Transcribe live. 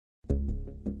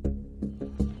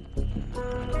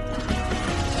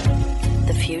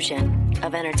fusion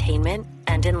of entertainment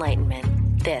and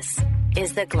enlightenment. This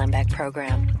is the Glenn Beck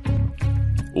Program.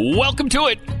 Welcome to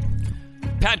it.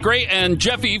 Pat Gray and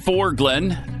Jeffy for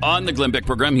Glenn on the Glenn Beck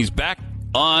Program. He's back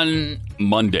on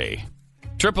Monday.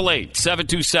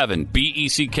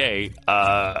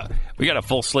 888-727-BECK. We got a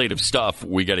full slate of stuff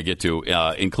we got to get to,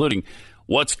 including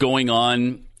what's going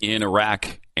on in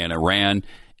Iraq and Iran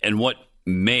and what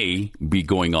may be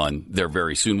going on there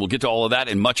very soon. We'll get to all of that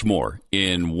and much more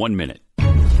in 1 minute.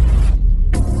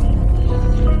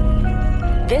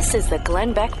 This is the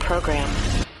Glenn Beck Program.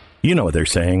 You know what they're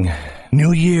saying.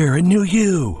 New year and new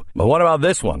you. But what about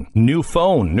this one? New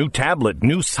phone, new tablet,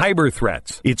 new cyber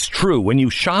threats. It's true. When you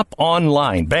shop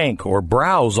online, bank, or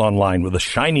browse online with the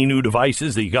shiny new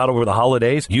devices that you got over the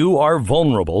holidays, you are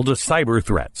vulnerable to cyber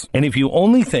threats. And if you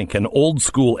only think an old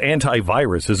school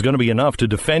antivirus is going to be enough to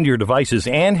defend your devices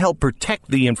and help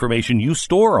protect the information you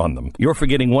store on them, you're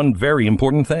forgetting one very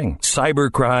important thing.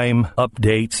 Cybercrime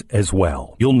updates as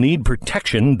well. You'll need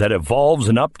protection that evolves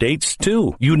and updates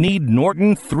too. You need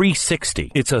Norton 360.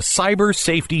 It's a cyber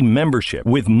safety membership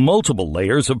with multiple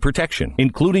layers of protection,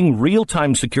 including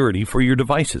real-time security for your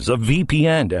devices, a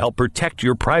VPN to help protect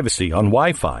your privacy on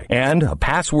Wi-Fi, and a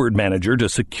password manager to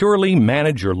securely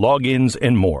manage your logins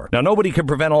and more. Now, nobody can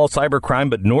prevent all cybercrime,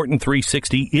 but Norton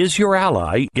 360 is your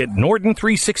ally. Get Norton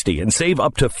 360 and save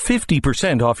up to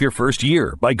 50% off your first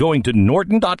year by going to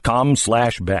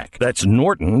norton.com/Beck. That's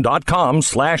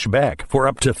norton.com/Beck for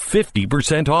up to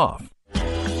 50% off.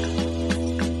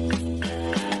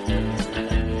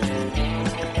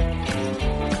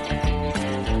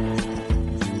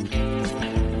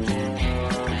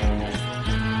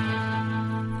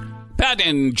 Pat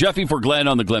and Jeffy for Glenn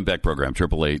on the Glenn Beck Program,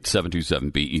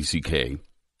 888-727-BECK.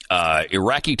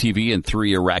 Iraqi TV and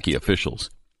 3 Iraqi officials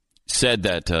said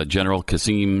that General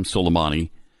Qasem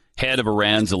Soleimani, head of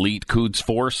Iran's elite Quds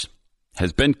force,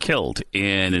 has been killed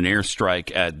in an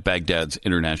airstrike at Baghdad's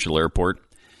international airport.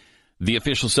 The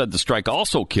official said the strike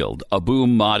also killed Abu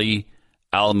Mahdi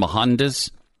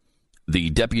al-Mohandes, the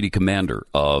deputy commander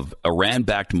of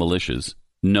Iran-backed militias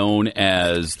known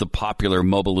as the Popular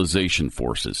Mobilization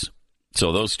Forces.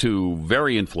 So those 2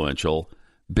 very influential,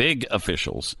 big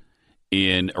officials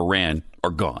in Iran are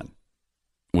gone.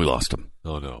 We lost them.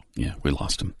 Oh, no. Yeah, we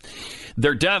lost them.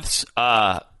 Their deaths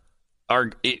are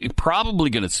probably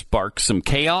going to spark some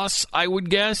chaos, I would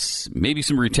guess. Maybe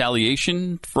some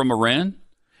retaliation from Iran.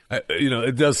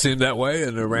 It does seem that way,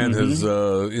 and Iran has,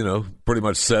 pretty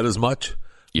much said as much.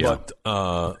 Yeah.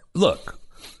 But, look,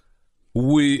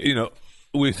 we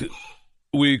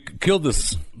killed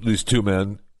these 2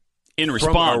 men in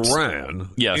response from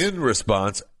Iran. Yes. In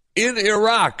response in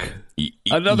Iraq,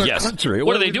 another country.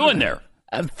 What are they doing there?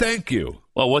 Thank you.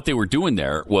 Well, what they were doing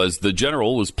there was the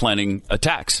general was planning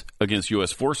attacks against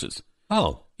U.S. forces.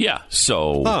 Oh. Yeah,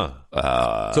 so...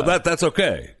 so that's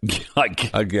okay,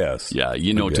 I guess. Yeah,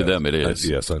 to them it is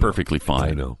yes, perfectly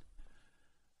fine.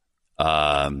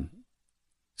 I know.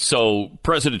 So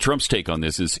President Trump's take on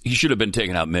this is he should have been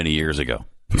taken out many years ago.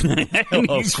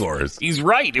 Of course. He's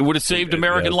right. It would have saved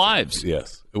American lives.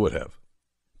 Yes, it would have.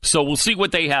 So we'll see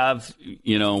what they have,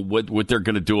 what they're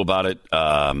going to do about it.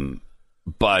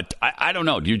 But I don't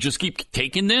know. Do you just keep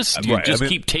taking this? Do you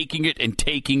keep taking it and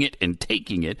taking it and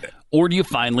taking it? Or do you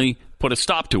finally put a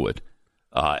stop to it,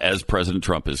 as President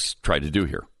Trump has tried to do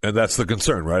here? And that's the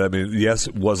concern, right? I mean, yes,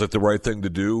 was it the right thing to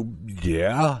do?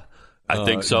 Yeah. I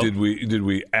think so. Did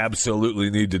we absolutely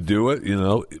need to do it?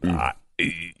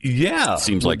 Yeah.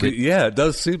 Seems like it. Yeah, it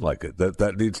does seem like it.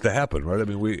 That needs to happen, right? I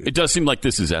mean, it does seem like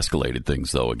this has escalated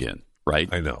things, though, again, right?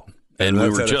 I know. And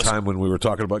that's we were at a time when we were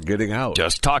talking about getting out.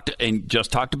 Just talked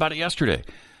about it yesterday.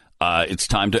 It's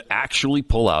time to actually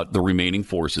pull out the remaining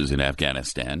forces in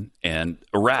Afghanistan and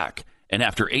Iraq. And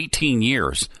after 18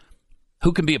 years,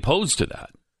 who can be opposed to that?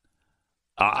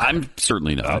 I'm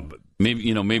certainly not.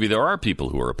 Maybe there are people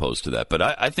who are opposed to that, but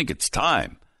I think it's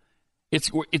time.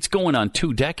 It's going on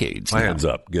 2 decades. My hands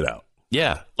up. Get out.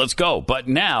 Yeah, let's go. But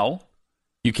now,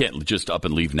 you can't just up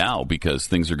and leave now because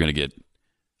things are going to get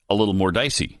a little more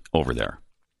dicey over there.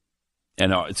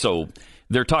 And so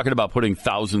they're talking about putting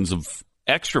thousands of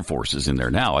extra forces in there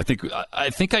now. I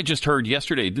think I just heard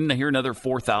yesterday, didn't I hear another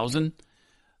 4,000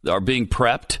 are being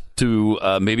prepped to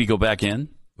maybe go back in?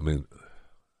 I mean,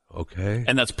 okay.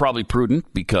 And that's probably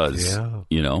prudent because,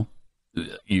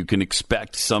 you can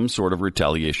expect some sort of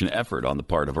retaliation effort on the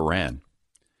part of Iran.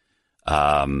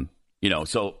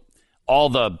 So all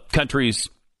the countries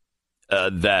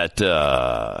that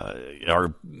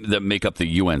make up the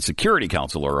UN Security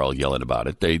Council are all yelling about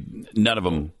it. None of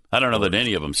them. I don't know that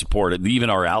any of them support it. Even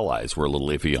our allies were a little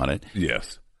iffy on it.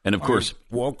 Yes. And, of course...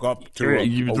 woke up to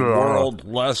a world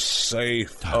less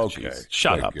safe. Oh, okay. Geez.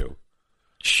 Shut Thank up. you.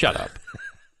 Shut up.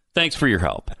 Thanks for your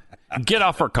help. Get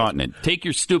off our continent. Take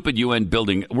your stupid UN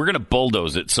building. We're going to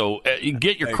bulldoze it. So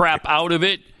get your crap out of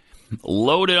it,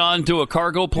 load it onto a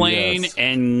cargo plane,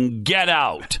 and get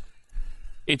out.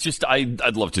 It's just,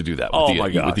 I'd love to do that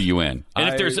with the UN. And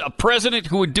if there's a president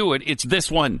who would do it, it's this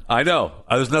one. I know.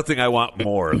 There's nothing I want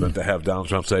more than to have Donald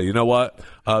Trump say, you know what?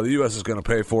 The U.S. is going to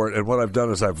pay for it. And what I've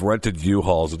done is I've rented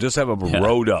U-Hauls and just have them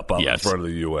rode up in front of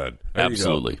the UN. There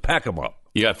Absolutely. You go. Pack them up.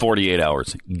 You got 48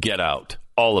 hours. Get out.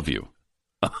 All of you.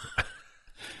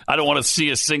 I don't want to see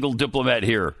a single diplomat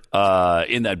here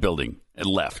in that building and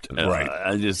left. Right.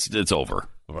 It's over.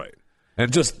 Right.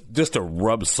 And just to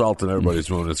rub salt in everybody's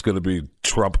wound, it's going to be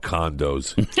Trump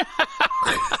condos.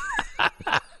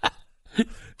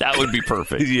 That would be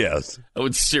perfect. Yes. That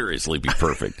would seriously be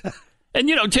perfect. And,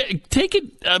 take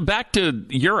it back to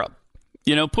Europe.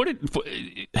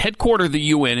 Headquarter the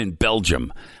UN in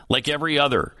Belgium, like every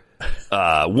other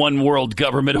one world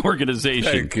government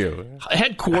organization. Thank you.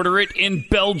 Headquarter it in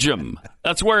Belgium.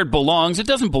 That's where it belongs. It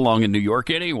doesn't belong in New York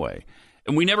anyway.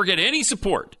 And we never get any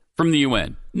support from the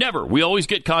UN. Never. We always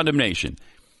get condemnation.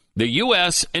 The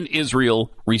U.S. and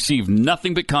Israel receive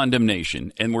nothing but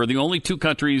condemnation, and we're the only two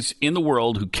countries in the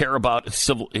world who care about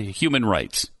human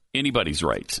rights, anybody's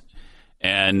rights.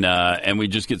 And we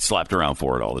just get slapped around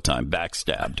for it all the time,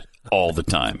 backstabbed all the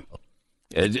time.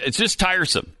 It's just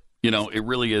tiresome. It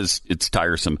really is. It's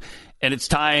tiresome. And it's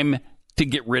time to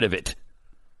get rid of it.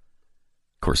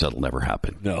 Of course, that'll never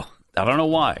happen. No. I don't know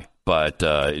why, but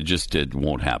it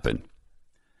won't happen.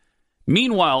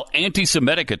 Meanwhile,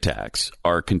 anti-Semitic attacks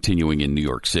are continuing in New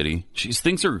York City. Jeez,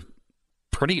 things are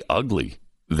pretty ugly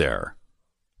there.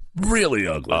 Really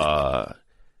ugly.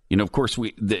 Of course,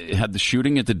 they had the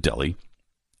shooting at the deli,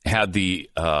 had the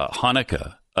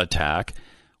Hanukkah attack,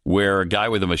 where a guy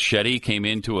with a machete came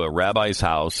into a rabbi's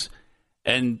house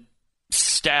and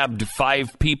stabbed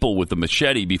 5 people with a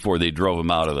machete before they drove him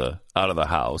out of the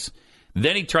house.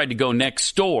 Then he tried to go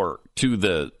next door to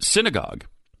the synagogue,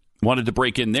 wanted to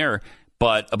break in there,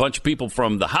 but a bunch of people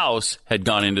from the house had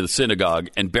gone into the synagogue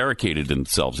and barricaded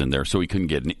themselves in there, so he couldn't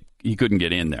get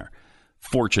in there,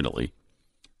 fortunately.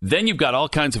 Then you've got all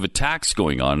kinds of attacks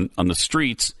going on the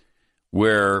streets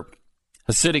where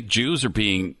Hasidic Jews are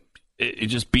being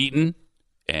just beaten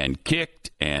and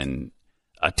kicked and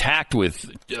attacked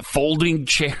with folding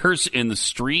chairs in the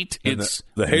street. And it's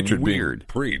the hatred weird. Being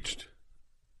preached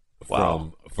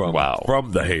Wow.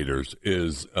 from the haters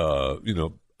is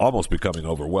almost becoming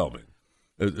overwhelming.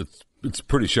 It's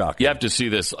pretty shocking. You have to see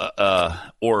this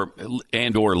or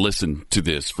listen to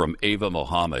this from Ava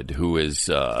Mohammed, who is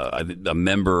a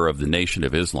member of the Nation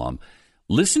of Islam.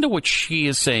 Listen to what she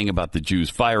is saying about the Jews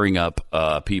firing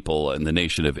up people in the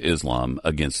Nation of Islam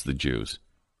against the Jews.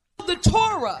 The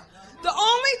Torah. The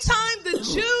only time the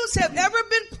Jews have ever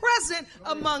been present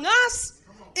among us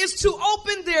is to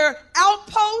open their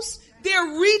outposts, their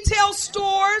retail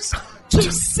stores, to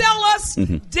sell us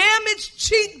damaged,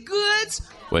 cheap goods,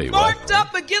 marked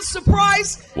up against the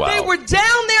price. Wow. They were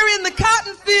down there in the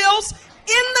cotton fields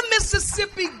in the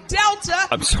Mississippi Delta,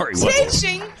 I'm sorry,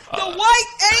 teaching the white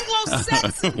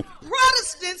Anglo-Saxon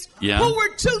Protestants who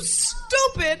were too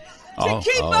stupid to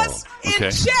keep us in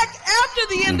check after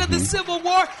the end of the Civil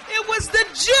War. It was the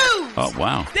Jews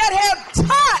that have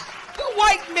taught the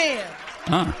white man.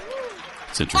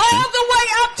 That's interesting. All the way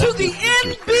up to the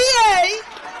NBA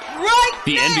right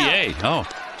the now.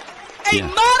 NBA, A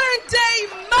modern-day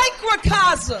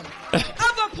microcosm of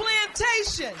a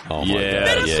plantation.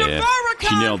 Minister Farrakhan,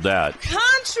 she nailed that.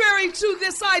 Contrary to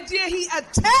this idea, he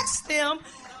attacks them.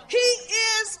 He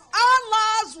is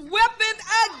Allah's weapon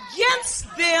against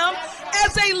them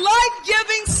as a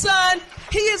life-giving son.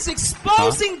 He is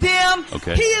exposing them.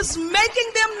 He is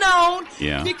making them known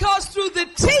because through the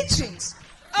teachings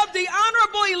of the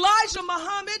Honorable Elijah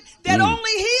Muhammad that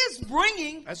only he is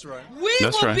bringing, we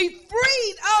will be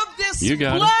freed of this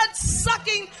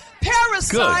blood-sucking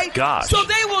parasite. So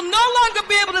they will no longer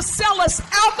be able to sell us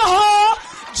alcohol,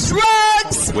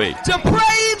 drugs,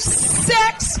 depraved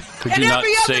sex, Could and you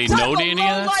every not other say type no to of any of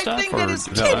that low-life stuff? thing that is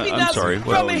keeping us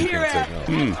from a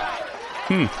hereafter.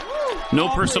 No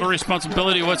personal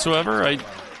responsibility whatsoever.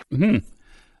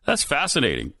 That's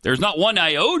fascinating. There's not one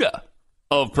iota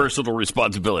of personal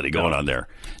responsibility going on there.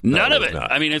 None of it.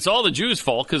 Not. I mean, it's all the Jews'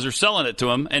 fault because they're selling it to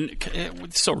them, and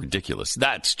it's so ridiculous.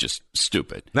 That's just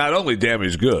stupid. Not only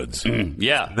damaged goods.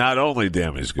 Not only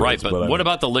damaged goods. Right, but what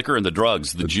about the liquor and the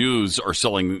drugs? The Jews are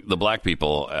selling the black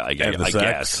people, I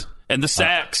guess. And the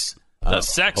sex. The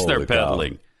sex they're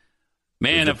peddling.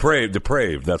 Man,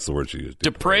 depraved. That's the word she used.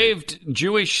 Depraved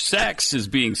Jewish sex is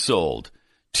being sold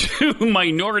to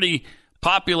minority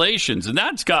populations, and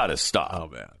that's got to stop. Oh,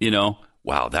 man. You know,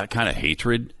 wow, that kind of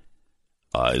hatred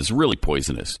is really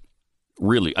poisonous.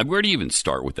 Really, where do you even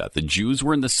start with that? The Jews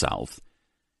were in the South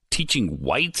teaching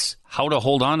whites how to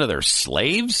hold on to their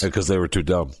slaves? Because they were too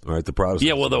dumb, right? The Protestants.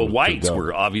 Yeah, well, the whites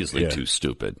were obviously too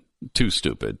stupid.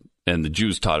 And the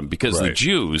Jews taught them because the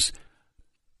Jews,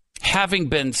 having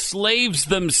been slaves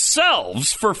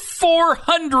themselves for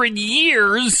 400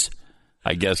 years,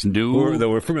 I guess knew they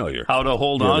were familiar how to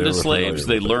hold on to slaves.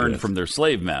 They learned from their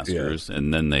slave masters,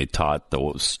 and then they taught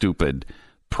the stupid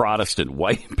Protestant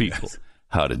white people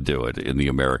how to do it in the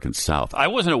American South. I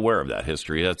wasn't aware of that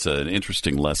history. That's an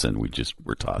interesting lesson we just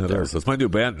were taught there. That's my new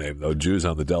band name, though, Jews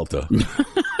on the Delta.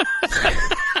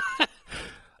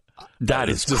 That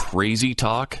is just crazy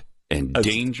talk and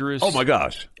dangerous. Oh, my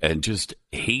gosh. And just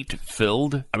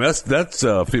hate-filled. I mean, that's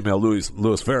female Louis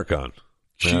Farrakhan.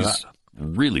 She's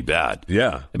really bad.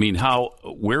 Yeah. I mean,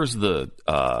 where's the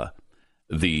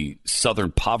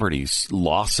Southern Poverty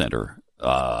Law Center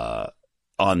on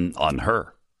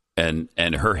her and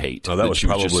her hate that she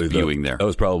was just spewing there? That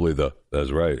was probably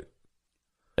that's right.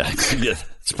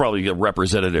 It's probably a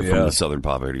representative from the Southern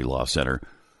Poverty Law Center.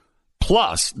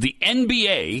 Plus, the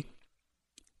NBA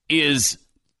is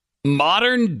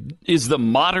the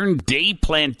modern day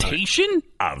plantation?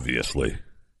 Obviously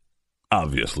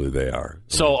they are.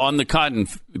 So on the cotton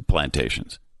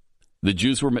plantations, the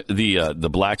Jews were the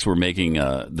blacks were making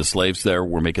the slaves there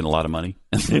were making a lot of money.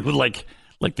 They were like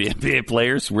the NBA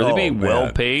players, were they being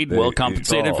well paid, well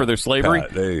compensated for their slavery?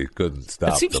 Pat, they couldn't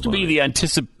stop. It seems to be the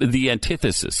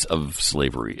antithesis of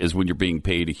slavery is when you're being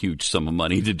paid a huge sum of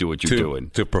money to do what you're doing,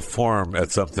 to perform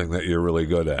at something that you're really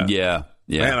good at. Yeah.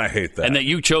 Man, I hate that. And that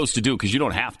you chose to do because you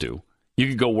don't have to. You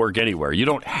could go work anywhere. You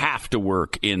don't have to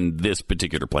work in this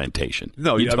particular plantation.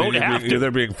 No, you don't have to.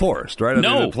 They're being forced, right?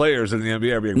 No. The players in the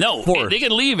NBA are being forced. They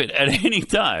can leave it at any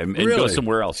time and go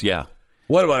somewhere else. Yeah.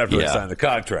 What about after they sign the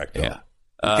contract, though? Yeah.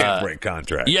 You can't break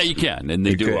contracts. Yeah, you can, and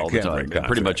they do all the time,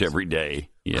 pretty much every day.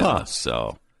 Yeah,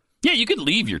 So, yeah, you could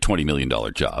leave your $20 million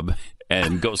job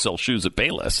and go sell shoes at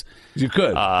Payless. You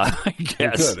could. I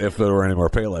guess. You could, if there were any more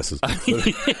Paylesses.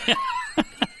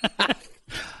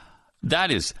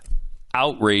 That is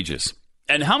outrageous.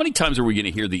 And how many times are we going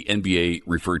to hear the NBA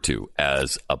referred to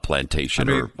as a plantation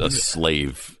or a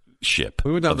slave ship?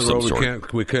 We went down the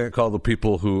road. We can't call the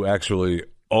people who actually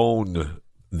own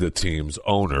the teams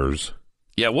owners.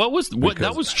 Yeah,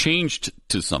 that was changed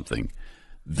to something.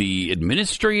 The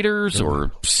administrators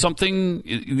or something.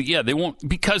 Yeah, they won't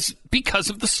because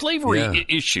of the slavery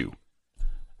issue.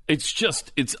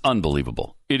 It's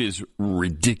unbelievable. It is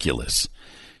ridiculous.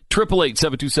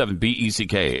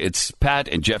 888-727-BECK. It's Pat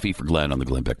and Jeffy for Glenn on the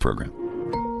Glenn Beck program.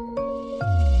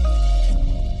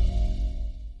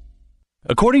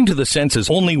 According to the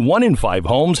census, only 1 in 5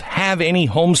 homes have any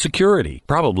home security,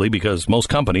 probably because most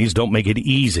companies don't make it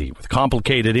easy with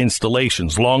complicated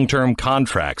installations, long-term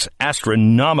contracts,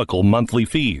 astronomical monthly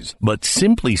fees. But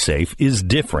Simply Safe is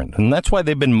different, and that's why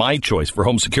they've been my choice for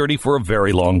home security for a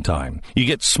very long time. You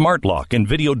get smart lock and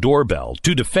video doorbell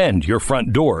to defend your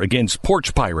front door against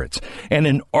porch pirates, and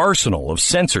an arsenal of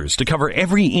sensors to cover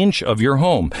every inch of your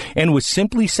home. And with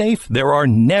Simply Safe, there are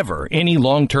never any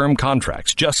long-term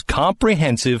contracts, just comprehensive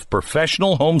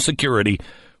professional home security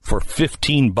for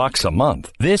 $15 a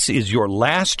month. This is your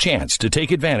last chance to take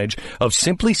advantage of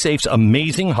Simply Safe's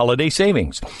amazing holiday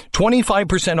savings.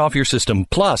 25% off your system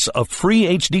plus a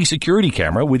free HD security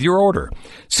camera with your order.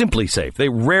 Simply Safe, they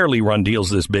rarely run deals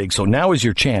this big, so now is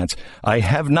your chance. I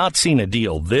have not seen a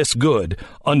deal this good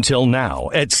until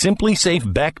now at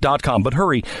simplysafebeck.com. But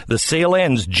hurry, the sale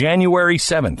ends January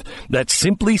 7th. That's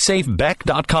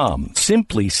simplysafebeck.com.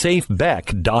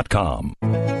 simplysafebeck.com.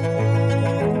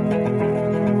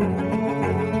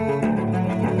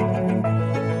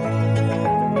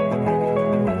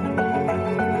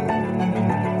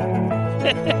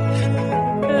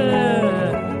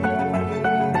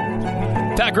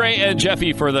 Pat Gray and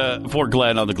Jeffy for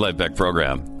Glenn on the Glenn Beck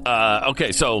program.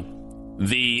 Okay, so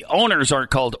the owners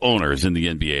aren't called owners in the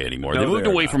NBA anymore. They moved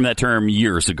away from that term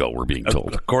years ago, we're being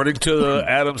told. According to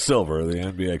Adam Silver, the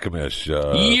NBA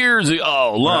commissioner. Years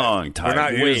ago, long time.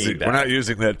 We're not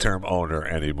using that term owner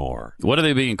anymore. What are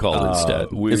they being called instead?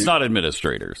 It's not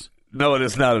administrators. No, it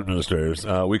is not administrators.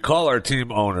 We call our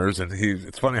team owners, and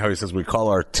it's funny how he says we call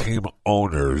our team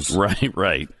owners.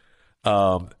 Right.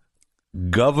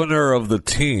 Governor of the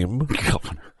team.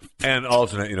 And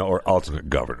alternate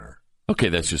governor. Okay,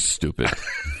 that's just stupid.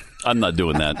 I'm not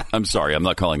doing that. I'm sorry. I'm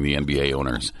not calling the NBA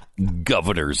owners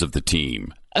governors of the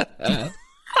team.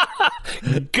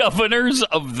 Governors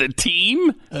of the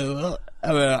team?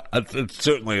 It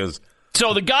certainly is.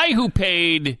 So the guy who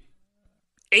paid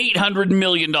 $800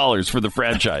 million for the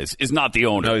franchise is not the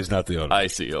owner. No, he's not the owner. I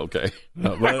see. Okay.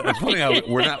 But it's funny how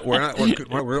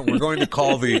we're going to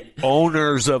call the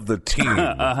owners of the team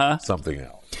something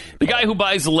else. The guy who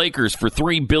buys the Lakers for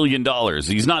 $3 billion,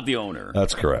 he's not the owner.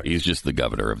 That's correct. He's just the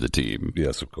governor of the team.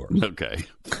 Yes, of course. Okay.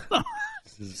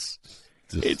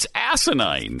 It's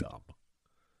asinine. Dumb.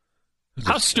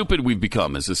 How stupid we've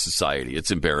become as a society.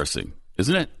 It's embarrassing,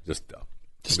 isn't it? Just dumb.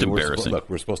 Just embarrassing.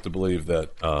 We're supposed to believe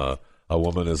that a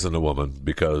woman isn't a woman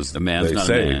because a man's they not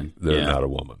say a man. they're not a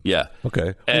woman. Yeah.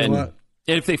 Okay. And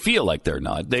if they feel like they're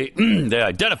not, they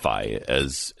identify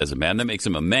as a man. That makes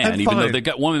them a man, And even fine. though they've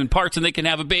got woman parts and they can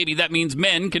have a baby. That means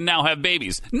men can now have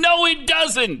babies. No, it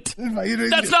doesn't.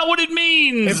 That's not what it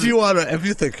means. If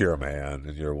you think you're a man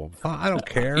and you're a woman, fine, I don't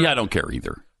care. Yeah, I don't care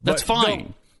either. That's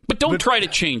fine. But don't try to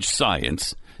change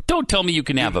science. Don't tell me you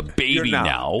can have a baby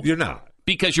now. You're not.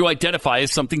 Because you identify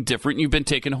as something different. You've been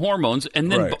taking hormones.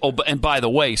 And then, Right. and by the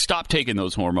way, stop taking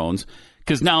those hormones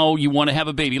because now you want to have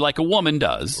a baby like a woman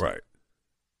does. Right.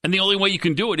 And the only way you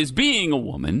can do it is being a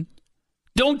woman.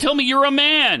 Don't tell me you're a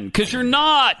man because you're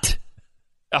not.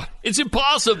 It's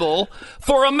impossible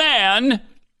for a man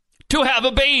to have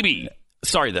a baby.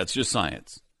 Sorry, that's just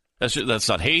science. That's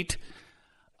not hate.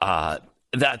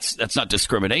 That's not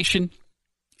discrimination.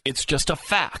 It's just a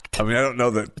fact. I mean, I don't know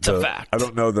that it's a fact. I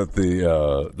don't know that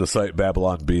the site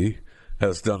Babylon Bee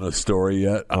has done a story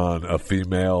yet on a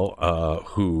female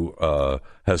who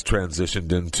has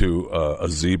transitioned into a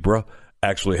zebra.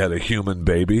 Actually, had a human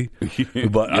baby,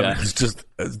 but Yeah. I mean, it's just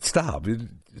stop.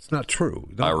 It's not true.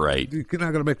 All right, you're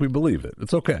not going to make me believe it.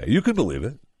 It's okay. You can believe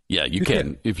it. Yeah, you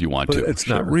can if you want but to. It's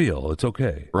not real. It's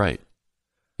okay. Right.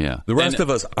 Yeah. The rest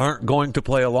of us aren't going to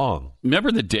play along.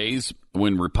 Remember the days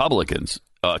when Republicans,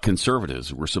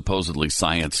 conservatives, were supposedly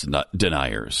science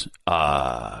deniers?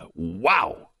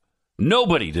 Wow.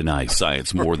 Nobody denies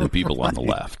science more than people on the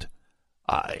left.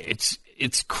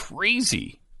 It's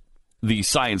crazy, the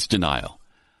science denial.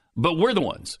 But we're the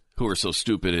ones who are so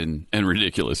stupid and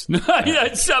ridiculous.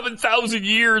 Yeah, 7,000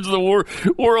 years. The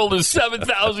world is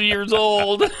 7,000 years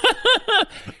old.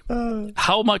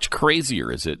 How much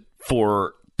crazier is it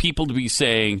for people to be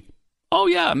saying, oh,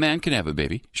 yeah, a man can have a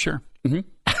baby. Sure.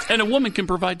 Mm-hmm. And a woman can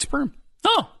provide sperm.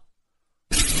 Oh.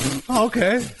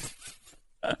 Okay.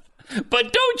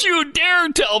 But don't you dare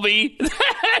tell me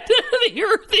that the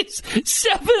Earth is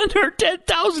 7 or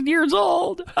 10,000 years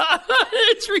old.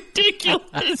 It's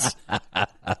ridiculous.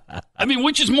 I mean,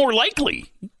 which is more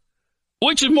likely?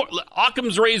 Which is more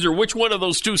Occam's razor? Which one of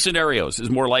those two scenarios is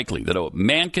more likely, that a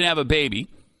man can have a baby,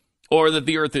 or that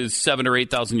the Earth is 7 or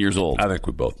 8,000 years old? I think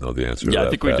we both know the answer. to Yeah, that, I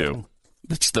think we do.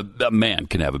 It's the man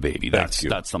can have a baby. That's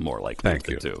the more likely. Thank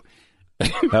you. Too.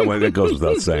 That way, that goes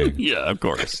without saying. Yeah, of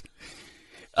course.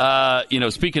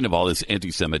 Speaking of all this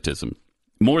anti-Semitism,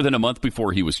 more than a month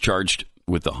before he was charged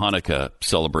with the Hanukkah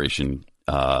celebration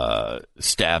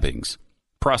stabbings,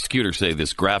 prosecutors say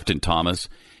this Grafton Thomas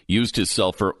used his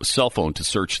cell phone to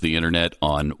search the internet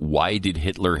on why did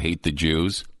Hitler hate the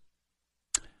Jews.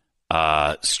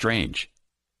 Strange.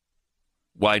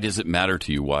 Why does it matter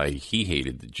to you why he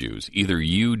hated the Jews? Either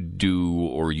you do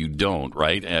or you don't,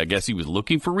 right? I guess he was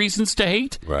looking for reasons to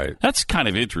hate. Right. That's kind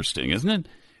of interesting, isn't it?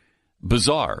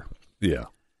 Bizarre. Yeah.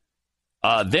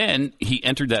 Then he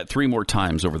entered that 3 more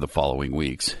times over the following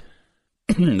weeks.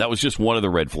 That was just one of the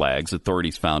red flags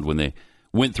authorities found when they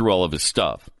went through all of his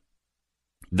stuff.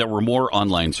 There were more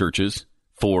online searches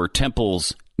for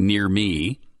temples near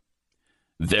me.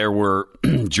 There were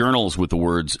journals with the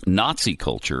words Nazi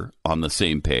culture on the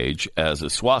same page as a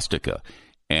swastika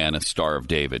and a Star of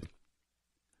David.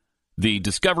 The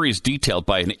discoveries detailed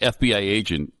by an FBI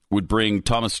agent would bring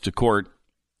Thomas to court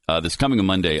this coming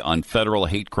Monday on federal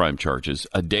hate crime charges,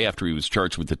 a day after he was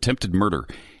charged with attempted murder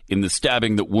in the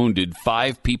stabbing that wounded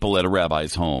 5 people at a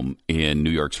rabbi's home in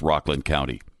New York's Rockland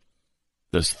County.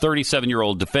 This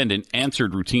 37-year-old defendant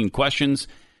answered routine questions,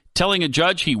 telling a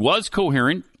judge he was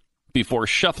coherent before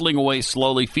shuffling away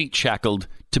slowly, feet shackled,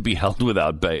 to be held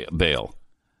without bail.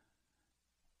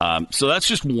 So that's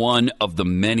just one of the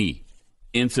many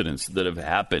incidents that have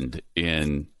happened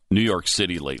in New York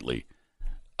City lately,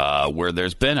 where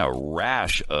there's been a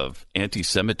rash of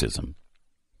anti-Semitism.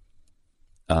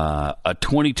 A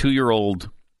 22-year-old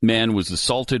man was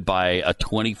assaulted by a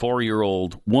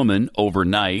 24-year-old woman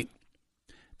overnight.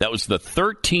 That was the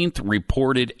 13th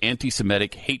reported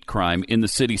anti-Semitic hate crime in the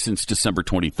city since December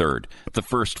 23rd, the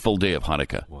first full day of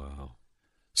Hanukkah. Wow.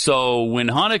 So when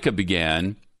Hanukkah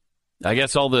began, I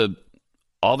guess all the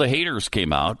haters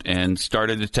came out and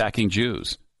started attacking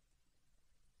Jews.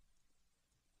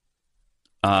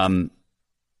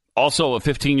 Also, a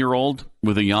 15-year-old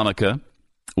with a yarmulke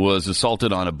was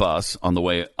assaulted on a bus on the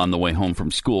way home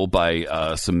from school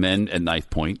by some men at knife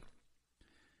point.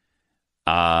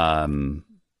 The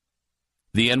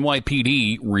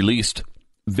NYPD released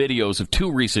videos of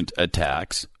 2 recent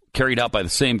attacks carried out by the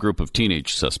same group of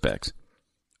teenage suspects.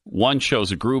 One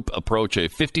shows a group approach a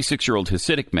 56-year-old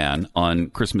Hasidic man on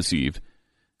Christmas Eve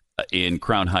in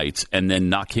Crown Heights and then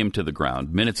knock him to the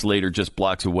ground. Minutes later, just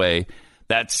blocks away,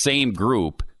 that same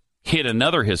group hit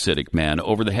another Hasidic man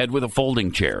over the head with a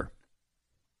folding chair.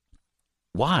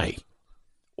 Why?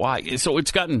 So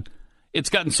it's gotten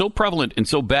so prevalent and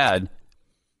so bad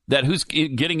that who's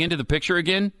getting into the picture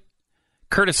again?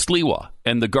 Curtis Sliwa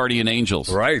and the Guardian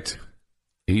Angels. Right.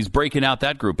 He's breaking out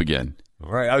that group again.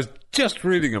 Right. I was just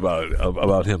reading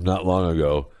about him not long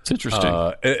ago. It's interesting.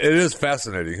 It is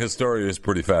fascinating. His story is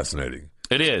pretty fascinating.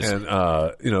 It is. And,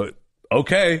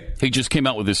 okay. He just came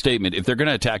out with a statement. If they're going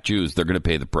to attack Jews, they're going to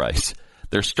pay the price.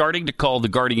 They're starting to call the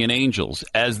Guardian Angels,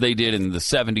 as they did in the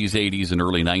 70s, 80s, and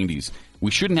early 90s.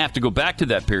 We shouldn't have to go back to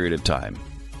that period of time.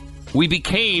 We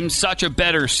became such a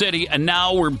better city, and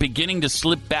now we're beginning to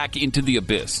slip back into the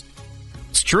abyss.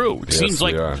 It's true. It seems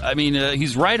like,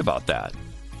 he's right about that.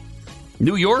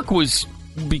 New York was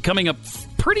becoming a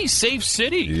pretty safe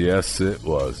city. Yes, it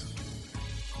was.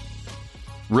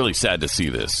 Really sad to see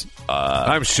this.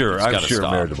 I'm sure Mayor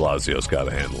stop. de Blasio's got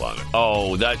a handle on it.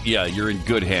 Oh, you're in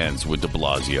good hands with de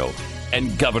Blasio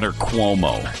and Governor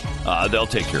Cuomo. They'll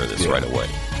take care of this right away.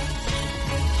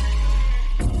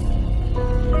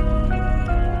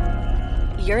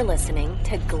 You're listening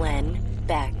to Glenn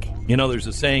Beck. You know, there's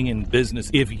a saying in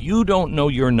business, if you don't know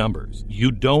your numbers,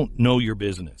 you don't know your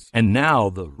business. And now,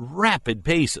 the rapid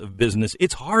pace of business,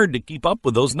 it's hard to keep up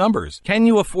with those numbers. Can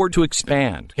you afford to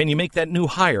expand? Can you make that new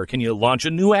hire? Can you launch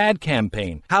a new ad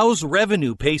campaign? How's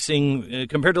revenue pacing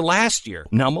compared to last year?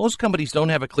 Now, most companies don't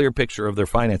have a clear picture of their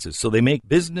finances, so they make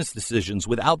business decisions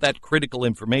without that critical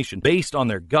information based on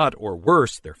their gut or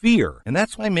worse, their fear. And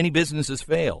that's why many businesses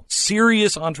fail.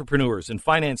 Serious entrepreneurs and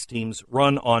finance teams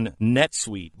run on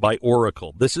NetSuite by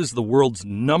Oracle. This is the world's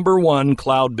 #1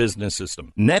 cloud business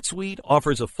system. NetSuite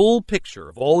offers a full picture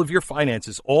of all of your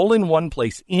finances all in one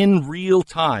place in real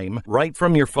time, right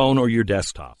from your phone or your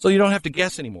desktop. So you don't have to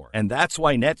guess anymore. And that's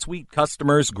why NetSuite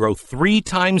customers grow 3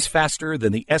 times faster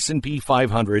than the S&P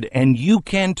 500, and you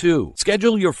can too.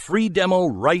 Schedule your free demo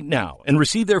right now and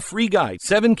receive their free guide,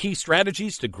 7 key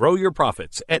strategies to grow your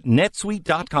profits at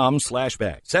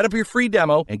netsuite.com/Beck. Set up your free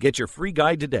demo and get your free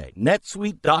guide today.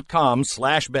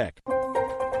 netsuite.com/Beck.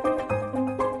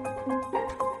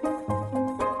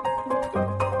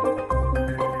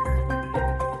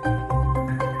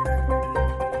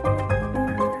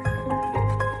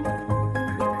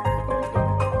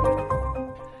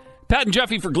 Pat and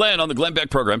Jeffy for Glenn on the Glenn Beck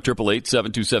program,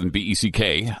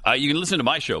 888-727-BECK. You can listen to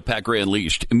my show, Pat Gray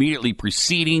Unleashed, immediately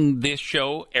preceding this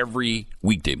show every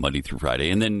weekday, Monday through Friday,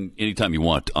 and then anytime you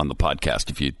want on the podcast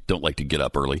if you don't like to get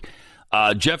up early.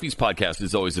 Jeffy's podcast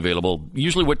is always available.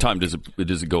 Usually what time does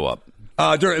it go up?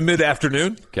 During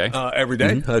mid-afternoon, okay. Every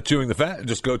day, Chewing the Fat.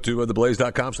 Just go to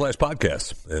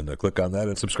theblaze.com/podcast and click on that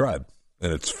and subscribe.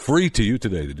 And it's free to you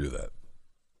today to do that.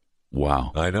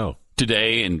 Wow. I know.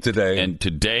 Today, and tomorrow,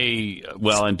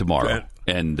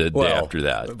 and the day after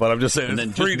that. But I'm just saying,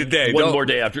 it's free today. One more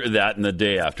day after that, and the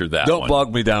day after that. Don't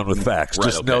bog me down with facts. Right,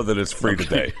 just know that it's free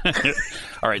today.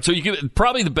 All right. So you can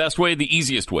probably the best way, the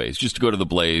easiest way, is just to go to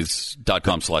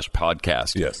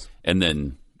theblaze.com/podcast. Yes, and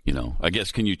then I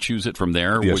guess can you choose it from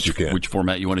there? Yes, you can. Which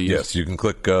format you want to use? Yes, you can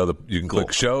click.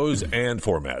 Click shows and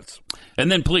formats,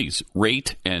 and then please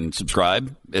rate and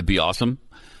subscribe. It'd be awesome.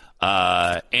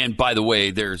 And by the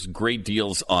way, there's great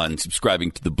deals on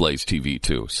subscribing to the Blaze TV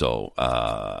too, so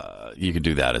you can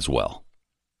do that as well.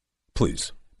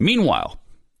 Please. Meanwhile,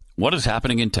 what is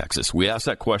happening in Texas? We ask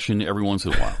that question every once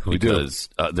in a while because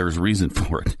there's reason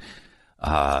for it.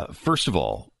 First of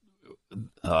all,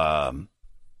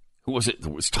 who was it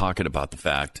that was talking about the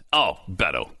fact? Oh,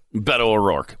 Beto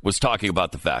O'Rourke was talking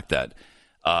about the fact that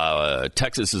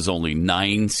Texas is only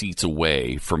 9 seats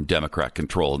away from Democrat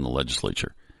control in the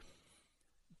legislature.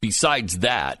 Besides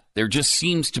that, there just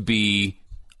seems to be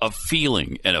a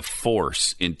feeling and a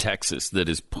force in Texas that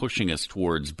is pushing us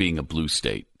towards being a blue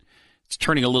state. It's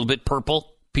turning a little bit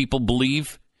purple, people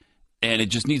believe, and it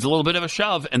just needs a little bit of a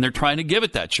shove, and they're trying to give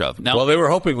it that shove. Now, well, they were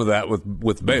hoping with that with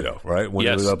Beto, right? When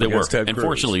yes, they were. Ted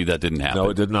Unfortunately, that didn't happen.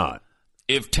 No, it did not.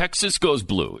 If Texas goes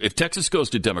blue, if Texas goes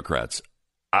to Democrats,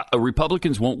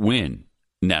 Republicans won't win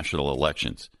national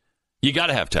elections. You got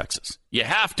to have Texas. You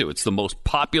have to. It's the most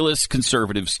populous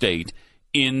conservative state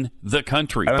in the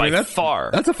country by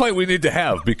far. That's a fight we need to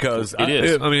have because it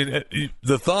is.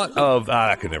 The thought of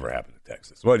that could never happen in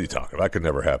Texas. What are you talking about? That could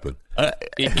never happen.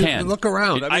 It can. Look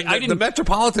around. The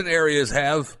metropolitan areas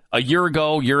have. A year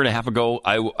and a half ago,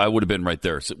 I would have been right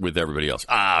there with everybody else.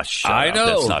 Shut up.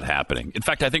 That's not happening. In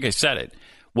fact, I think I said it.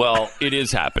 Well, it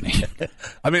is happening.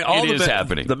 It is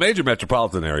happening. The major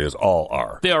metropolitan areas all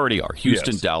are. They already are.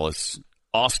 Houston, Dallas,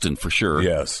 Austin for sure.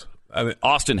 Yes.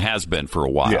 Austin has been for a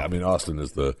while. Yeah, Austin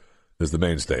is the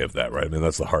mainstay of that, right?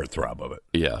 That's the heartthrob of it.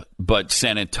 Yeah, but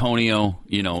San Antonio,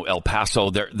 El Paso,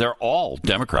 they're all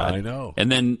Democrat. I know.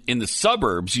 And then in the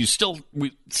suburbs, we still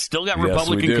got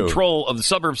Republican control of the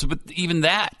suburbs, but even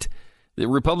that, the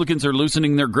Republicans are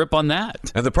loosening their grip on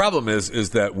that. And the problem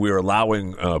is that we're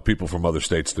allowing people from other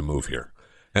states to move here.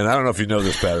 And I don't know if you know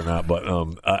this, Pat, or not, but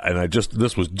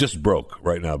this was just broke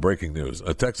right now. Breaking news: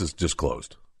 Texas just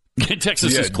closed.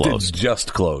 Texas is closed.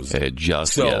 Just closed.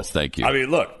 Yes, thank you.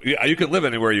 Look, you can live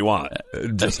anywhere you want,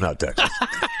 just not Texas.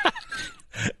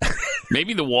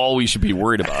 Maybe the wall we should be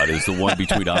worried about is the one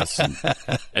between us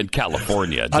and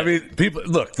California. People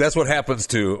look. That's what happens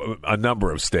to a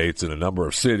number of states and a number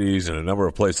of cities and a number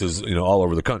of places, all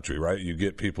over the country, right? You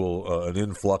get people, an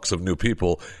influx of new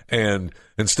people, and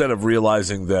instead of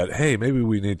realizing that, hey, maybe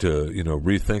we need to,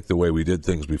 rethink the way we did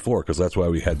things before because that's why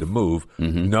we had to move.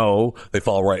 Mm-hmm. No, they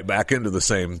fall right back into the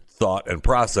same thought and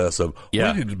process of we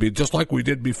need to be just like we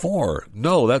did before.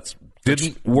 No, that's.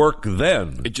 Didn't work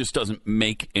then. It just doesn't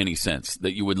make any sense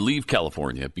that you would leave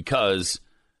California because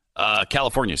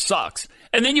California sucks,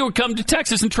 and then you would come to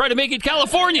Texas and try to make it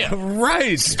California.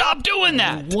 Right. Stop doing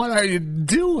that. What are you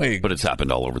doing? But it's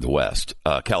happened all over the West.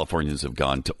 Californians have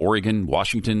gone to Oregon,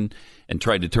 Washington, and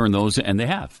tried to turn those, and they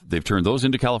have. They've turned those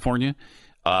into California.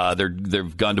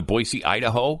 They've gone to Boise,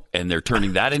 Idaho, and they're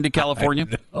turning that into California.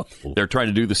 They're trying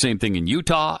to do the same thing in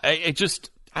Utah.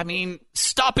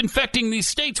 Stop infecting these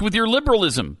states with your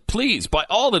liberalism, please, by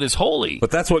all that is holy.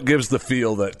 But that's what gives the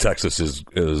feel that Texas is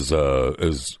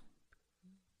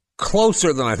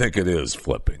closer than I think it is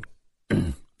flipping.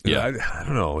 Yeah, I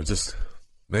don't know. It's just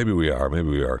maybe we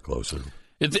are closer.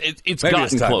 It's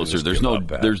gotten closer.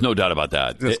 There's no doubt about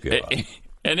that. Just give up.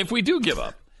 And if we do give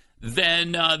up,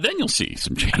 then you'll see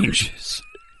some changes.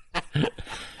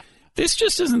 This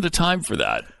just isn't the time for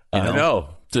that. I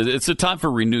know. It's a time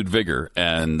for renewed vigor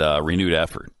and renewed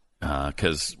effort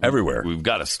because everywhere we've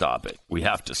got to stop it. We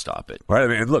have to stop it.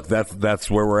 Right. Look, that's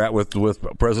where we're at with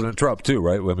President Trump too,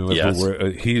 right?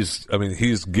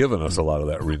 He's given us a lot of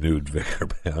that renewed vigor,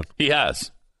 man. He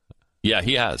has. Yeah,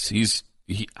 he has. He's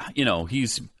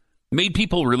made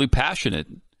people really passionate.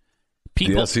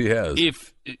 Yes, he has.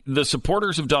 If the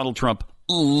supporters of Donald Trump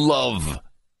love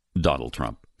Donald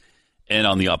Trump. And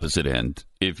on the opposite end,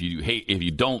 if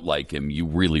you don't like him, you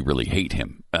really, really hate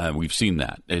him. We've seen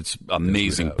that. It's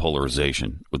amazing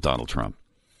polarization with Donald Trump.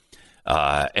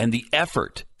 And the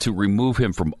effort to remove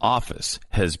him from office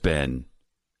has been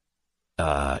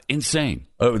insane.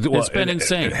 It's been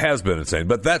insane. It has been insane.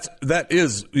 But that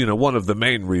is one of the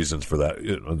main reasons for that.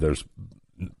 There's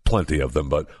plenty of them,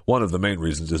 but one of the main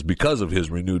reasons is because of his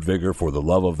renewed vigor for the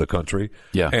love of the country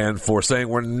and for saying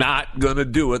we're not going to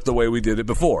do it the way we did it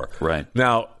before. Right.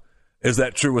 Now, is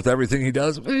that true with everything he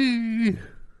does? I'm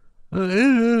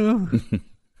going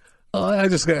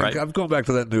back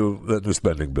to that new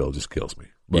spending bill. Just kills me.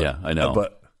 But, yeah, I know.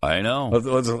 I know.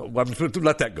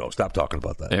 Let that go. Stop talking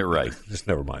about that. Yeah, right. Just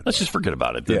never mind. Let's just forget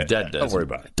about it. The debt does. Don't worry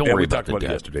about it. Don't worry about the debt.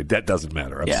 It yesterday. Debt doesn't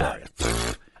matter. I'm sorry.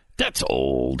 That's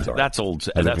old. Sorry. That's old.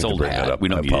 That's old hat. We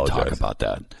don't need to talk about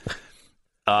that.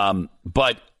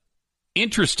 But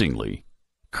interestingly,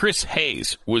 Chris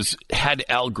Hayes had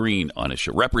Al Green on his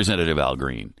show, Representative Al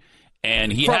Green,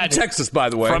 and he from Texas, by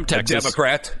the way, from Texas, a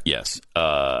Democrat. Yes,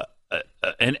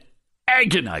 an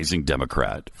agonizing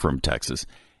Democrat from Texas,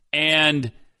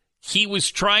 and he was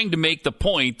trying to make the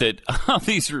point that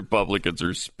these Republicans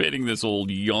are spinning this old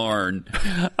yarn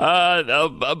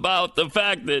about the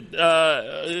fact that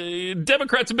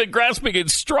Democrats have been grasping at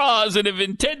straws and have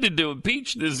intended to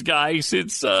impeach this guy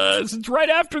since right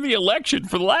after the election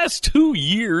for the last 2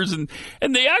 years, and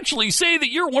they actually say that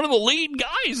you're one of the lead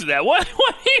guys in that. What do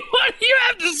you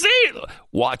have to say?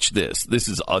 Watch this. This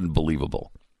is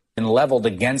unbelievable. And leveled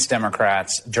against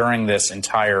Democrats during this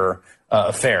entire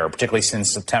affair, particularly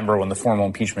since September when the formal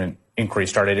impeachment inquiry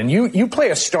started. And you play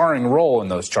a starring role in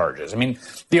those charges. I mean,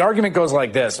 the argument goes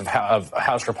like this of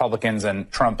House Republicans and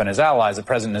Trump and his allies, the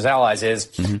president and his allies, is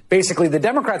basically the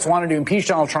Democrats wanted to impeach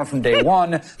Donald Trump from day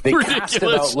one. They cast it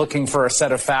out looking for a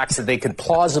set of facts that they could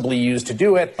plausibly use to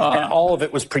do it. And all of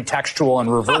it was pretextual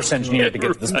and reverse engineered to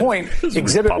get to this point.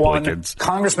 Exhibit 1,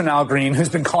 Congressman Al Green, who's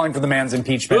been calling for the man's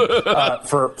impeachment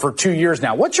for 2 years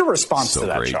now. What's your response to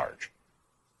that charge?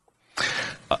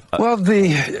 Well,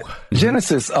 the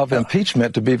genesis of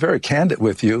impeachment, to be very candid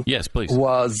with you, yes, please,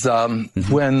 was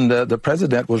when the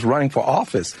president was running for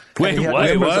office. Wait, he had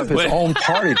members of his own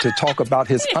party to talk about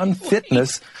his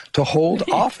unfitness to hold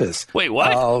office. Wait,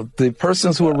 what? The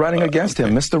persons who were running against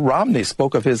him, Mr. Romney,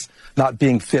 spoke of his not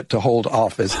being fit to hold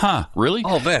office. Huh, really?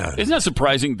 Oh, man. Isn't that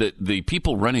surprising that the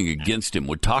people running against him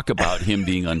would talk about him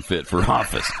being unfit for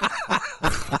office?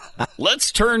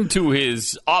 Let's turn to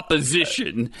his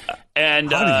opposition.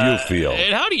 And how do you feel?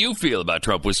 And how do you feel about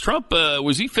Trump? Was Trump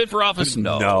was he fit for office?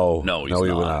 No, he's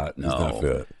not. He's not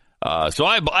fit. So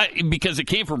I because it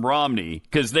came from Romney,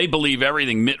 because they believe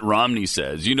everything Mitt Romney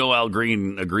says. You know, Al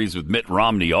Green agrees with Mitt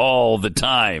Romney all the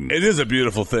time. It is a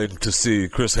beautiful thing to see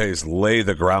Chris Hayes lay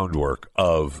the groundwork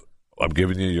of, I'm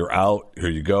giving you your out. Here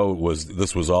you go.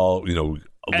 This was all,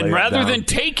 and rather than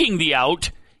taking the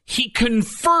out, he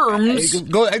confirms.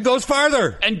 It goes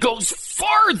farther. And goes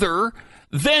farther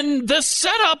than the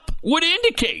setup would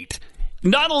indicate.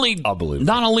 Not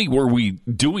only were we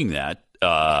doing that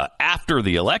after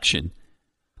the election,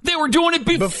 they were doing it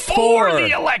before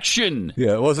the election.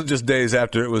 Yeah, it wasn't just days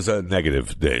after. It was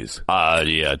negative days.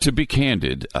 Yeah, to be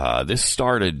candid, this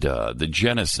started, the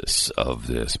genesis of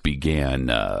this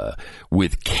began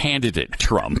with candidate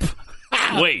Trump.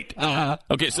 Wait.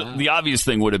 Okay, so the obvious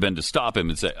thing would have been to stop him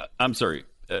and say, I'm sorry,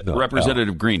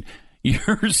 Representative Green,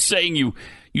 you're saying you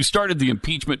started the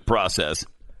impeachment process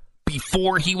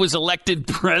before he was elected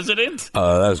president?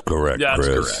 That's correct, That's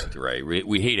Chris. correct, right.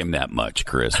 We hate him that much,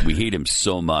 Chris. We hate him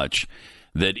so much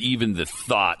that even the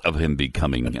thought of him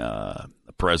becoming a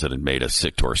president made us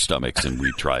sick to our stomachs, and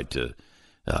we tried to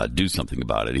do something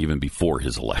about it even before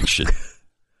his election.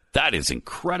 That is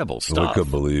incredible stuff. We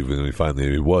couldn't believe when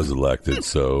he was elected,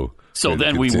 so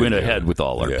then we went ahead with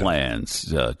all our plans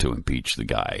to impeach the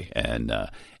guy.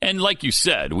 And like you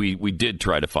said, we did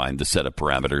try to find the set of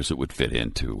parameters that would fit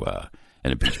into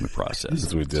an impeachment process.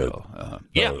 Yes, we did. So,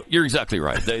 you're exactly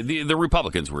right. The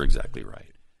Republicans were exactly right.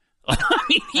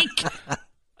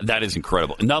 That is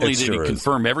incredible. Not only did he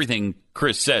confirm everything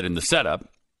Chris said in the setup,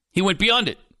 he went beyond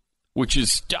it, which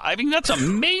is, that's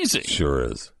amazing. Sure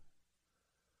is.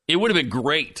 It would have been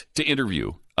great to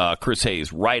interview Chris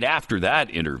Hayes right after that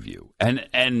interview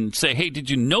and say, hey, did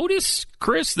you notice,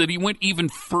 Chris, that he went even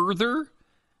further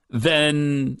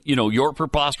than, your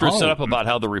preposterous setup about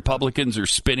how the Republicans are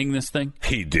spinning this thing?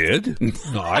 He did?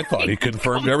 No, I thought he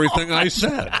confirmed everything I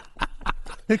said.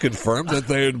 He confirmed that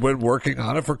they had been working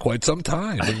on it for quite some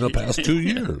time in the past 2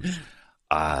 years.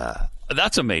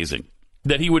 That's amazing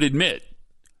that he would admit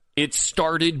it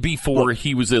started before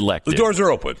he was elected. The doors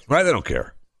are open, right? They don't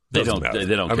care. They don't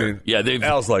care.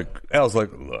 Al's like,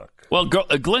 look. Well,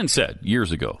 Glenn said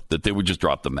years ago that they would just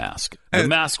drop the mask. The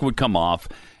mask would come off,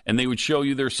 and they would show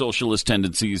you their socialist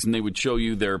tendencies, and they would show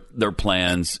you their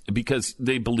plans, because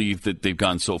they believe that they've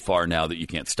gone so far now that you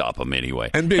can't stop them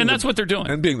anyway. And that's what they're doing.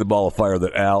 And being the ball of fire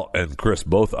that Al and Chris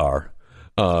both are,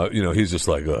 he's just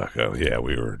like,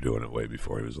 we were doing it way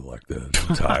before he was elected.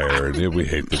 I'm tired. We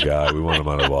hate the guy. We want him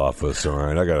out of office. All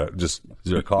right, is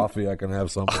there a coffee I can have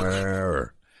somewhere?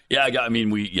 Or... Yeah,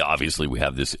 obviously we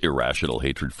have this irrational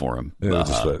hatred for him. We got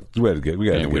to get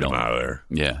him out of there.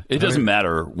 Yeah, it doesn't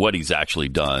matter what he's actually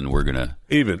done. We're gonna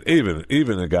even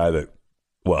a guy that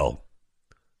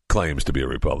claims to be a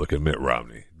Republican, Mitt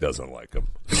Romney, doesn't like him.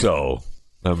 So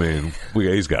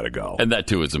he's got to go. And that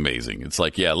too is amazing. It's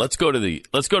like, let's go to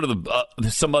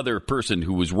some other person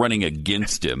who was running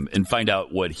against him and find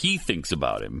out what he thinks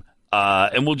about him,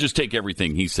 and we'll just take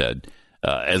everything he said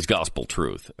as gospel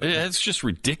truth. It's just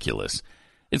ridiculous.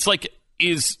 It's like,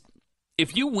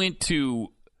 if you went to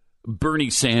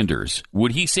Bernie Sanders,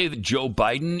 would he say that Joe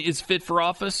Biden is fit for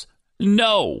office?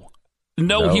 No,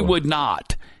 he would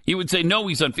not. He would say, no,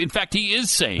 he's unfit. In fact, he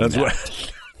is saying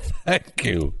that. Thank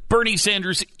you. Bernie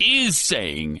Sanders is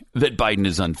saying that Biden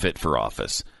is unfit for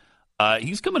office.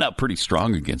 He's coming out pretty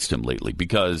strong against him lately,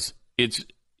 because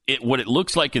what it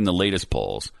looks like in the latest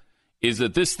polls is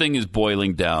that this thing is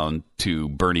boiling down to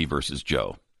Bernie versus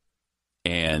Joe.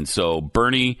 And so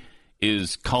Bernie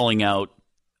is calling out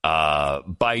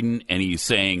Biden, and he's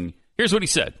saying, here's what he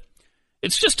said.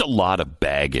 It's just a lot of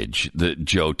baggage that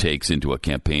Joe takes into a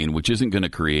campaign, which isn't going to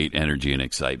create energy and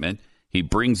excitement. He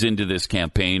brings into this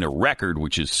campaign a record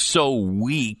which is so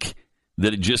weak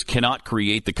that it just cannot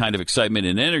create the kind of excitement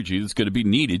and energy that's going to be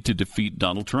needed to defeat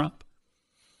Donald Trump.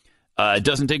 It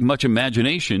doesn't take much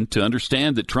imagination to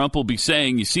understand that Trump will be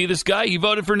saying, you see this guy? He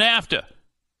voted for NAFTA.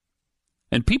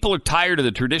 And people are tired of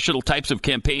the traditional types of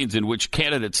campaigns in which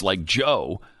candidates like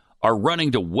Joe are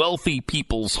running to wealthy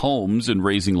people's homes and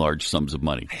raising large sums of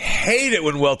money. I hate it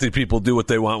when wealthy people do what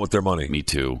they want with their money. Me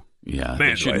too. Yeah,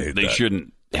 Man, they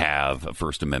shouldn't have a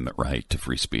First Amendment right to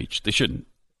free speech. They shouldn't.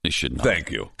 They should not. Thank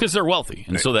you. Because they're wealthy,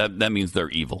 and so that means they're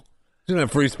evil. Shouldn't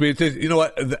have free speech. You know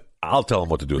what? I'll tell them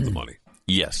what to do with the money.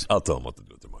 Yes. I'll tell them what to do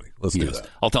with the money. Let's do that.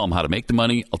 I'll tell them how to make the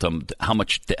money. I'll tell them how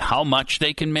much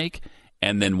they can make,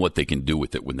 and then what they can do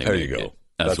with it when they make it. There you go.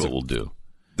 That's what we'll do.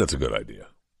 That's a good idea.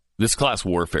 This class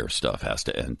warfare stuff has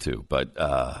to end too. But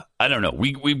I don't know.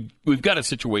 We've got a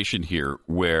situation here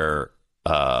where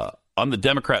on the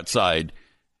Democrat side,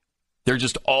 they're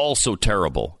just all so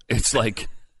terrible. It's like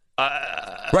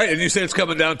right, and you say it's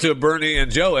coming down to Bernie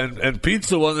and Joe, and Pete's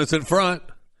the one that's in front.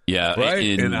 Yeah, right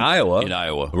in Iowa. In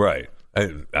Iowa, right. I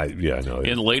know.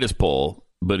 In the latest poll,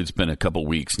 but it's been a couple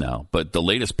weeks now. But the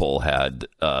latest poll had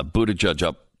Buttigieg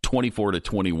up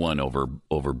 24-21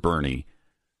 over Bernie.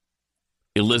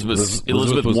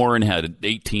 Elizabeth Warren had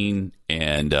 18,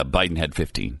 and Biden had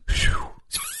 15.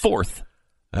 Fourth.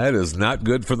 That is not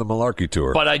good for the malarkey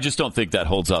tour. But I just don't think that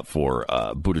holds up for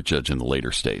Buttigieg in the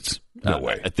later states. No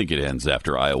way. I think it ends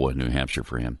after Iowa and New Hampshire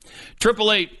for him.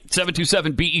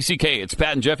 888-727-BECK. It's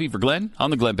Pat and Jeffy for Glenn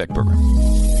on the Glenn Beck program.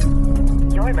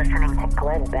 You're listening to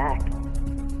Glenn Beck.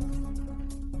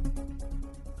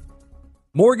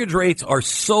 Mortgage rates are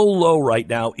so low right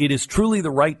now, it is truly the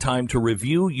right time to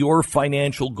review your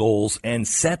financial goals and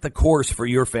set the course for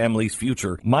your family's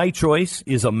future. My choice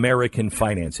is American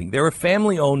Financing. They're a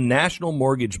family-owned national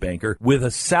mortgage banker with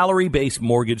a salary-based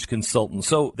mortgage consultant,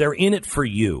 so they're in it for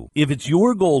you. If it's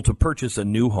your goal to purchase a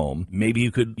new home, maybe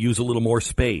you could use a little more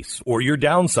space, or you're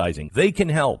downsizing, they can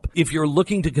help. If you're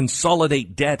looking to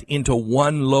consolidate debt into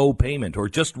one low payment, or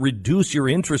just reduce your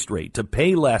interest rate to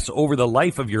pay less over the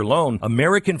life of your loan,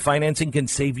 American Financing can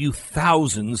save you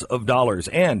thousands of dollars.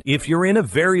 And if you're in a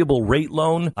variable rate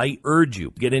loan, I urge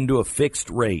you, get into a fixed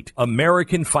rate.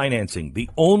 American Financing,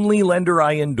 the only lender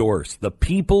I endorse, the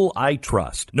people I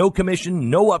trust. No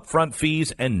commission, no upfront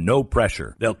fees, and no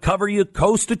pressure. They'll cover you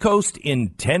coast to coast in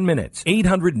 10 minutes.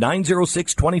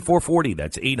 800-906-2440.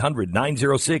 That's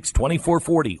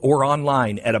 800-906-2440. Or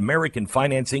online at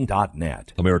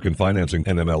AmericanFinancing.net. American Financing,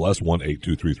 NMLS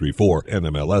 182334,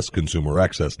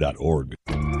 NMLSConsumerAccess.org.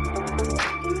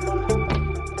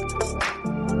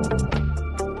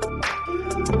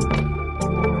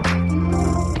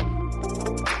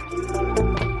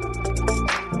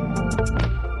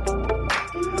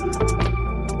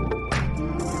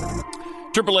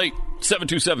 Triple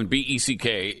 8-727-BECK.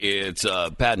 It's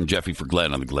Pat and Jeffy for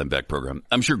Glenn on the Glenn Beck program.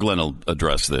 I'm sure Glenn will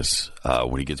address this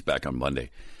when he gets back on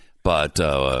Monday. But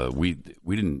we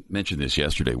didn't mention this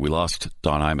yesterday. We lost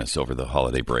Don Imus over the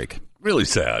holiday break. Really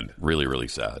sad. Really, really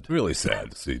sad. Really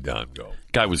sad to see Don go.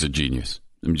 Guy was a genius.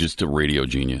 Just a radio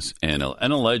genius and a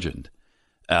legend.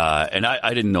 And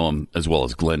I didn't know him as well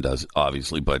as Glenn does,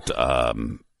 obviously, but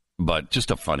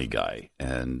just a funny guy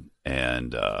and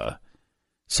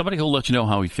somebody who'll let you know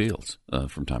how he feels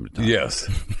from time to time. Yes,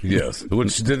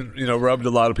 which didn't rubbed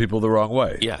a lot of people the wrong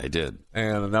way. Yeah, it did.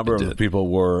 And a number of people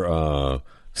were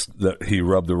that he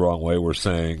rubbed the wrong way were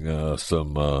saying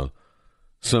some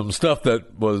stuff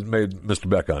that made Mr.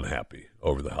 Beck unhappy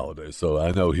over the holidays. So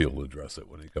I know he'll address it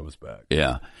when he comes back.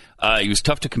 Yeah. He was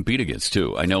tough to compete against,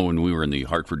 too. I know when we were in the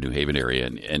Hartford, New Haven area,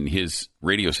 and his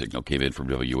radio signal came in from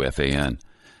WFAN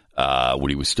when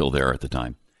he was still there at the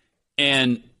time.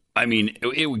 And, I mean,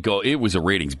 it was a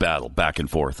ratings battle back and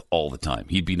forth all the time.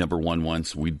 He'd be number one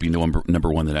once. We'd be number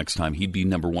one the next time. He'd be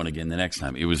number one again the next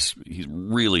time. He's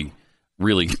really,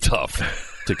 really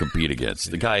tough to compete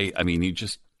against. The guy, I mean,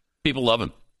 people love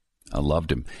him. I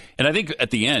loved him. And I think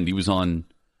at the end, he was on,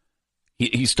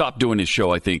 he stopped doing his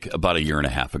show, I think, about a year and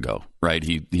a half ago, right?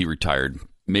 He retired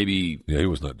maybe he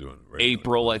was not doing it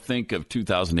April, I think, of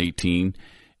 2018.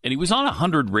 And he was on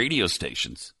 100 radio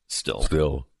stations still.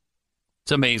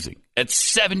 It's amazing. At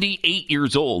 78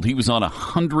 years old, he was on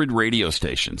 100 radio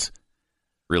stations.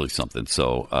 Really something.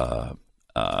 So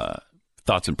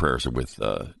thoughts and prayers are with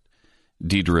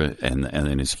Deidre and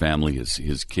then his family,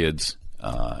 his kids,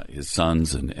 his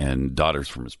sons and daughters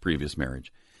from his previous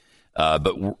marriage.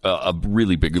 But a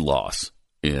really big loss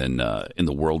in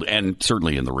the world and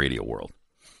certainly in the radio world.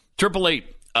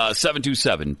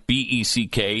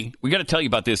 888-727-BECK. We got to tell you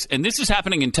about this. And this is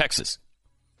happening in Texas.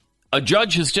 A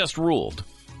judge has just ruled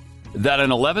that an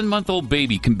 11-month-old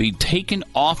baby can be taken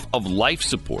off of life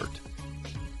support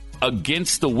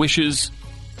against the wishes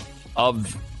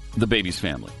of the baby's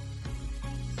family.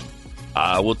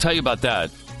 We'll tell you about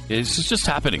that. It's just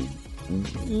happening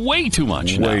way too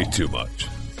much now. Way too much.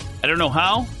 I don't know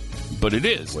how, but it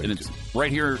is. And it's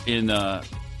right here in the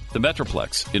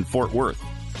Metroplex in Fort Worth.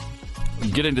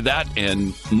 We'll get into that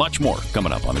and much more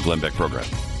coming up on the Glenn Beck program.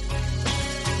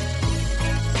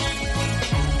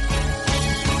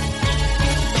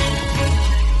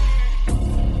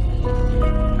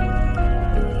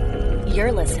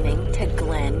 You're listening to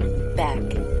Glenn Beck.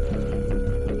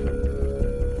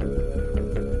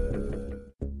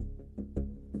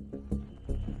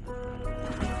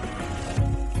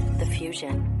 The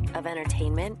fusion of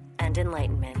entertainment and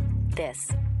enlightenment. This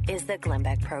is the Glenn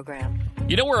Beck program.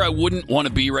 You know where I wouldn't want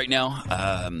to be right now?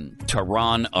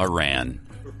 Tehran, Iran.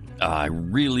 I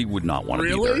really would not want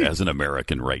to be there as an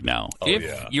American right now.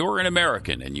 If you're an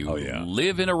American and you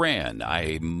live in Iran,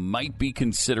 I might be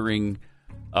considering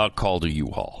a call to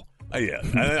U-Haul.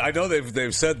 I know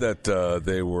they've said that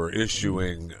they were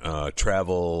issuing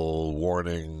travel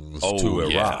warnings to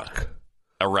Iraq.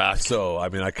 Iraq. So I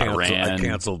mean, I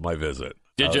canceled my visit.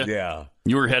 Did you? Yeah.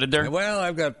 You were headed there? Well,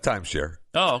 I've got timeshare.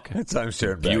 Oh, okay.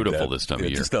 Timeshare in Baghdad. Beautiful this time of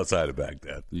year. Just outside of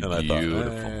Baghdad. And I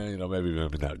Beautiful. thought,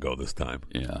 maybe not go this time.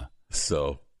 Yeah.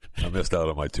 So I missed out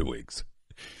on my 2 weeks.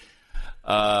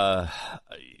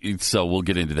 So we'll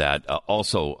get into that.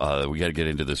 Also, we got to get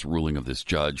into this ruling of this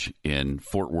judge in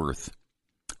Fort Worth,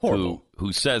 who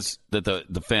says that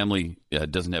the family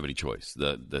doesn't have any choice.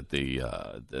 That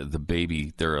the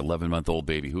baby, their 11-month-old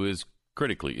baby, who is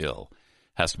critically ill,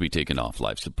 has to be taken off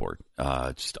life support.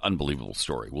 Just unbelievable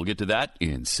story. We'll get to that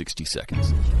in 60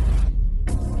 seconds.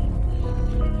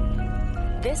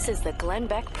 This is the Glenn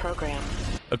Beck program.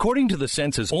 According to the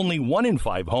census, only 1 in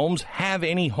 5 homes have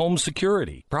any home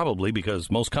security, probably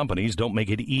because most companies don't make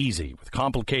it easy with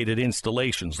complicated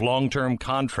installations, long-term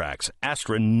contracts,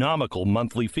 astronomical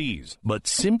monthly fees. But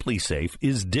Simply Safe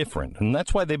is different, and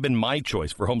that's why they've been my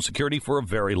choice for home security for a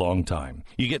very long time.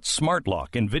 You get smart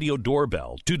lock and video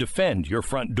doorbell to defend your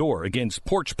front door against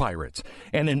porch pirates,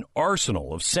 and an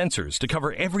arsenal of sensors to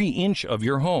cover every inch of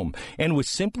your home. And with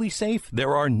Simply Safe,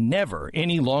 there are never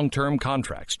any long-term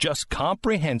contracts, just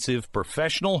comprehensive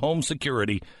professional home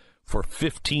security for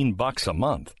 $15 a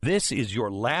month. This is your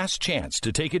last chance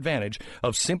to take advantage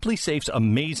of Simply Safe's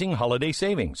amazing holiday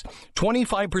savings.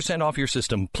 25% off your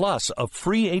system plus a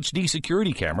free HD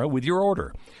security camera with your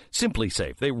order. Simply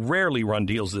Safe, they rarely run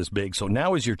deals this big, so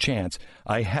now is your chance.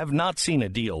 I have not seen a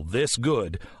deal this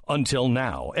good until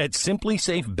now at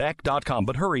simplysafebeck.com.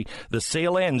 But hurry, the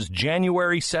sale ends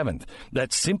January 7th.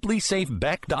 That's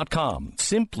simplysafebeck.com.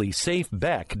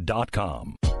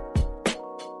 simplysafebeck.com.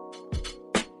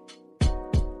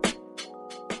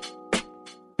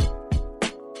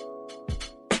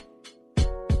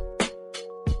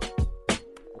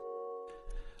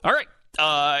 All right.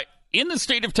 In the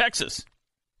state of Texas,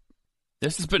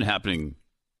 this has been happening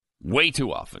way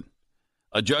too often.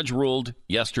 A judge ruled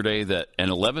yesterday that an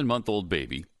 11-month-old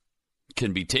baby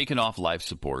can be taken off life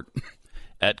support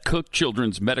at Cook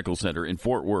Children's Medical Center in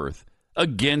Fort Worth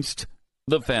against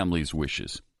the family's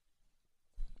wishes.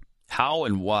 How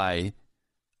and why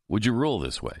would you rule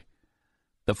this way?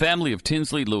 The family of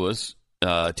Tinsley Lewis,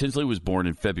 Tinsley was born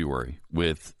in February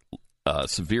with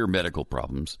severe medical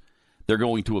problems. They're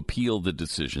going to appeal the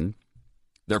decision.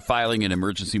 They're filing an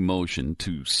emergency motion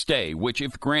to stay, which,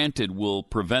 if granted, will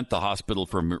prevent the hospital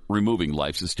from removing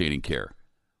life-sustaining care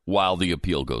while the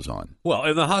appeal goes on. Well,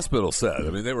 and the hospital said,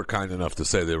 they were kind enough to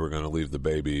say they were going to leave the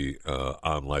baby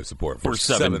on life support for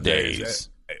 7 days.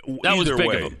 That was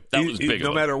big of them. That was big of them.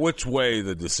 No matter which way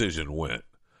the decision went,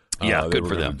 yeah, they good were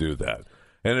for going them. to do that.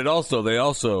 And they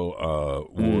also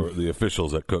were the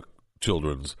officials at Cook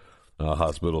Children's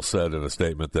Hospital said in a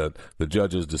statement that the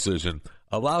judge's decision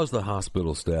allows the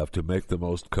hospital staff to make the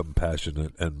most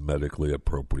compassionate and medically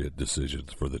appropriate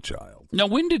decisions for the child. Now,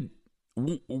 when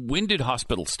did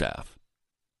hospital staff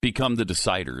become the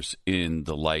deciders in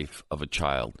the life of a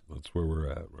child? That's where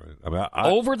we're at, right?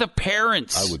 Over the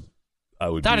parents. I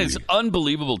would. That is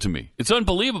unbelievable to me. It's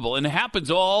unbelievable, and it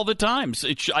happens all the time.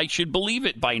 I should believe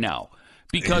it by now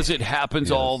because it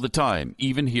happens all the time,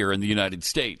 even here in the United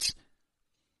States.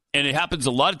 And it happens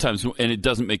a lot of times, and it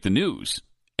doesn't make the news.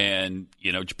 And,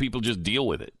 people just deal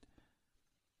with it.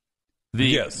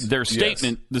 The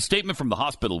statement from the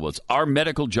hospital was, our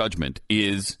medical judgment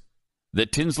is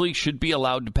that Tinsley should be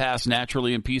allowed to pass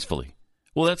naturally and peacefully.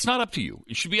 Well, that's not up to you.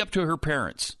 It should be up to her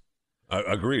parents.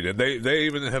 Agreed. And they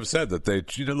even have said that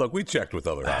look, we checked with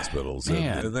other hospitals,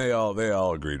 and they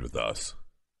all agreed with us.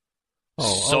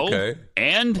 Oh, so, okay.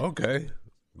 And? Okay.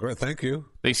 Great, thank you.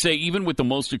 They say even with the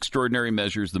most extraordinary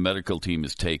measures the medical team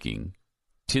is taking,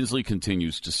 Tinsley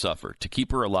continues to suffer. To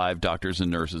keep her alive, doctors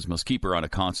and nurses must keep her on a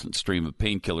constant stream of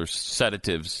painkillers,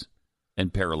 sedatives,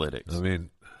 and paralytics. I mean,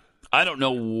 I don't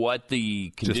know what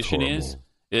the condition is,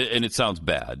 and it sounds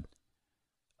bad.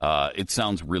 It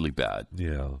sounds really bad.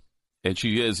 Yeah. And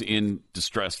she is in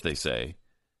distress, they say.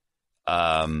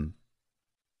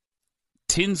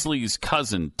 Tinsley's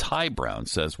cousin, Ty Brown,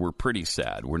 says, we're pretty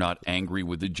sad. We're not angry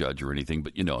with the judge or anything,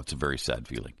 but, it's a very sad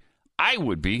feeling. I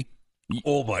would be.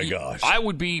 Oh, my gosh. I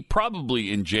would be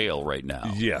probably in jail right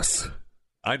now. Yes.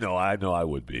 I know I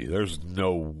would be. There's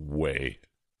no way.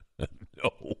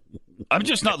 No. I'm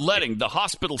just not letting the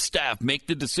hospital staff make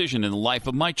the decision in the life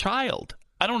of my child.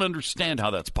 I don't understand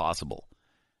how that's possible.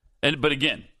 But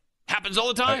again, happens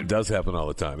all the time. It does happen all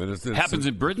the time. And it happens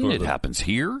in Britain. It happens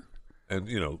here.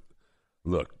 And,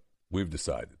 look, we've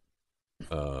decided.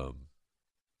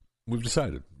 We've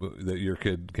decided that your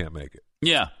kid can't make it.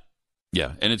 Yeah.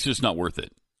 Yeah, and it's just not worth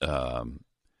it.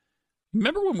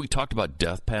 Remember when we talked about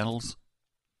death panels?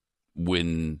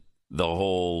 When the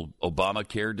whole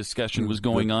Obamacare discussion was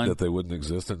going on? That they wouldn't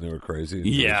exist and they were crazy?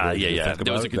 Yeah.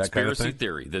 There was a conspiracy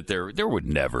theory that there would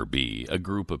never be a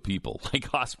group of people, like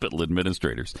hospital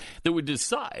administrators, that would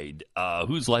decide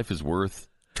whose life is worth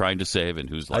trying to save and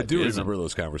whose life isn't. I do remember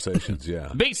those conversations,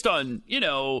 yeah. Based on,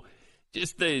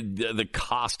 just the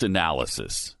cost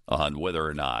analysis on whether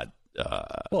or not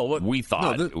we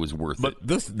thought it was worth it. But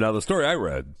the story I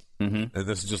read, and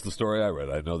this is just the story I read,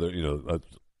 I know that,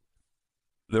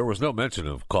 there was no mention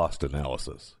of cost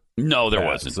analysis. No, there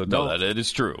wasn't. So that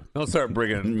is true. Don't start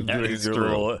bringing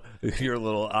your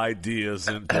little ideas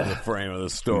into the frame of the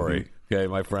story. Okay,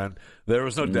 my friend. There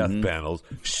was no death panels.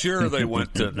 Sure, they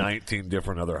went to 19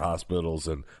 different other hospitals,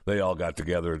 and they all got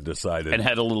together and decided. And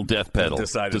had a little death panel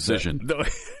decision.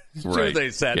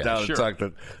 They sat down and talked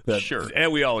that. Sure.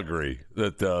 And we all agree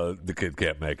that the kid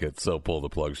can't make it, so pull the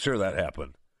plug. Sure, that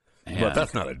happened. Man. But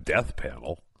that's not a death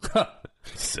panel.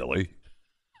 Silly.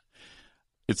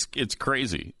 It's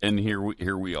crazy, and here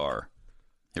we are.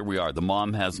 Here we are. The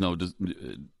mom has no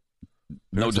decision.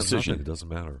 It doesn't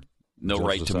matter. No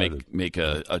right to make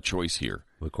a choice here.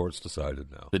 The court's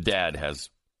decided now. The dad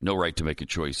has no right to make a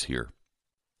choice here,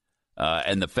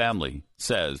 and the family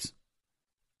says,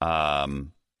 the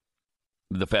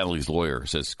family's lawyer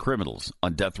says criminals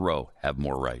on death row have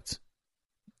more rights.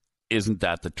 Isn't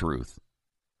that the truth?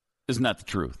 Isn't that the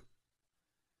truth?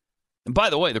 And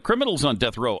by the way, the criminals on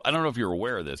death row, I don't know if you're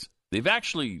aware of this, they've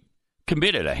actually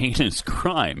committed a heinous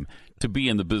crime to be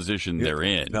in the position they're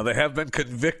in. Now, they have been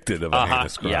convicted of a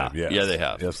heinous crime. Yeah, yes. Yeah, they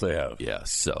have. Yes, they have. Yeah,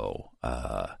 so,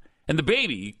 and the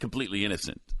baby, completely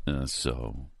innocent.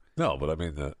 So. No, but I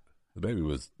mean, the baby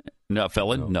was. No,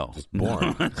 felon? No. Just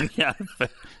born. Yeah,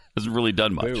 hasn't really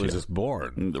done much. The baby was just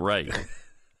born. Right.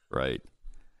 Right.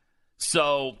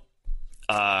 So,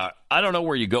 I don't know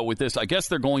where you go with this. I guess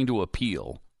they're going to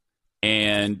appeal.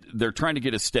 And they're trying to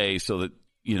get a stay so that,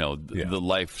 the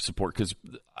life support, because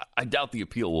I doubt the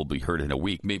appeal will be heard in a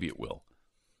week. Maybe it will.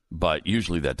 But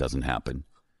usually that doesn't happen.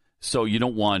 So you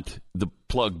don't want the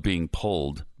plug being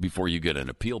pulled before you get an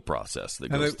appeal process that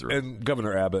goes through. And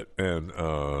Governor Abbott and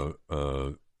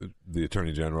the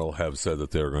Attorney General have said that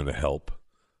they're going to help,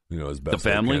 as best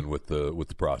they can with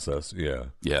the process. Yeah.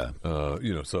 Yeah.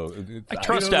 So I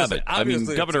trust Abbott. I mean,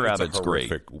 Governor it's Abbott's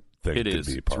great. It is.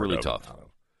 It's really tough.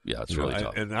 Yeah, it's really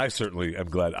tough. And I certainly am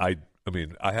glad. I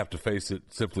have to face it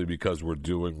simply because we're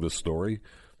doing this story,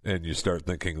 and you start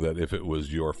thinking that if it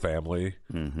was your family,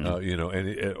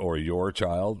 or your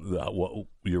child, what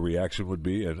your reaction would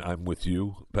be. And I'm with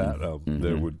you, Pat.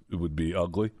 It would be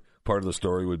ugly. Part of the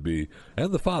story would be,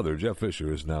 and the father, Jeff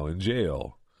Fisher, is now in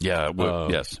jail. Yeah.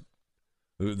 Yes.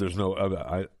 There's no.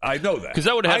 I know that because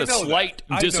I would have had a slight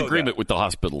disagreement with the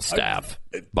hospital staff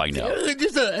by now.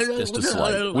 Just a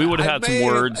slight. We would have had some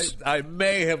words. I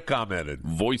may have commented.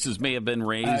 Voices may have been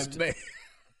raised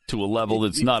to a level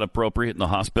that's not appropriate in the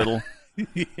hospital.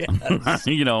 Yes.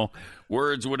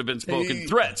 Words would have been spoken.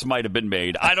 Threats might have been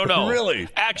made. I don't know. Really,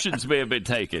 actions may have been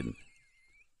taken.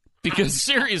 Because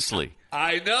seriously,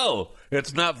 I know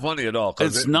it's not funny at all.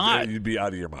 It's not. You'd be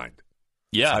out of your mind.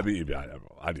 Yeah, you'd be out of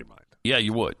your mind. Yeah,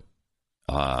 you would.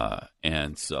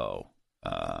 And so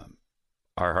my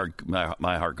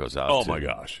heart goes out. Oh my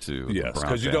gosh! Yes,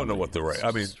 because you don't know what the right.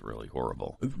 I mean, it's really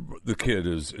horrible. The kid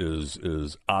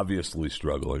is obviously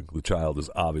struggling. The child is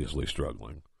obviously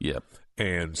struggling. Yep.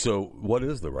 And so, what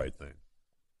is the right thing?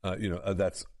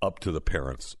 That's up to the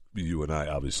parents. You and I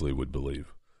obviously would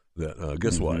believe that.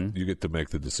 Guess what? You get to make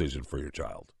the decision for your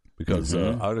child because I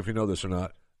don't know if you know this or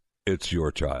not. It's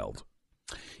your child.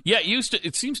 Yeah,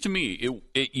 it seems to me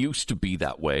it used to be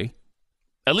that way.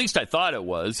 At least I thought it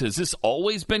was. Has this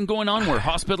always been going on where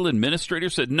hospital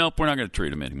administrators said, nope, we're not going to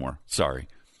treat him anymore. Sorry.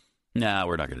 Nah,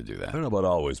 we're not going to do that. I don't know about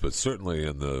always, but certainly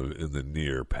in the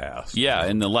near past. Yeah,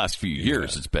 in the last few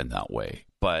years it's been that way.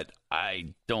 But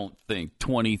I don't think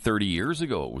 20, 30 years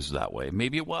ago it was that way.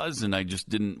 Maybe it was, and I just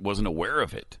wasn't aware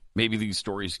of it. Maybe these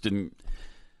stories didn't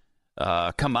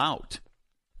come out.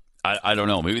 I don't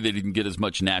know. Maybe they didn't get as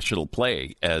much national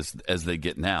play as they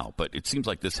get now. But it seems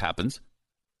like this happens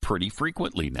pretty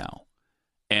frequently now.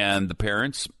 And the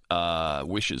parents'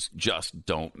 wishes just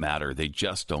don't matter. They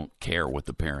just don't care what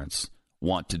the parents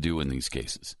want to do in these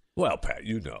cases. Well, Pat,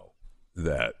 you know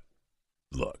that,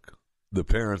 look, the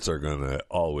parents are going to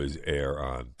always err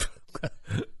on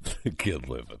the kid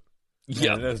living.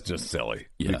 Yeah. And that's just silly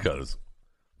because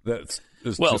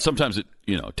sometimes it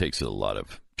takes a lot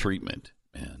of treatment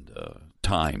and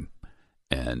time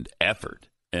and effort.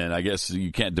 And I guess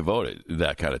you can't devote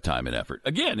that kind of time and effort.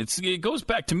 Again, it goes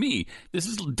back to me. This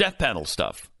is death panel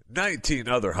stuff. 19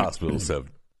 other hospitals have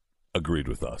agreed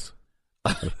with us.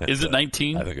 Is it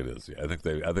 19? I think it is. Yeah, I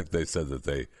think they said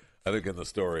that I think in the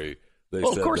story they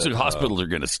well, said of course, that, hospitals are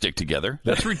going to stick together.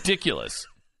 That's ridiculous.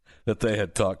 That they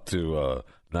had talked to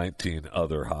 19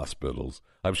 other hospitals.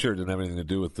 I'm sure it didn't have anything to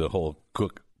do with the whole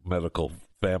Cook medical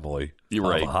family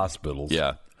of hospitals.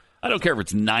 Yeah. I don't care if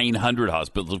it's 900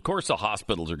 hospitals. Of course, the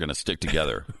hospitals are going to stick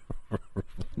together.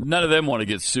 None of them want to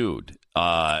get sued.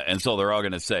 And so they're all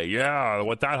going to say, yeah,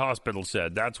 what that hospital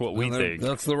said, that's what we think.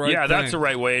 That's the right thing. That's the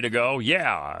right way to go.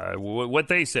 Yeah, what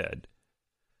they said.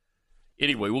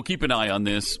 Anyway, we'll keep an eye on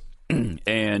this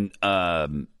and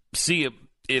see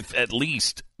if at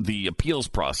least the appeals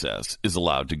process is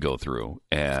allowed to go through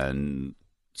and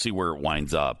see where it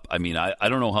winds up. I mean, I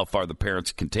don't know how far the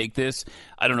parents can take this.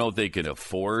 I don't know if they can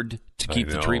afford to keep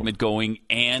the treatment going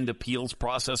and appeals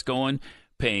process going,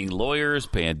 paying lawyers,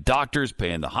 paying doctors,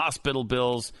 paying the hospital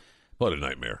bills. What a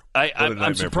nightmare.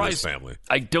 I'm surprised. For this family.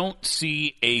 I don't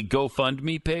see a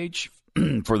GoFundMe page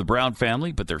for the Brown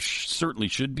family, but there certainly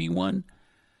should be one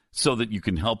so that you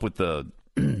can help with the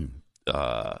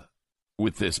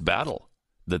with this battle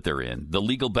that they're in, the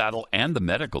legal battle and the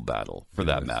medical battle, for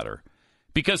that matter.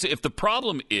 Because if the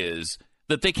problem is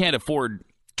that they can't afford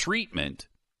treatment,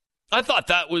 I thought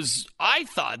that was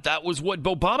what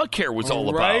Obamacare was all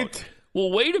about. Well,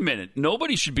 wait a minute.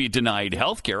 Nobody should be denied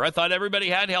health care. I thought everybody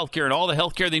had health care and all the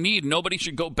health care they need. Nobody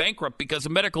should go bankrupt because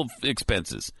of medical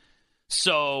expenses.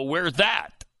 So where's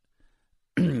that?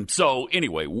 So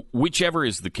anyway, whichever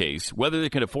is the case, whether they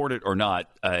can afford it or not,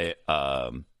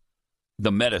 the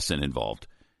medicine involved.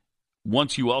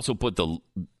 Once you also put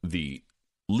the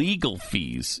legal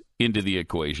fees into the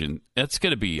equation, that's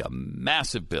going to be a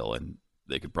massive bill, and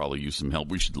they could probably use some help.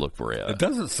 We should look for it. It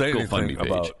doesn't say anything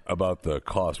about the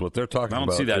cost. What they're talking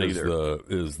about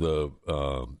is the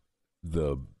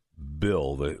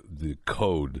bill, the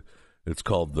code. It's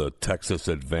called the Texas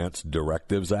Advanced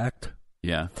Directives Act.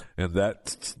 Yeah. And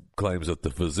that claims that the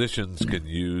physicians can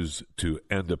use to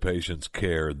end a patient's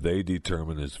care they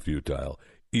determine is futile,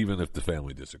 even if the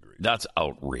family disagrees. That's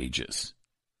outrageous.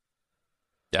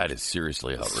 That is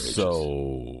seriously outrageous.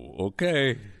 So,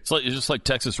 okay. It's just like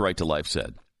Texas Right to Life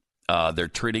said. They're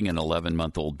treating an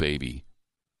 11-month-old baby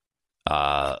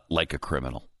like a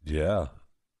criminal. Yeah.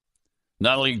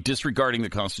 Not only disregarding the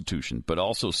Constitution, but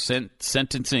also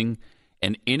sentencing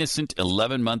an innocent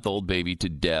 11-month-old baby to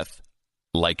death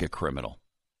like a criminal.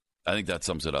 I think that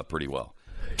sums it up pretty well.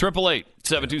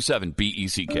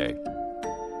 888-727-BECK.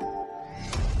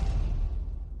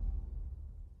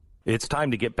 It's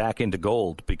time to get back into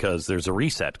gold because there's a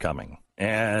reset coming.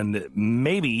 And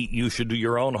maybe you should do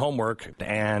your own homework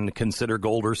and consider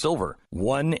gold or silver.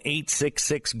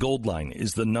 1-866-GOLD-LINE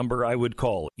is the number I would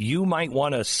call. You might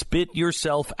want to spit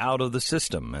yourself out of the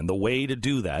system. And the way to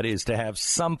do that is to have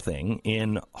something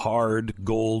in hard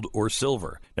gold or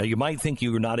silver. Now, you might think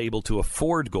you're not able to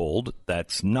afford gold.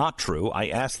 That's not true. I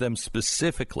asked them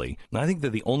specifically, and I think they're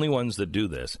the only ones that do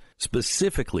this,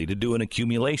 specifically to do an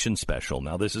accumulation special.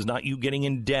 Now, this is not you getting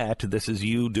in debt. This is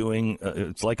you doing,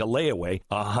 it's like a layaway,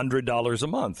 $100 a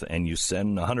month. And you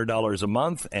send $100 a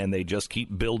month, and they just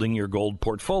keep building your gold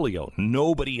portfolio.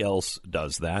 Nobody else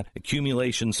does that.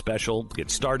 Accumulation special.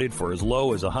 Get started for as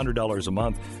low as $100 a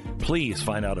month. Please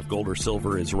find out if gold or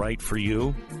silver is right for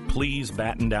you. Please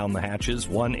batten down the hatches.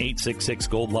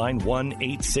 1-866-GOLD-LINE.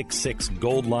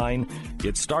 1-866-GOLD-LINE.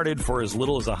 Get started for as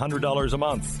little as $100 a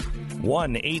month.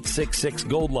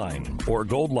 1-866-GOLD-LINE or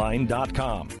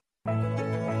goldline.com.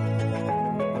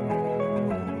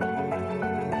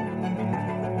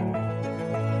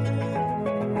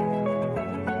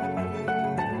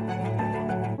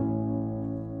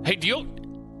 Hey, do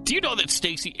you know that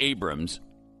Stacey Abrams,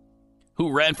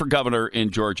 who ran for governor in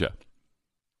Georgia,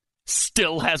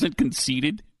 still hasn't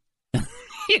conceded?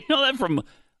 You know that from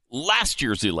last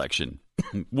year's election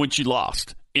when she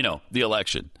lost, the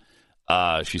election.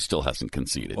 She still hasn't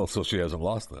conceded. Well, so she hasn't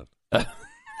lost then.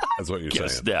 That's what you're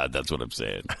saying. Yeah, that's what I'm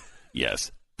saying.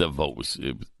 Yes, the vote was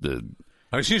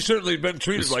she's certainly been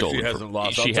treated like she hasn't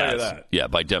lost. I'll tell you that. Yeah,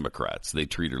 by Democrats. They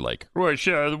treat her like, well,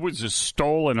 it was a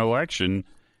stolen election.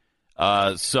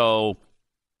 So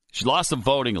she lost a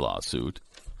voting lawsuit.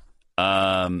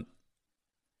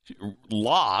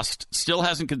 Lost, still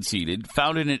hasn't conceded,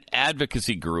 founded an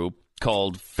advocacy group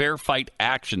called Fair Fight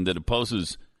Action that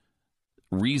opposes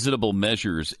reasonable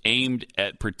measures aimed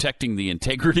at protecting the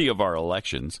integrity of our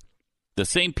elections. The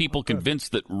same people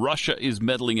convinced that Russia is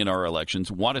meddling in our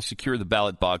elections want to secure the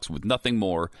ballot box with nothing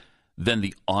more than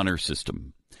the honor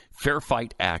system. Fair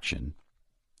Fight Action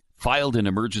filed an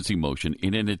emergency motion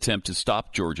in an attempt to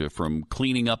stop Georgia from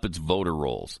cleaning up its voter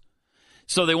rolls.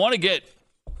 So they want to get,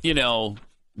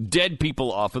 dead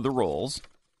people off of the rolls.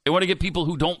 They want to get people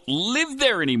who don't live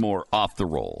there anymore off the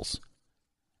rolls.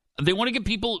 They want to get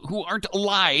people who aren't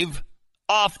alive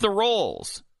off the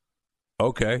rolls.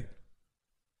 Okay.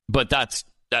 But that's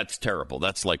terrible.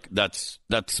 That's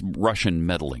Russian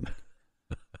meddling.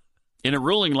 In a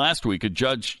ruling last week, a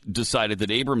judge decided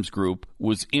that Abrams' group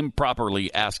was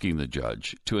improperly asking the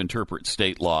judge to interpret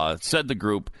state law. It said the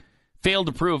group failed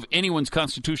to prove anyone's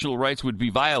constitutional rights would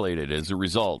be violated as a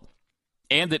result,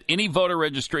 and that any voter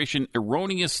registration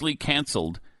erroneously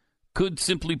canceled could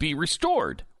simply be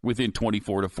restored within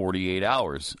 24 to 48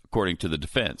 hours, according to the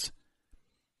defense.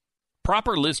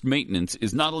 Proper list maintenance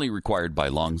is not only required by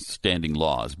long-standing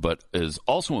laws, but is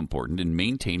also important in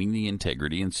maintaining the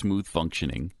integrity and smooth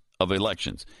functioning of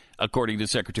elections, according to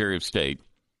Secretary of State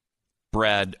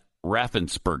Brad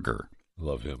Raffensperger.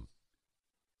 Love him.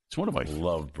 It's one of my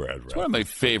love Brad. It's one of my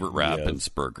favorite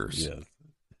Raffenspergers.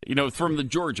 Yes. From the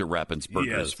Georgia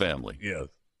Raffenspergers family. Yes.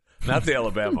 Not the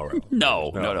Alabama Raffenspergers.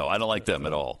 No. I don't like them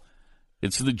at all.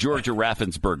 It's the Georgia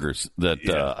Raffenspergers that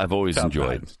I've always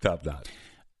enjoyed. Top notch.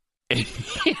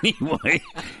 Anyway,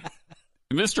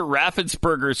 Mr.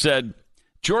 Raffensperger said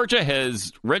Georgia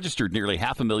has registered nearly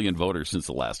 500,000 voters since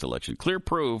the last election. Clear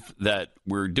proof that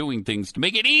we're doing things to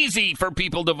make it easy for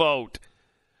people to vote.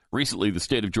 Recently, the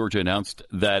state of Georgia announced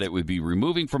that it would be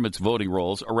removing from its voting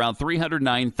rolls around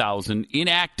 309,000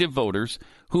 inactive voters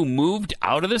who moved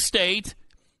out of the state,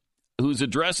 whose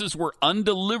addresses were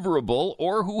undeliverable,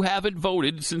 or who haven't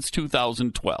voted since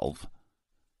 2012.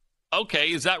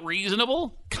 Okay, is that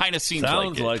reasonable? Kind of seems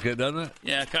Sounds like it, doesn't it?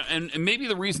 Yeah, and maybe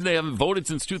the reason they haven't voted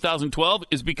since 2012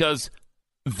 is because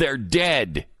they're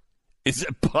dead. Is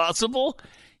it possible?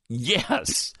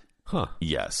 Yes. Huh.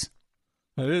 Yes.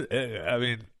 I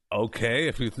mean, okay,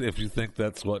 if you think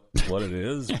that's what it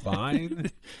is,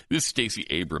 fine. This Stacey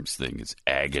Abrams thing is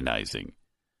agonizing.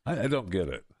 I don't get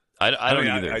it. I don't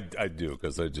either. I do,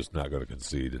 because they're just not going to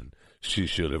concede, and she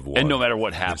should have won. And no matter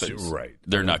what happens, right?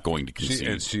 They're not going to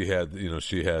concede. She had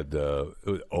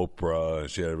Oprah, and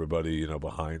she had everybody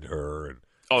behind her.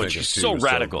 And she's so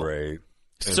radical, so great,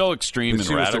 so extreme and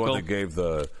she radical. Was the one that gave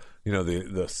the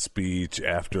speech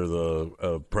after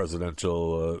the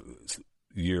presidential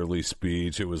yearly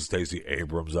speech. It was Stacey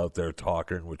Abrams out there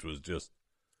talking, which was just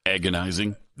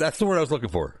agonizing. That's the word I was looking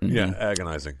for. Mm-hmm. Yeah,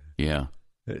 agonizing. Yeah.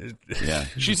 Yeah,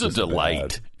 she's a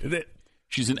delight.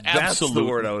 She's an absolute That's the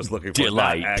word I was looking for.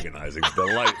 Delight. Not agonizing.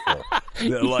 Delightful.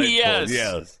 Delightful.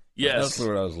 Yes. That's the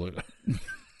word I was looking for.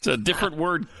 It's a different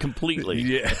word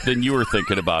completely than you were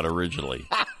thinking about originally.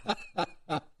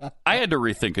 I had to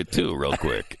rethink it, too, real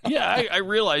quick. Yeah, I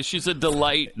realize she's a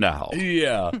delight now.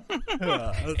 Yeah.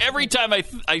 Every time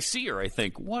I see her, I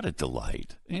think, what a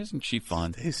delight. Isn't she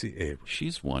fun? Stacey Abrams.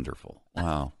 She's wonderful.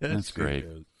 Wow, that's great.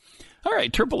 All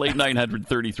right,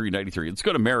 888-900-3393. Let's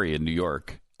go to Mary in New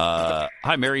York.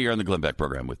 Hi, Mary. You're on the Glenn Beck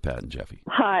program with Pat and Jeffy.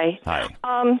 Hi. Hi.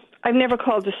 I've never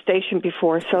called the station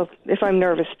before, so if I'm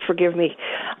nervous, forgive me.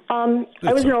 I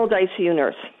was an old ICU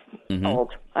nurse. Mm-hmm.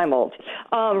 I'm old.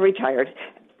 Retired.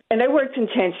 And I worked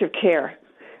intensive care.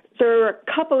 There are a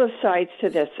couple of sides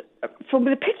to this. From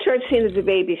the picture I've seen of the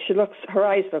baby, her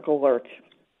eyes look alert.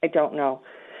 I don't know.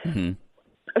 Mm-hmm.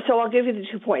 So I'll give you the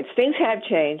 2 points. Things have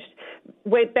changed.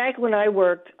 Way back when I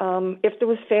worked, if there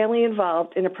was family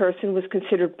involved and a person was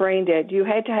considered brain dead, you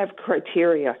had to have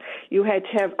criteria. You had to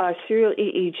have serial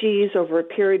EEGs over a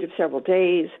period of several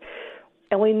days.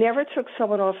 And we never took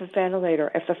someone off a ventilator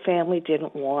if the family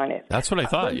didn't want it. That's what I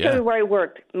thought, Let me tell you where I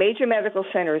worked. Major medical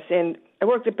centers. I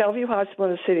worked at Bellevue Hospital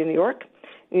in the city of New York,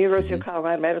 University of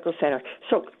Colorado Medical Center.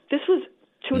 So this was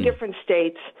two different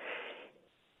states.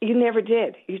 You never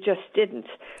did. You just didn't.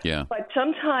 Yeah. But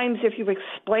sometimes if you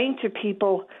explain to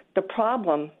people the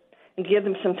problem and give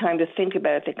them some time to think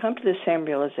about it, they come to the same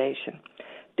realization.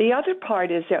 The other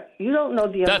part is that you don't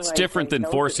know the That's different than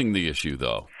forcing the issue,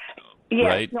 though. Yeah,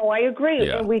 right? No, I agree.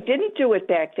 Yeah. And we didn't do it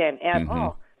back then at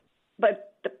all.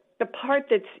 But the part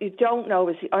that you don't know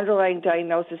is the underlying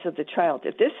diagnosis of the child.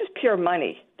 If this is pure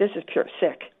money, this is pure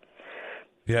sick.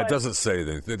 Yeah, it doesn't say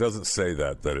that. It doesn't say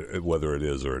that whether it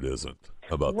is or it isn't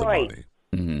about the Right. money.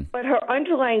 Mm-hmm. But her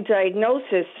underlying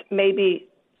diagnosis maybe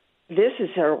this is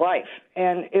her life,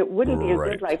 and it wouldn't be a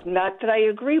good life. Not that I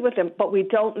agree with them, but we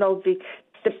don't know they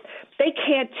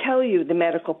can't tell you the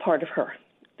medical part of her.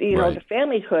 You know, the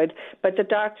family could, but the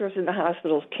doctors and the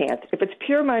hospitals can't. If it's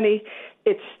pure money,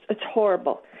 it's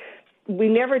horrible. We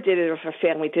never did it if a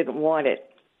family didn't want it.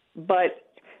 But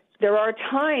there are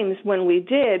times when we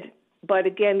did, but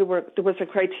again, there was a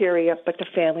criteria, but the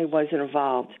family wasn't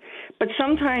involved. But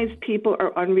sometimes people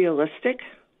are unrealistic,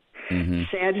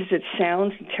 sad as it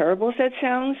sounds, and terrible as that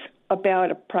sounds,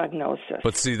 about a prognosis.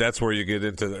 But see, that's where you get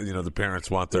into, the parents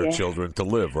want their children to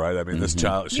live, right? I mean, this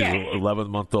child, she's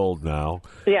 11-month-old now.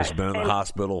 Yeah. She's been in the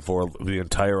hospital for the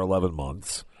entire 11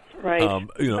 months. Right.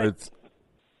 It's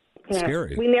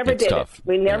scary. We never It's did tough. it.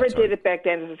 We never did it back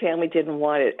then if the family didn't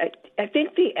want it. I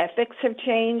think the ethics have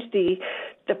changed. There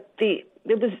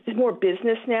was more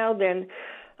business now than,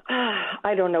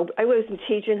 I don't know. I was in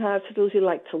teaching hospitals. You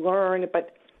like to learn,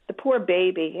 but the poor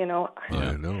baby, I know.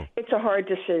 It's a hard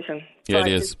decision. Yeah, but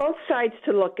it is. There's both sides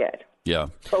to look at. Yeah.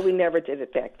 But we never did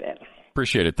it back then.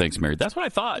 Appreciate it. Thanks, Mary. That's what I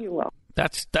thought. You're welcome.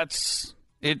 That's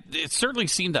it. It certainly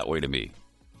seemed that way to me.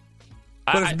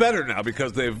 But it's better now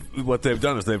because what they've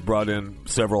done is they've brought in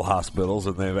several hospitals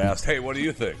and they've asked, hey, what do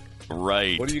you think?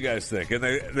 Right. What do you guys think? And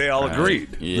they all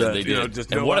agreed. Yeah, that, they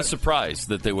did. And what a surprise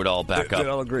that they would all back up. They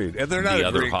all agreed. And they're not the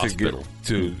other agreeing hospital.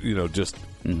 to just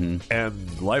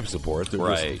end life support.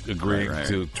 They're just agreeing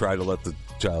to try to let the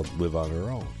child live on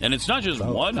her own. And it's not just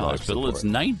one hospital, it's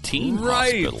 19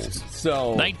 hospitals.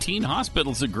 So 19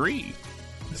 hospitals agree.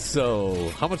 So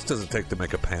how much does it take to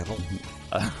make a panel?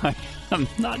 I'm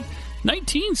not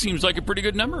 19 seems like a pretty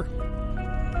good number.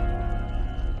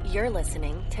 You're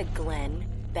listening to Glenn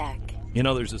Beck. You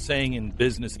know, there's a saying in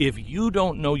business, if you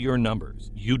don't know your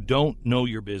numbers, you don't know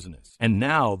your business. And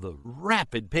now, the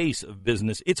rapid pace of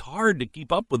business, it's hard to keep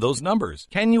up with those numbers.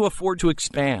 Can you afford to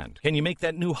expand? Can you make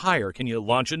that new hire? Can you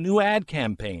launch a new ad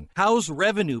campaign? How's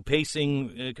revenue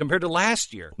pacing compared to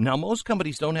last year? Now, most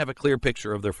companies don't have a clear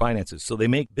picture of their finances, so they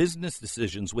make business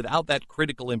decisions without that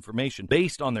critical information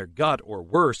based on their gut or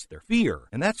worse, their fear.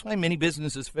 And that's why many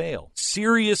businesses fail.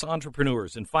 Serious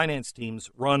entrepreneurs and finance teams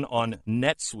run on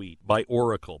NetSuite by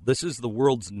Oracle. This is the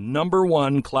world's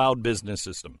 #1 cloud business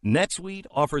system. NetSuite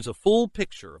offers a full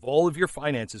picture of all of your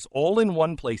finances all in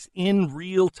one place in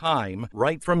real time,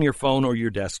 right from your phone or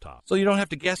your desktop. So you don't have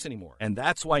to guess anymore. And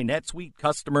that's why NetSuite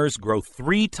customers grow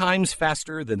 3 times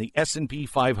faster than the S&P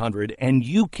 500, and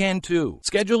you can too.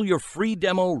 Schedule your free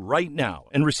demo right now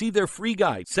and receive their free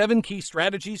guide, 7 key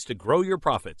strategies to grow your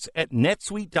profits at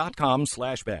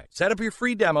netsuite.com/Beck. Set up your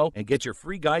free demo and get your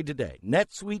free guide today.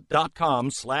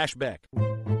 netsuite.com/Beck. It's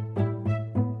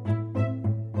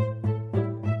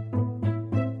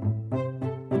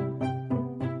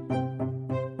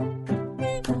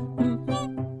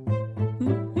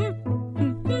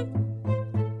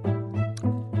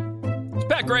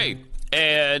Pat Gray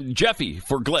and Jeffy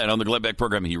for Glenn on the Glenn Beck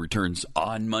program. He returns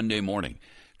on Monday morning.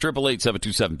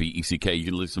 888-727-BECK. You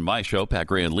can listen to my show, Pat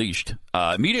Gray Unleashed,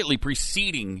 immediately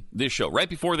preceding this show, right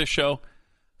before this show,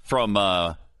 from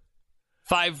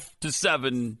 5 to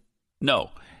 7,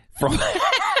 no, from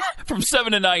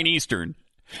 7 to 9 Eastern,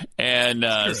 and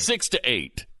 6 to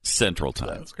 8 Central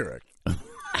Time. That's correct.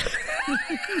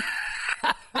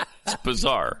 It's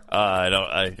bizarre.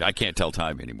 I can't tell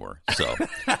time anymore. So,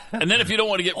 and then if you don't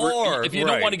want to get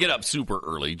don't want to get up super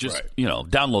early, just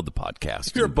download the podcast.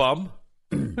 If you're a bum.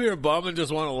 You're a bum and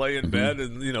just want to lay in bed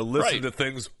and listen to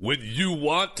things when you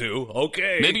want to.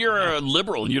 Okay. Maybe you're a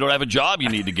liberal and you don't have a job you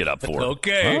need to get up for.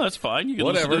 Okay. Well, that's fine. You can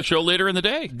listen to the show later in the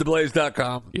day.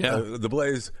 TheBlaze.com. Yeah.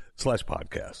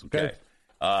 TheBlaze/podcast. Okay.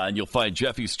 And you'll find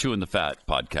Jeffy's Chewing the Fat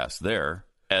podcast there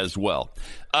as well.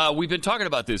 We've been talking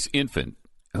about this infant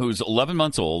who's 11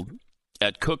 months old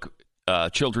at Cook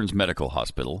Children's Medical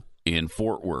Hospital in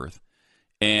Fort Worth.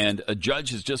 And a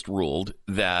judge has just ruled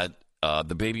that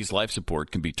the baby's life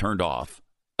support can be turned off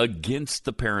against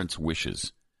the parents'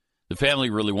 wishes. The family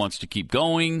really wants to keep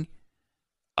going,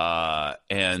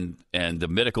 and the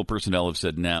medical personnel have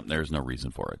said, nah, there's no reason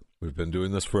for it. We've been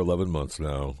doing this for 11 months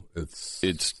now.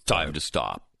 It's time to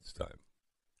stop. It's time.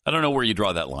 I don't know where you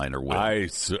draw that line or when.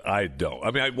 I don't. I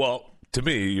mean, to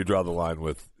me, you draw the line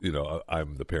with,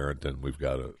 I'm the parent and we've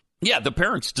got to. Yeah, the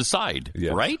parents decide,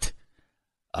 right?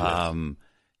 Yes.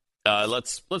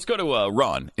 Let's go to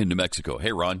Ron in New Mexico.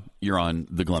 Hey, Ron, you're on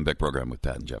the Glenn Beck program with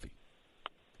Pat and Jeffy.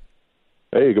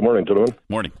 Hey, good morning, gentlemen.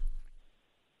 Morning.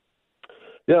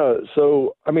 Yeah,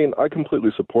 so, I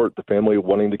completely support the family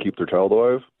wanting to keep their child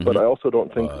alive, but I also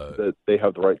don't think that they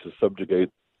have the right to subjugate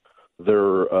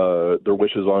their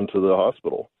wishes onto the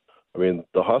hospital. The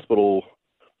hospital,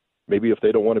 maybe if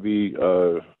they don't want to be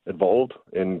involved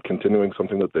in continuing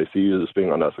something that they see as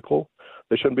being unethical,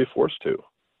 they shouldn't be forced to.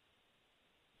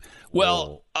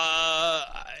 Well,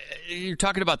 you're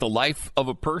talking about the life of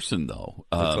a person, though.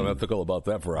 What's unethical about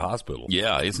that for a hospital?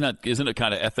 Yeah, isn't it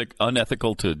kind of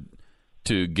unethical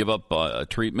to give up a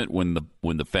treatment when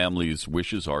the family's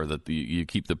wishes are that you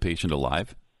keep the patient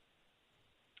alive?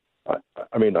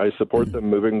 I support them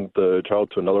moving the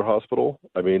child to another hospital.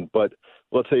 But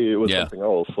let's say it was something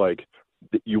else, like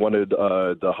you wanted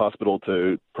the hospital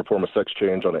to perform a sex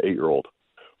change on an 8-year-old.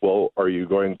 Well, are you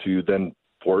going to then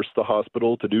force the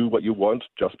hospital to do what you want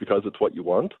just because it's what you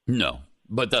want? No,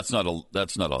 but that's not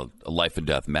a life and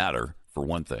death matter, for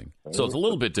one thing. So it's a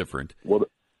little bit different.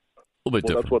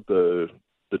 That's what the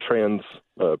trans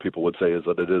people would say, is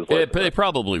that it is. They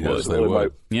probably would. They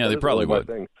would. They probably would.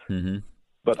 Mm-hmm.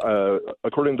 But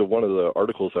according to one of the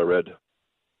articles I read,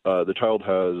 the child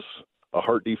has a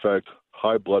heart defect,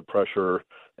 high blood pressure,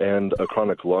 and a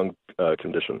chronic lung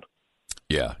condition.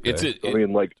 Yeah, it's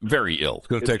very ill. It's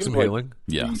going to take some healing.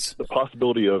 Yes, the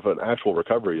possibility of an actual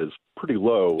recovery is pretty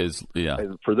low.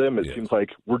 And for them, it seems like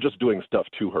we're just doing stuff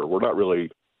to her. We're not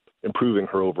really improving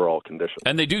her overall condition.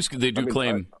 And they do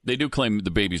claim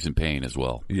the baby's in pain as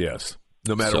well. Yes,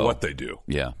 no matter what they do.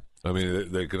 Yeah,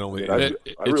 they can only. I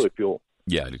really feel.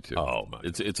 Yeah, I do too. Oh my!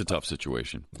 It's a tough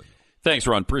situation. Thanks,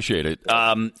 Ron. Appreciate it.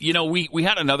 We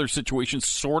had another situation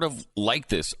sort of like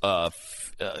this.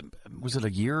 Was it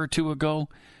a year or two ago,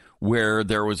 where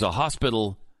there was a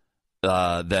hospital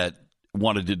that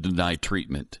wanted to deny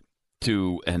treatment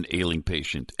to an ailing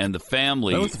patient, and the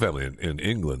family. That was the family in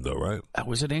England, though, right?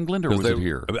 Was it England or was it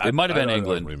here? It might have been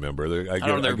England. I don't remember. I don't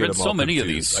know. There have been so many of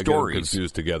these stories. I get them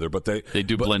confused together, but they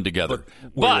do blend together.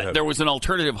 But there was an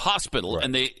alternative hospital,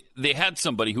 and they had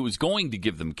somebody who was going to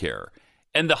give them care,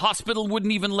 and the hospital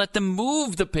wouldn't even let them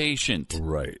move the patient.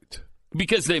 Right.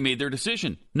 Because they made their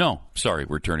decision. No, sorry,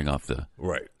 we're turning off the.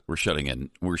 Right. We're shutting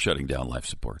down life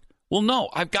support. Well, no,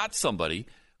 I've got somebody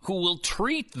who will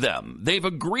treat them. They've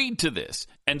agreed to this.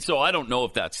 And so I don't know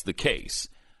if that's the case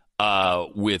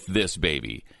with this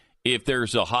baby. If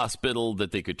there's a hospital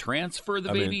that they could transfer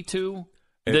the baby to,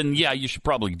 then you should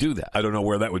probably do that. I don't know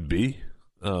where that would be.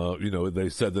 They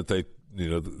said that they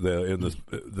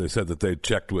said that they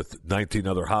checked with 19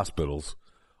 other hospitals,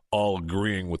 all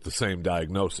agreeing with the same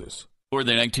diagnosis. Were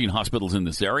there 19 hospitals in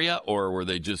this area, or were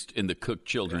they just in the Cook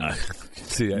Children's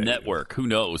network? Who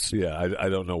knows? Yeah, I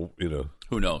don't know.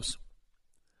 Who knows?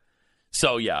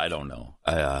 So, I don't know.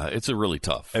 It's a really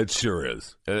tough. It sure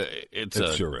is. It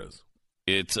sure is.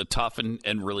 It's a tough and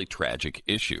really tragic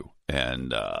issue,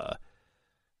 and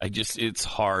it's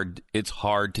hard. It's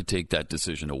hard to take that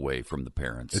decision away from the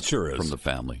parents. It sure is. From the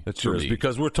family. It sure is,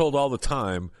 because we're told all the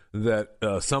time that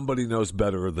somebody knows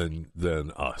better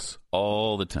than us.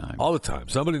 All the time. All the time.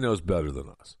 Somebody knows better than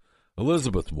us.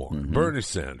 Elizabeth Warren, Bernie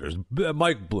Sanders,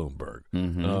 Mike Bloomberg,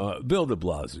 Bill de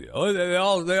Blasio. They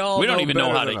all. We don't even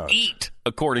know how to eat,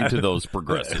 according to those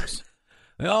progressives.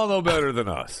 They all know better than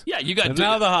us. Yeah, you got.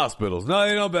 Now the hospitals. No,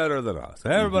 they know better than us.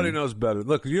 Everybody knows better.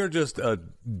 Look, you're just a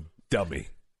dummy.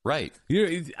 Right.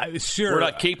 Sure. We're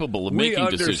not capable of making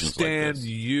decisions like this. We understand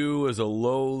you as a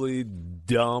lowly,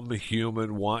 dumb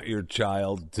human want your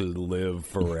child to live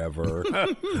forever.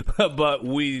 But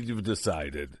we've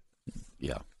decided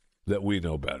that we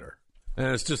know better.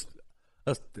 And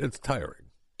it's tiring.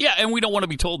 Yeah, and we don't want to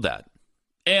be told that.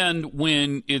 And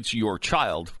when it's your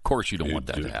child, of course you don't want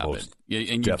that to happen.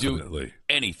 And you do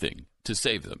anything to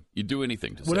save them. You do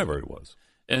anything to save them. Whatever it was.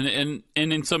 And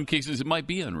in some cases, it might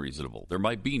be unreasonable. There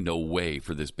might be no way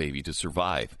for this baby to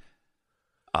survive.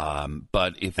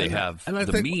 But if they have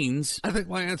the means... I think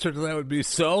my answer to that would be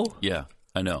so. Yeah,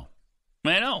 I know.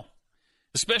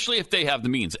 Especially if they have the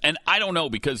means. And I don't know,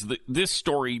 because this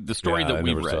story, that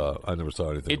we read... I never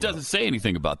saw anything. It doesn't say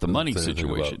anything about the money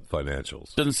situation. About financials.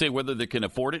 It doesn't say whether they can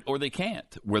afford it or they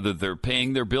can't. Whether they're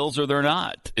paying their bills or they're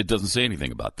not. It doesn't say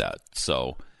anything about that.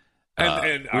 So...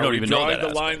 And we don't even know that the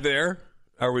line there?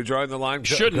 Are we drawing the line?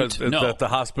 Shouldn't. No. That the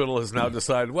hospital has now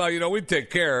decided, well, we'd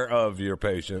take care of your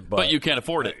patient. But you can't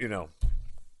afford it.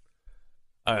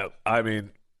 I mean,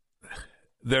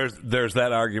 there's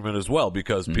that argument as well,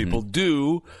 because people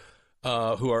do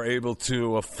who are able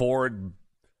to afford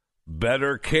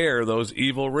better care, those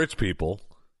evil rich people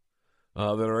that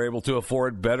are able to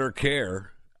afford better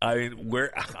care. I mean,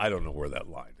 I don't know where that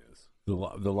line is.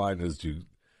 The line is you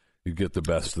get the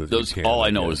best that you can. All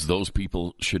I know is those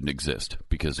people shouldn't exist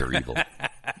because they're evil.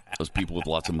 Those people with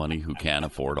lots of money who can't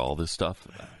afford all this stuff.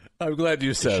 I'm glad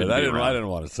you said it. I didn't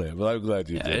want to say it, but I'm glad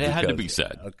you did. It had to be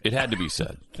said. Okay. It had to be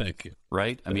said. Thank you.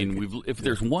 Right? I mean, if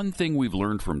there's one thing we've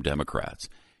learned from Democrats,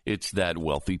 it's that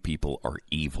wealthy people are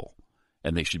evil,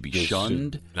 and they should be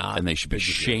shunned, and they should be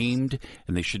shamed,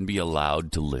 and they shouldn't be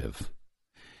allowed to live.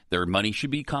 Their money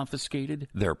should be confiscated.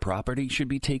 Their property should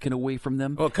be taken away from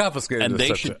them. Well, confiscated, and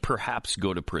they should perhaps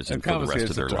go to prison for the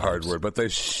rest of their lives. Confiscated is a hard word, but they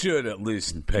should at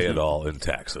least pay it all in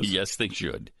taxes. Yes, they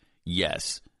should.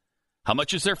 Yes. How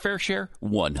much is their fair share?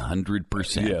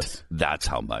 100%. Yes. That's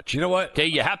how much. You know what? Okay,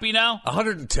 you happy now?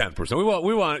 110%.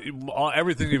 We want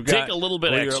everything you've got. Take a little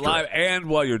bit while extra. You're alive, and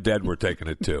while you're dead, we're taking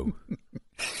it too.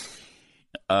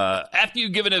 After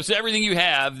you've given us everything you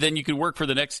have, then you can work for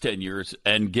the next 10 years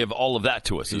and give all of that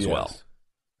to us as well.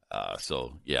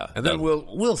 So, yeah. And then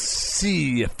we'll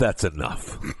see if that's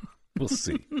enough. We'll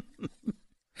see.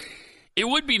 It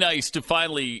would be nice to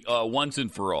finally, once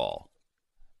and for all,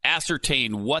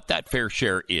 ascertain what that fair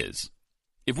share is.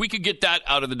 If we could get that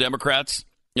out of the Democrats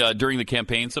during the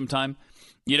campaign sometime,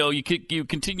 you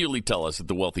continually tell us that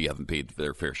the wealthy haven't paid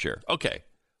their fair share. Okay,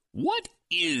 what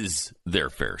is their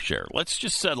fair share? Let's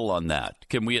just settle on that.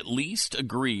 Can we at least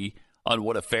agree on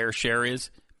what a fair share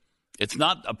is?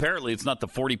 Apparently it's not the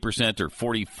 40% or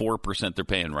 44% they're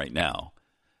paying right now.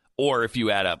 Or if you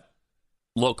add up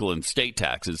local and state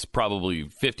taxes, probably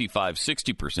 55,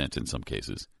 60% in some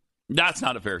cases. That's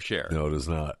not a fair share. No, it is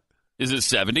not. Is it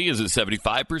 70? Is it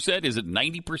 75%? Is it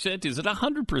 90%? Is it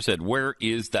 100%? Where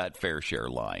is that fair share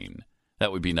line?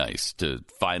 That would be nice to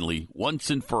finally, once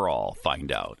and for all, find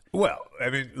out. Well, I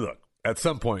mean, look, at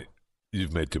some point,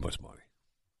 you've made too much money.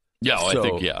 Yeah, I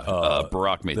think,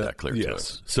 Barack made that clear to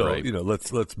us. So, right?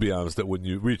 let's be honest that when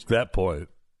you reach that point,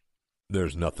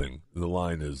 there's nothing. The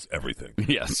line is everything.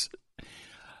 Yes.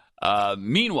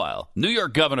 Meanwhile, New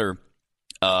York Governor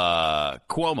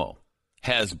Cuomo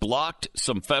has blocked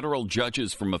some federal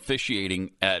judges from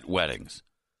officiating at weddings.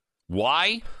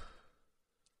 Why?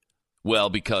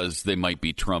 Well, because they might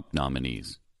be Trump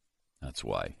nominees. That's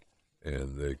why.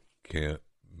 And they can't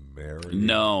marry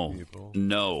people?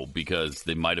 No, because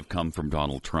they might have come from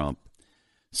Donald Trump.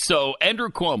 So Andrew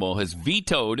Cuomo has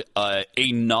vetoed a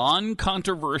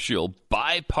non-controversial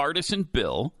bipartisan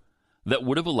bill that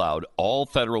would have allowed all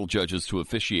federal judges to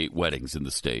officiate weddings in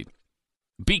the state,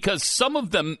 because some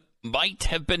of them might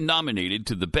have been nominated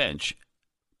to the bench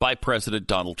by President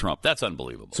Donald Trump. That's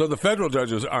unbelievable. So the federal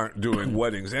judges aren't doing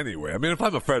weddings anyway. I mean, if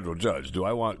I'm a federal judge, do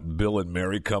I want Bill and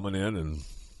Mary coming in and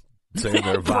saying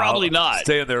their vows? Probably not.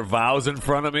 Saying their vows in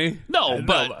front of me? No,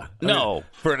 no.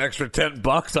 For an extra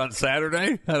 $10 on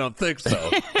Saturday? I don't think so.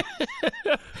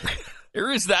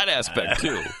 There is that aspect,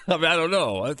 too. I mean, I don't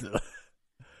know.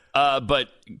 But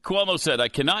Cuomo said, I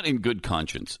cannot in good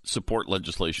conscience support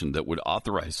legislation that would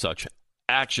authorize such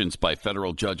actions by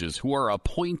federal judges who are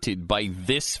appointed by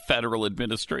this federal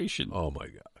administration. Oh, my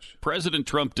gosh. President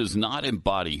Trump does not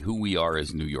embody who we are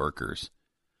as New Yorkers.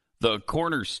 The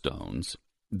cornerstones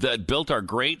that built our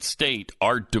great state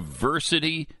are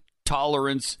diversity,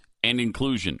 tolerance, and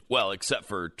inclusion. Well, except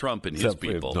for Trump and his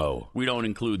people. No. We don't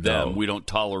include them. No. We don't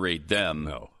tolerate them.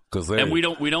 No. And we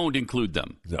don't include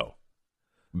them. No.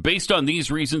 Based on these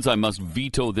reasons, I must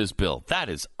veto this bill. That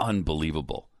is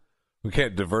unbelievable. We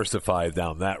can't diversify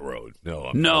down that road.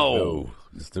 No. No.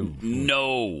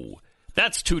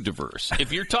 That's too diverse.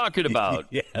 If you're talking about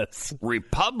yes.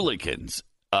 Republicans,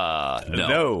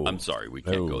 no. I'm sorry, we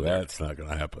can't go there. That's not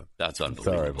going to happen. That's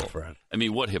unbelievable. Sorry, my friend. I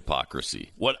mean, what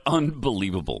hypocrisy. What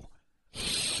unbelievable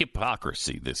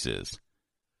hypocrisy this is.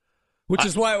 Which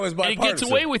is why it was bipartisan. And he gets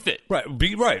away with it.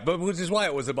 Right, but which is why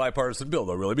it was a bipartisan bill,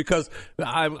 though, really, because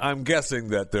I'm guessing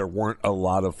that there weren't a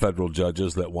lot of federal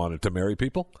judges that wanted to marry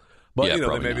people. But,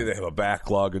 maybe they have a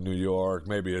backlog in New York.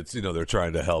 Maybe it's, they're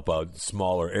trying to help out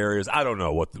smaller areas. I don't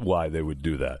know why they would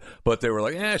do that. But they were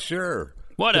like, yeah, sure.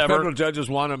 Whatever. The federal judges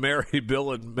want to marry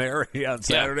Bill and Mary on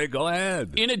Saturday. Go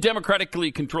ahead. In a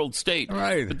democratically controlled state.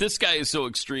 Right. But this guy is so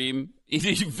extreme.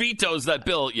 He vetoes that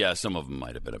bill. Yeah, some of them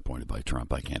might have been appointed by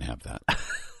Trump. I can't have that.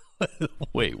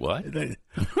 Wait, what?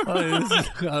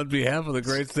 On behalf of the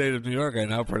great state of New York, I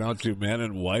now pronounce you man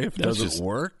and wife. Does it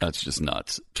work? That's just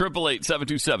nuts.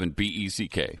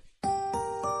 888-727-BECK.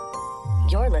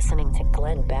 You're listening to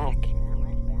Glenn Beck.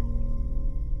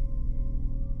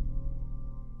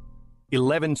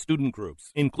 11 student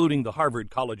groups, including the Harvard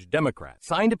College Democrats,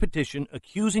 signed a petition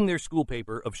accusing their school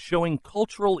paper of showing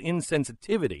cultural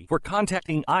insensitivity for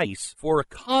contacting ICE for a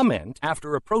comment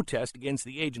after a protest against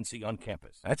the agency on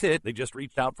campus. That's it. They just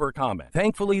reached out for a comment.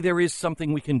 Thankfully, there is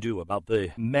something we can do about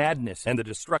the madness and the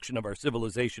destruction of our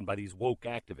civilization by these woke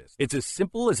activists. It's as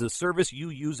simple as the service you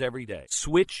use every day.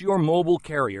 Switch your mobile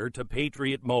carrier to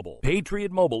Patriot Mobile.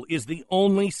 Patriot Mobile is the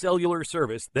only cellular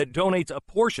service that donates a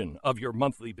portion of your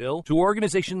monthly bill to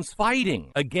organizations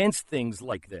fighting against things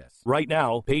like this. Right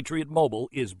now, Patriot Mobile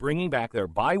is bringing back their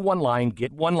buy one line,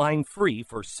 get one line free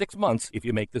for 6 months if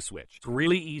you make the switch. It's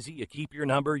really easy. You keep your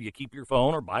number, you keep your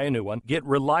phone, or buy a new one. Get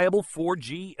reliable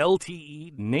 4G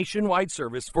LTE nationwide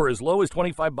service for as low as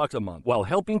 $25 a month while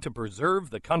helping to preserve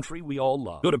the country we all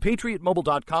love. Go to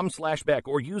patriotmobile.com/Beck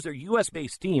or use their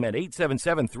U.S.-based team at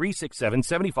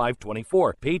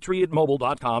 877-367-7524.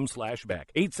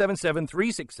 patriotmobile.com/Beck.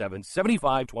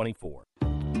 877-367-7524.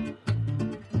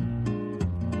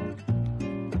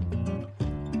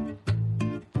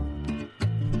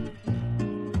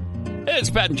 Hey, it's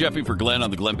Pat and Jeffy for Glenn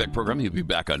on the Glenn Beck program. He'll be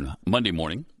back on Monday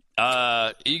morning.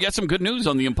 You got some good news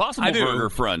on the Impossible Burger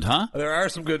front, huh? There are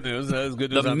some good news. There's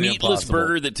good news on the meatless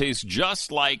burger that tastes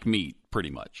just like meat,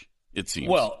 pretty much, it seems.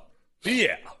 Well,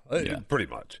 yeah. Pretty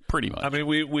much. Pretty much. I mean,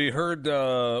 we heard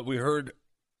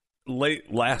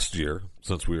late last year,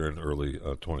 since we were in early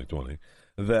 2020,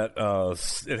 that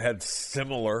it had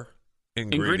similar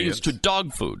ingredients to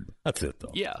dog food. That's it,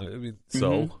 though. Yeah. I mean,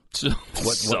 what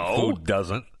food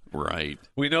doesn't? Right.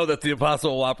 We know that the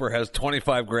Impossible Whopper has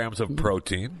 25 grams of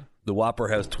protein. The Whopper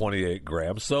has 28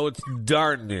 grams, so it's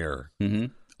darn near.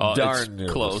 Darn near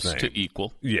close to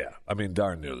equal. Yeah, I mean,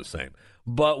 darn near the same.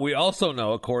 But we also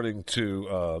know, according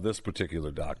to this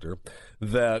particular doctor,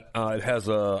 that it has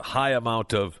a high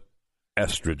amount of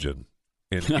estrogen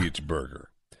in each burger.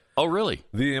 Oh, really?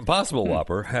 The Impossible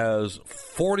Whopper has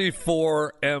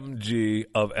 44 mg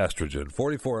of estrogen.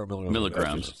 44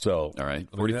 milligrams. Of estrogen. So, all right,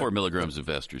 44 milligrams of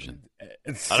estrogen.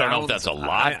 I don't know if that's a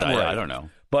lot. I don't know.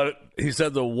 But he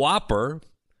said the Whopper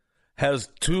has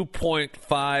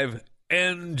 2.5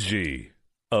 ng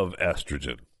of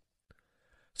estrogen.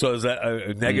 So is that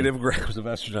a negative grams of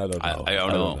estrogen? I don't know. I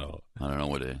don't know. I don't know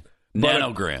what it is.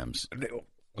 Nanograms.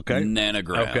 Okay.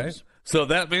 Nanograms. Okay. So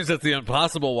that means that the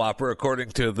Impossible Whopper,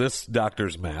 according to this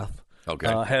doctor's math,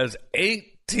 has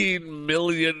 18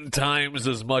 million times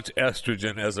as much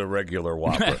estrogen as a regular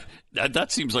Whopper.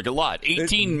 that seems like a lot.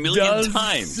 18 million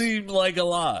times. Seem like a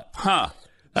lot. Huh.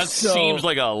 That seems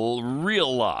like a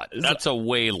real lot. That's a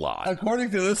way lot.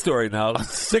 According to this story now,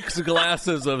 6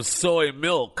 glasses of soy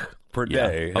milk per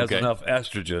day has enough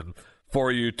estrogen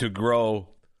for you to grow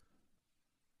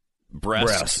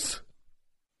breasts.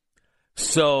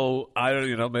 So I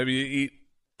don't, maybe you eat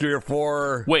 3 or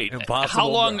 4. Wait,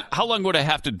 Impossible. How long would I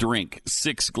have to drink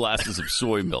 6 glasses of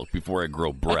soy milk before I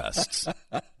grow breasts?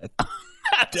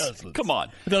 Come on,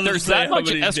 there's that much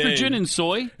estrogen in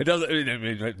soy. It doesn't. I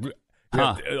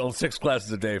mean, 6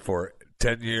 glasses a day for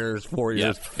 10 years, 4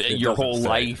 years, your whole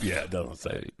life. Yeah, it doesn't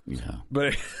say. Yeah,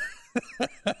 but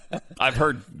I've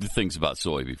heard things about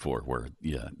soy before, where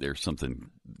there's something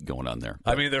going on there.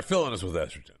 I mean, they're filling us with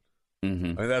estrogen.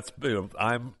 Mm-hmm. I mean, that's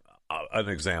I'm an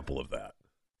example of that.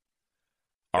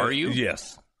 Are you?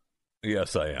 Yes,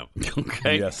 I am.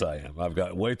 Okay. Yes, I am. I've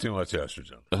got way too much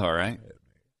estrogen. All right.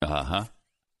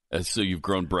 So you've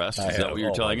grown breasts? Is that what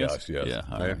you're telling us? Yes. Yeah.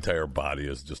 My entire body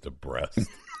is just a breast.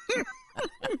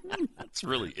 That's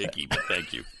really icky, but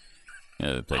thank you.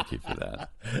 Yeah, thank you for that.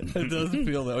 It doesn't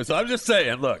feel that way. So I'm just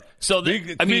saying, look. So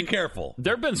be careful.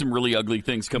 There have been some really ugly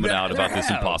things coming out about this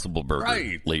Impossible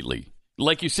Burger lately.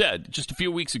 Like you said, just a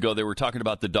few weeks ago, they were talking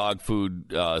about the dog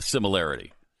food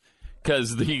similarity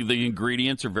because the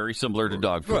ingredients are very similar to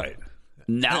dog food. Right.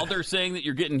 Now they're saying that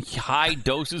you're getting high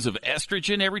doses of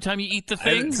estrogen every time you eat the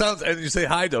thing. And you say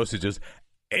high dosages,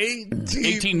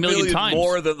 18 million times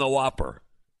more than the Whopper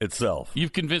itself.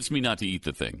 You've convinced me not to eat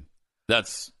the thing.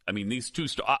 These two.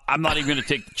 I'm not even going to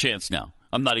take the chance now.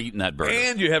 I'm not eating that burger.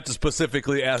 And you have to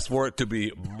specifically ask for it to be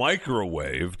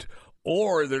microwaved,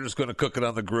 or they're just going to cook it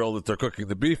on the grill that they're cooking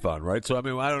the beef on, right? So, I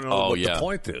mean, I don't know what the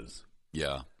point is.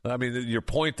 Yeah. I mean, your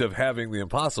point of having the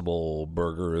Impossible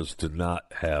Burger is to not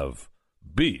have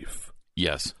beef.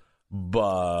 Yes.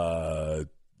 But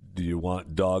do you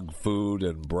want dog food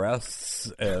and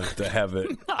breasts and to have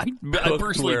it I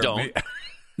personally don't.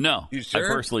 No. You sure? I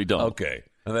personally don't. Okay.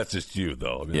 And that's just you,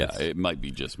 though. I mean, it might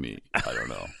be just me. I don't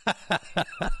know.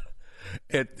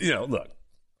 Look.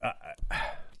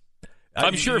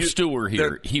 I'm sure if Stu were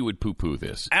here, he would poo-poo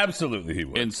this. Absolutely he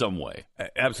would. In some way.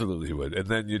 Absolutely he would. And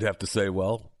then you'd have to say,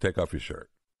 well, take off your shirt.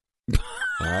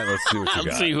 All right, let's see what you got.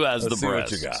 Let's see who has let's the see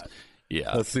breast. What you got.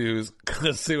 Yeah. Let's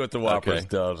see what the Whopper's Okay.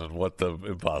 done and what the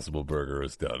Impossible Burger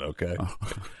has done, okay?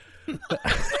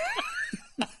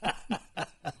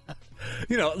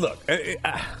 Look,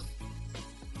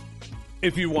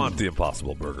 if you want the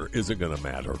Impossible Burger, is it going to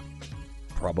matter?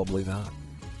 Probably not.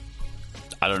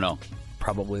 I don't know.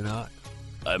 Probably not.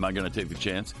 Am I going to take the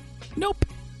chance? Nope.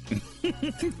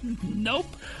 Nope.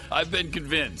 I've been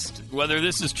convinced. Whether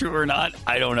this is true or not,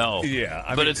 I don't know.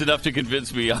 Yeah. But it's enough to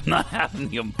convince me I'm not having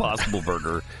the Impossible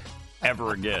Burger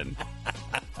ever again.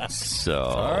 So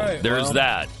all right, there's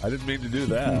that. I didn't mean to do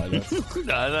that.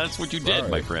 That's what you did,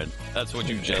 my friend. That's what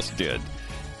you just did.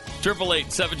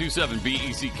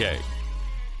 888-727-BECK.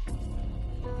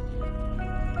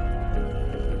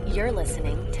 You're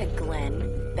listening to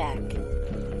Glenn Beck.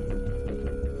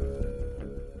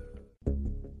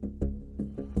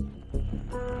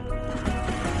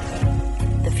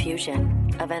 The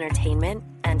fusion of entertainment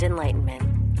and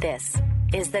enlightenment. This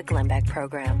is the Glenn Beck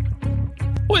Program.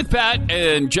 With Pat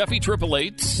and Jeffy,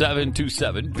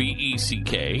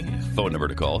 888-727-BECK. Phone number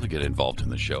to call to get involved in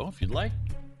the show if you'd like.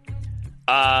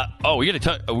 We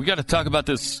got to talk about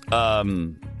this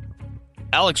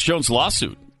Alex Jones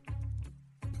lawsuit.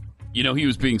 You know, he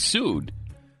was being sued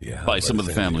by some of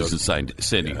the families inside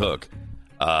Sandy Hook.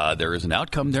 There is an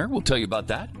outcome there. We'll tell you about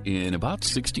that in about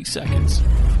 60 seconds.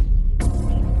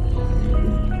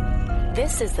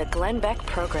 This is the Glenn Beck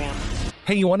Program.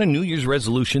 Hey, you want a New Year's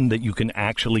resolution that you can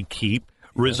actually keep?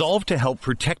 Resolve to help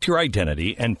protect your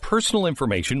identity and personal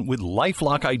information with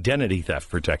LifeLock Identity Theft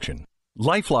Protection.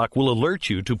 LifeLock will alert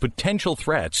you to potential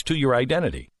threats to your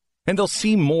identity. And they'll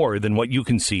see more than what you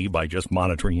can see by just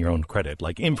monitoring your own credit,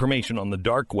 like information on the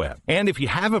dark web. And if you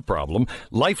have a problem,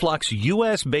 LifeLock's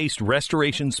U.S.-based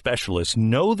restoration specialists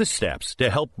know the steps to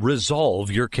help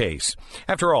resolve your case.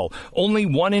 After all, only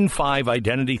 1 in 5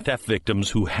 identity theft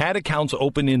victims who had accounts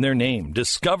open in their name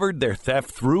discovered their theft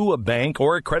through a bank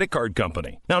or a credit card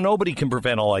company. Now, nobody can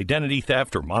prevent all identity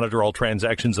theft or monitor all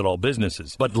transactions at all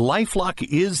businesses, but LifeLock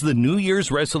is the New Year's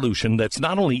resolution that's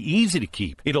not only easy to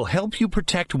keep, it'll help you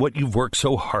protect what you've worked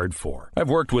so hard for. I've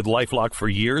worked with LifeLock for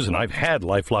years, and I've had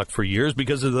LifeLock for years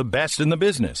because they're the best in the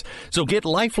business. So get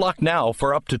LifeLock now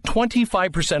for up to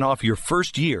 25% off your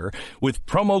first year with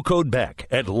promo code BECK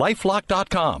at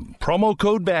LifeLock.com. Promo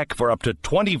code BECK for up to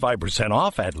 25%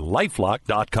 off at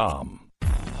LifeLock.com.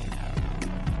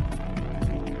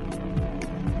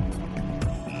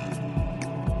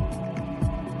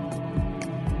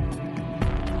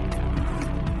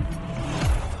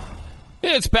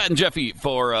 It's Pat and Jeffy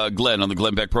for Glenn on the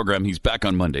Glenn Beck Program. He's back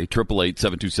on Monday,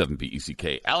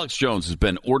 888-727-BECK. Alex Jones has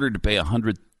been ordered to pay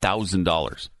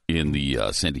 $100,000 in the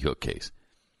Sandy Hook case.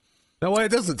 No, it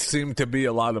doesn't seem to be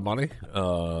a lot of money.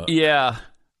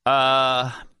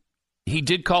 He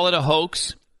did call it a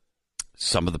hoax.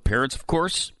 Some of the parents, of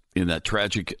course, in that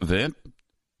tragic event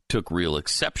took real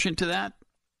exception to that.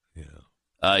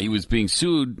 Yeah. He was being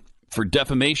sued for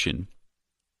defamation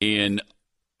in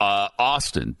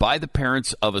Austin by the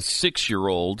parents of a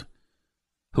 6-year-old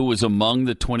who was among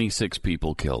the 26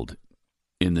 people killed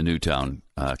in the Newtown,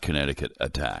 Connecticut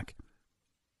attack.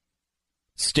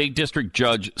 State District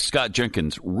Judge Scott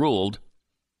Jenkins ruled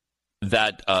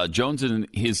that Jones and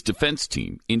his defense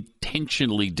team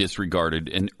intentionally disregarded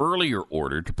an earlier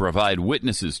order to provide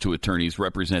witnesses to attorneys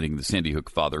representing the Sandy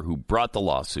Hook father who brought the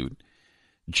lawsuit.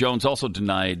 Jenkins also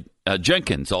denied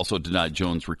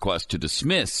Jones' request to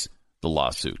dismiss the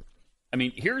lawsuit. I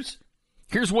mean, here's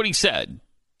what he said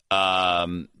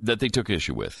that they took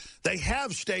issue with. They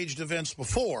have staged events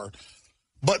before,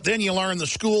 but then you learn the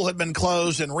school had been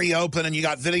closed and reopened, and you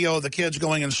got video of the kids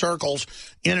going in circles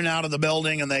in and out of the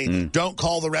building, and they don't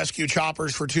call the rescue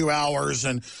choppers for 2 hours,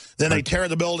 and then they tear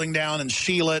the building down and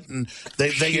seal it, and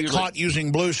they get caught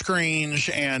using blue screens,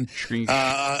 and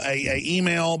a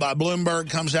email by Bloomberg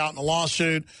comes out in the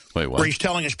lawsuit where he's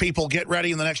telling his people, get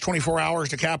ready in the next 24 hours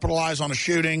to capitalize on a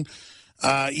shooting.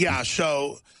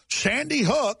 So Sandy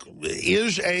Hook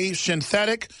is a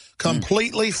synthetic,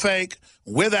 completely fake,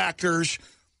 with actors,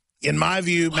 in my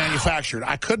view, manufactured.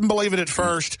 I couldn't believe it at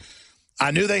first.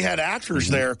 I knew they had actors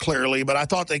there, clearly, but I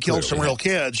thought they killed some real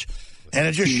kids. And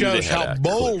it just shows how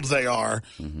bold they are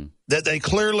that they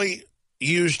clearly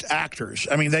used actors.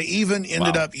 I mean, they even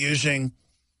ended up using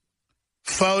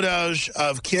photos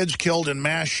of kids killed in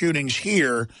mass shootings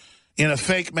here in a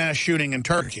fake mass shooting in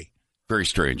Turkey. Very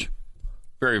strange.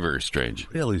 Very, very strange.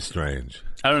 Really strange.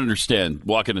 I don't understand.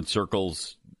 Walking in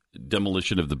circles,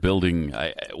 demolition of the building.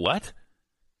 What?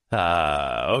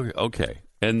 Okay.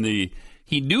 And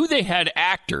he knew they had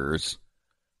actors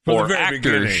from the very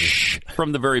beginning.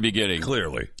 From the very beginning.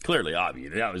 Clearly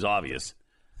obvious. That was obvious.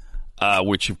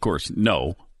 which, of course,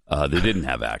 no, they didn't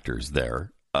have actors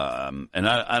there. And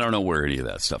I don't know where any of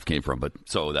that stuff came from, but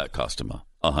so that cost him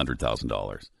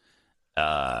 $100,000.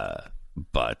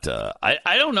 But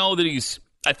I don't know that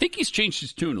I think he's changed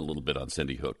his tune a little bit on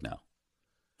Sandy Hook now.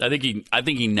 I think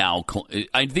he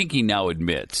now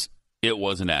admits it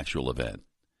was an actual event.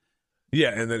 Yeah,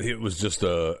 and that it was just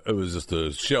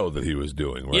a show that he was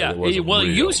doing, right? Yeah, it it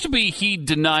used to be he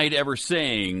denied ever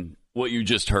saying what you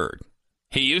just heard.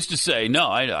 He used to say, "No,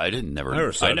 I didn't. I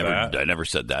never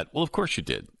said that." Well, of course you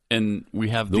did, and we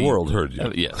have the world heard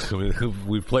you. Yes, I mean,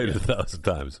 we've played it 1,000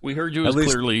 times. We heard you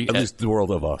clearly. At least the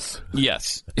world of us.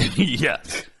 Yes,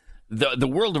 yes. The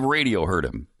world of radio heard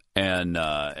him,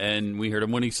 and we heard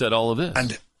him when he said all of this.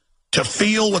 And to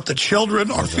feel what the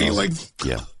children are feeling.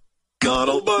 Yeah. God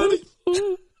Almighty.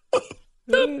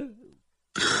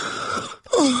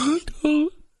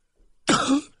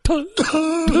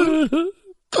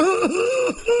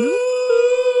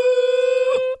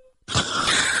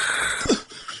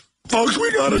 Folks,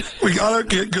 we gotta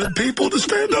get good people to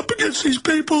stand up against these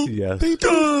people. Yes.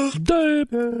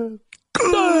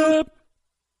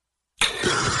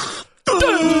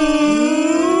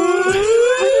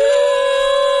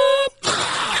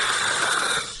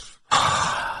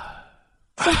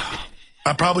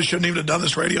 I probably shouldn't even have done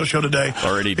this radio show today.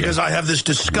 Already because I have this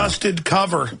disgusted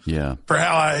cover for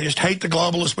how I just hate the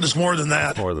globalists, but it's more than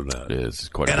that. More than that. It is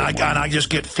quite. And I just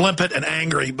get flippant and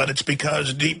angry, but it's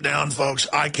because deep down, folks,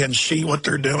 I can see what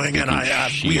they're doing, and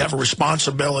we have a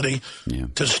responsibility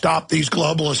to stop these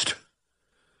globalists.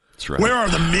 That's right. Where are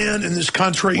the men in this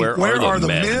country? Where are the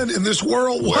men in this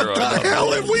world? What the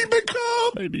hell have we become?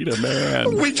 I need a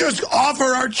man. We just offer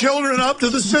our children up to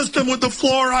the system with the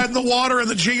fluoride and the water and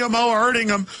the GMO hurting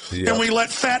them, and we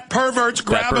let fat perverts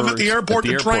grab them at the airport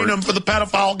to train them for the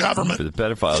pedophile government. For the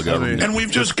pedophile government. And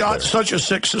we've just got such a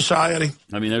sick society.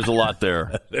 I mean, there's a lot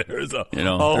there. There's a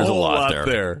whole lot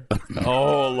there. A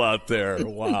whole lot there.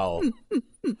 Wow.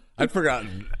 I'd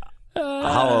forgotten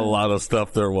how a lot of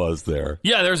stuff there was there.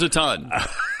 Yeah, there's a ton.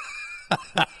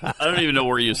 I don't even know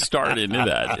where you start into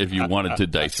that if you wanted to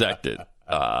dissect it,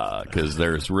 because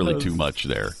there's really too much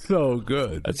there. So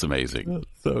good. That's amazing.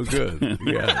 So good.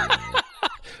 Yeah.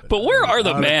 But where are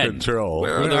the men? Control.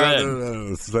 Where are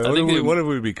the men? What have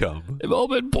we become? They've all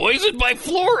been poisoned by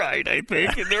fluoride, I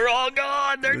think, and they're all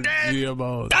gone. They're dead.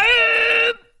 GMOs.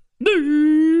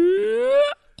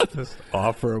 Just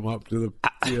offer them up to the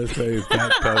TSA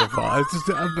fat pedophile. It's just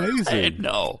amazing.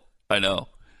 I know.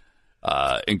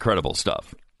 Incredible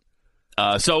stuff.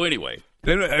 So anyway,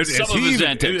 some of his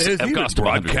antics have cost him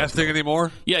broadcasting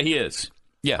anymore. Yeah, he is.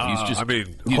 Yeah, he's he's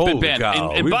been banned.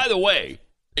 And by the way,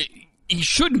 he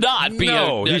should not be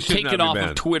taken off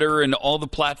of Twitter and all the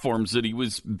platforms that he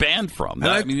was banned from.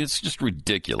 I mean, it's just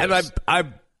ridiculous. And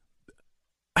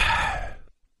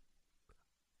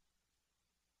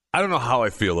I don't know how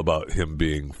I feel about him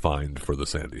being fined for the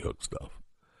Sandy Hook stuff.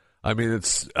 I mean,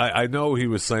 I know he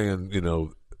was saying,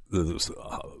 the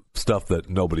stuff that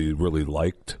nobody really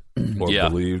liked or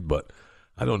believed, but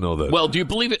I don't know that. Well, do you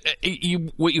believe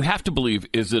it? What you have to believe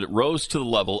is that it rose to the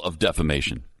level of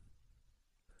defamation.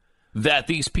 That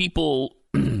these people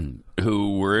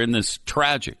who were in this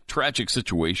tragic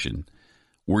situation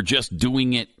were just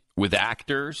doing it with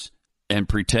actors and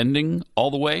pretending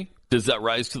all the way. Does that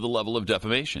rise to the level of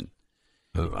defamation?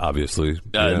 Obviously.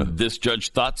 This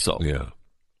judge thought so. Yeah.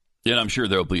 And I'm sure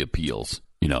there'll be appeals.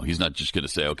 He's not just going to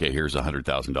say, "Okay, here's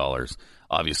 $100,000."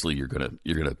 Obviously, you're going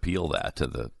to appeal that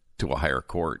to a higher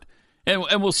court, and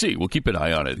we'll see. We'll keep an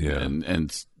eye on it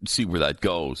and see where that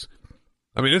goes.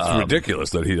 I mean, it's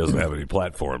ridiculous that he doesn't have any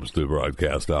platforms to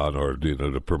broadcast on or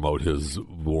to promote his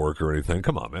work or anything.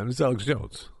 Come on, man, it's Alex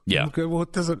Jones. Yeah. Okay, well,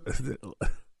 it doesn't.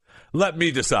 Let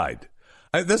me decide.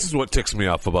 This is what ticks me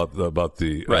off about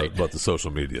the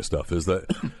social media stuff is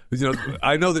that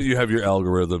I know that you have your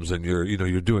algorithms and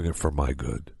you're doing it for my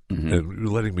good and you're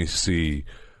letting me see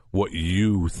what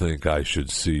you think I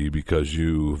should see because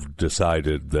you've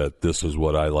decided that this is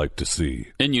what I like to see,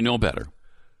 and you know better.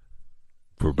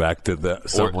 We're back to that.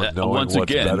 Someone knowing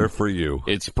what's better for you.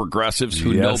 It's progressives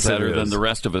who know better than the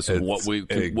rest of us and what we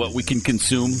can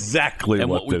consume exactly and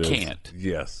what we is. Can't.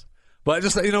 Yes. But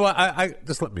just I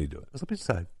just let me do it. Just let me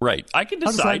decide. Right, I can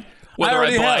decide whether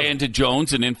I buy into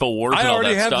Jones and Infowars. I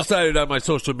already have stuff. decided on my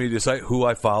social media site who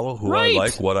I follow, who I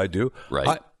like, what I do.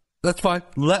 Right, that's fine.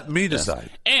 Let me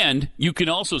decide. And you can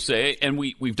also say, and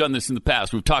we've done this in the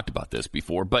past. We've talked about this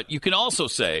before, but you can also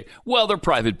say, well, they're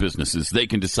private businesses. They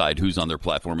can decide who's on their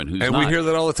platform and who's not. And we hear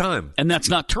that all the time. And that's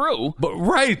not true. But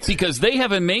because they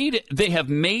have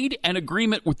made an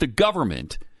agreement with the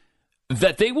government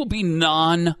that they will be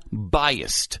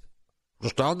non-biased.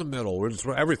 Just down the middle. We're just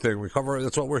everything. We cover.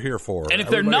 That's what we're here for. And if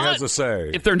Everybody they're not, has a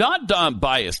say. if they're not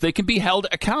biased, they can be held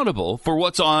accountable for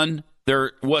what's on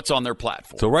their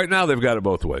platform. So right now they've got it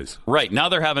both ways. Right now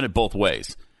they're having it both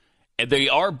ways, and they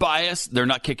are biased. They're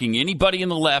not kicking anybody in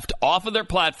the left off of their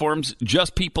platforms.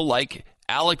 Just people like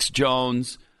Alex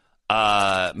Jones,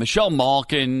 Michelle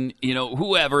Malkin,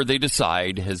 whoever they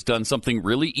decide has done something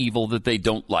really evil that they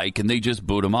don't like, and they just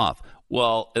boot them off.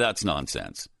 Well, that's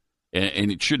nonsense.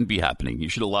 And it shouldn't be happening. You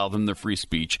should allow them their free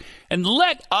speech and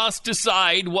let us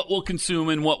decide what we'll consume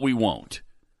and what we won't.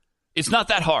 It's not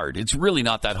that hard. It's really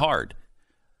not that hard.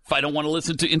 If I don't want to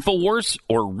listen to InfoWars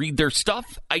or read their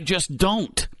stuff, I just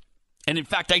don't. And in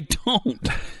fact, I don't.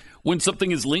 When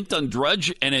something is linked on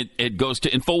Drudge and it goes to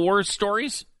InfoWars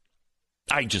stories,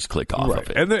 I just click off of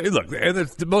it. And a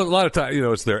lot of times,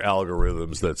 it's their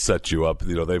algorithms that set you up.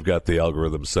 They've got the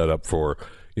algorithm set up for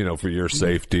your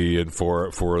safety and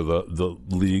for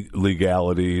the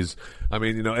legalities. I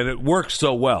mean, and it works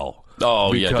so well.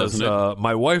 Oh, because, doesn't it?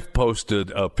 My wife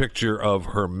posted a picture of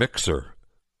her mixer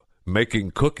making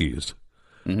cookies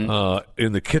in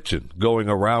the kitchen, going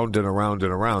around and around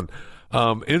and around.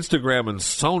 Instagram and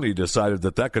Sony decided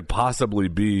that could possibly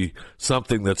be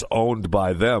something that's owned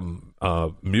by them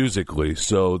musically,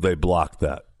 so they blocked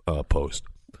that post.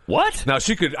 What? Now,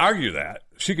 she could argue that.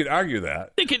 They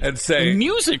could, and say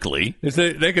musically.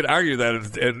 They could argue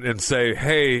that and say,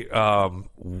 hey,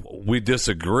 we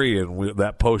disagree and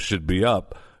that post should be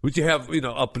up. But you have,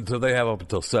 up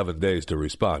until 7 days to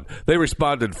respond. They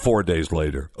responded 4 days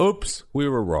later. Oops, we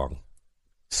were wrong.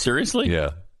 Seriously? Yeah.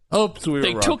 Oops, we were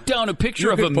wrong. They took down a picture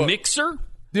of a mixer?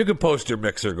 You can post your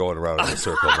mixer going around in a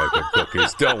circle making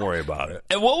cookies. Don't worry about it.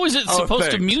 And what was it supposed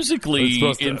to musically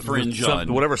infringe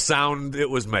on? Whatever sound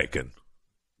it was making.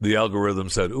 The algorithm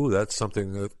said, ooh, that's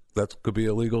something that could be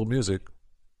illegal music.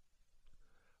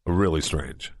 Really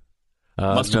strange.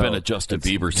 Must have been a Justin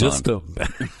Bieber song.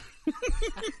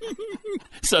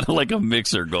 Sounded like a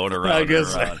mixer going around. I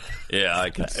guess. Around. Yeah, I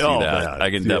can see that. Man.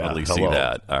 I can definitely see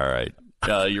that. All right.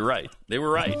 You're right. They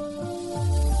were right.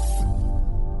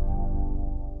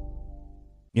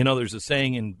 There's a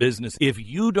saying in business, if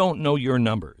you don't know your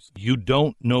numbers, you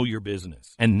don't know your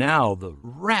business. And now the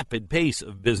rapid pace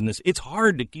of business, it's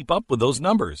hard to keep up with those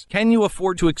numbers. Can you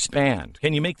afford to expand?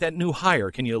 Can you make that new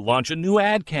hire? Can you launch a new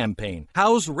ad campaign?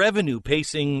 How's revenue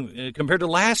pacing compared to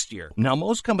last year? Now,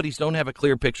 most companies don't have a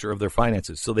clear picture of their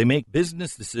finances, so they make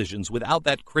business decisions without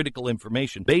that critical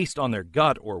information based on their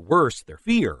gut or worse, their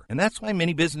fear. And that's why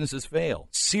many businesses fail.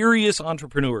 Serious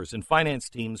entrepreneurs and finance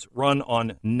teams run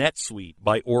on NetSuite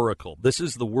by Oracle. This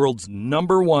is the world's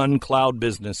 #1 cloud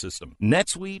business system.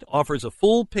 NetSuite offers a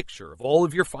full picture of all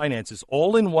of your finances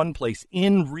all in one place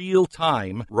in real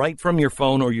time, right from your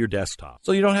phone or your desktop.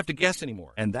 So you don't have to guess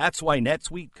anymore. And that's why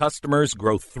NetSuite customers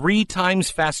grow 3 times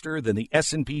faster than the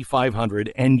S&P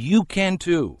 500, and you can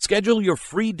too. Schedule your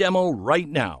free demo right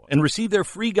now and receive their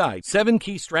free guide, 7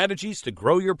 key strategies to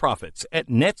grow your profits at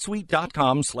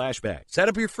netsuite.com/Beck. Set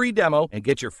up your free demo and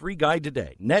get your free guide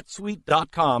today.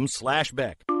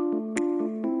 netsuite.com/Beck.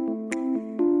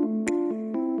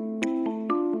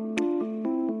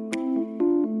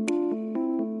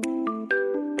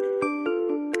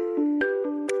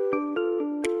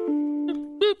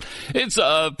 It's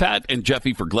Pat and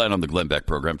Jeffy for Glenn on the Glenn Beck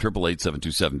program,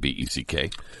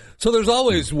 888-727-BECK. So there's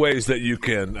always ways that you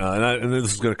can, and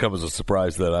this is going to come as a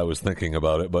surprise that I was thinking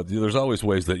about it, but there's always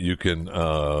ways that you can,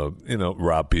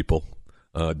 rob people,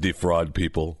 defraud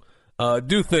people,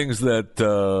 do things that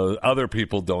other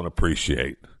people don't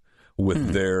appreciate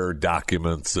with their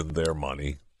documents and their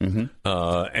money.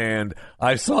 And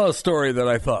I saw a story that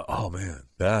I thought, oh, man,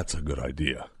 that's a good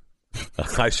idea.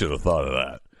 I should have thought of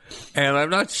that. And I'm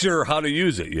not sure how to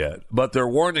use it yet, but they're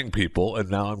warning people, and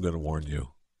now I'm going to warn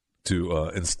you.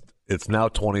 It's now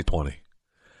 2020.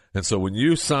 And so when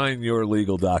you sign your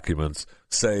legal documents,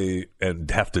 say,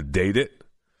 and have to date it,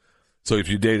 so if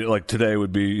you date it, like today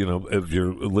would be, if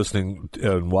you're listening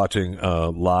and watching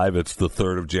live, it's the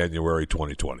 3rd of January,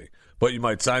 2020. But you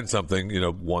might sign something,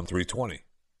 1/3/20.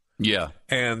 Yeah.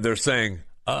 And they're saying,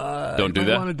 don't do that.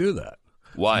 I don't want to do that.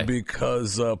 Why?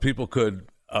 Because people could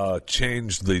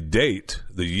change the date,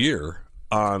 the year,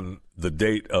 on the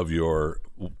date of your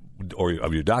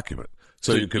document.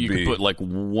 So you could put like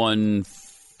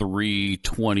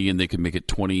 1/3/20, and they could make it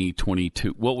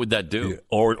 2022. What would that do? Yeah,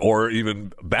 or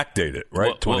even backdate it,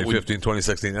 right? 2015,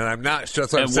 2016. And I'm not sure.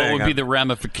 What would be the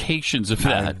ramifications of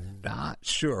that? I'm not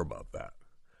sure about that.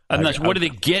 I'm not sure. What do they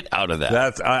get out of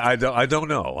that? I don't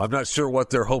know. I'm not sure what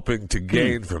they're hoping to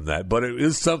gain from that, but it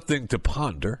is something to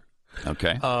ponder.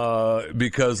 Okay.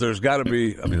 Because there's got to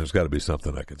be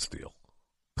something I can steal.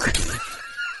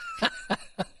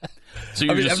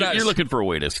 So you're looking for a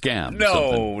way to scam.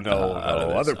 No.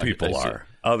 Other people are.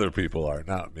 Other people are,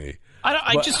 not me.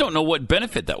 I just don't know what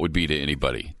benefit that would be to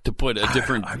anybody to put a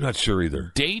different. I'm not sure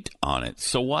either. Date on it.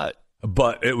 So what?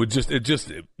 But it would just. If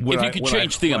you could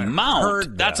change the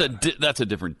amount, that's a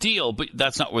different deal. But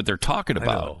that's not what they're talking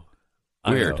about.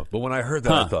 Weird. I know. But when I heard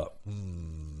that, I thought,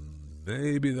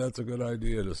 maybe that's a good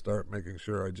idea to start making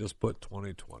sure I just put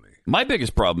 2020. My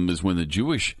biggest problem is when the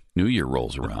Jewish New Year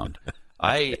rolls around.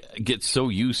 I get so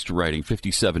used to writing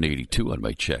 5782 on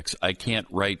my checks. I can't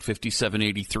write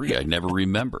 5783. I never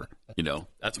remember.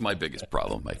 That's my biggest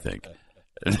problem, I think.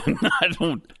 I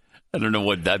don't know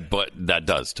what that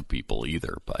does to people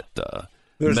either, but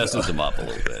it messes them up a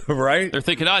little bit. Right? They're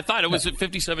thinking, I thought it was at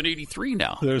 5783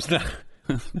 now. There's not.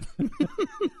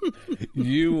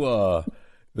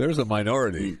 There's a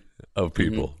minority of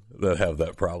people that have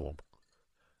that problem.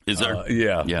 Is there?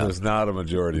 Yeah. There's not a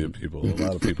majority of people. A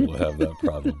lot of people have that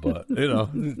problem, but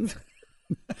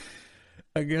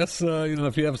I guess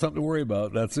if you have something to worry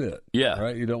about, that's it. Yeah.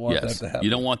 Right. You don't want that to happen.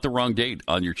 You don't want the wrong date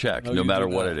on your check, no matter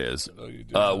what it is.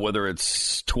 No, whether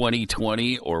it's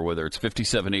 2020 or whether it's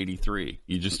 5783,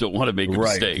 you just don't want to make a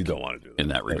mistake. You don't want to do that in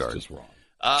that regard. That's just wrong.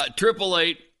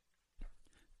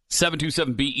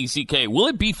 888-727-BECK. Will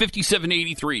it be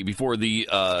 5783 before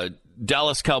the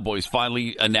Dallas Cowboys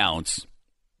finally announce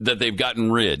that they've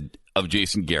gotten rid of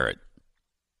Jason Garrett?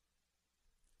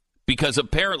 Because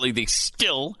apparently they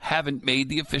still haven't made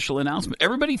the official announcement.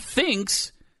 Everybody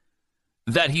thinks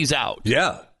that he's out.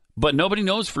 Yeah. But nobody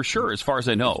knows for sure, as far as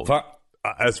I know.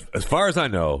 As far as I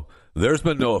know, there's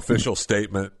been no official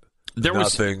statement. There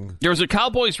was a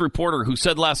Cowboys reporter who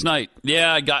said last night,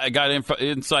 I got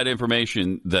inside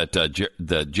information that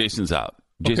Jason's out.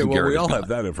 Jason Garrett we all gone. have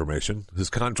that information.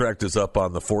 His contract is up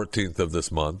on the 14th of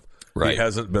this month. Right. He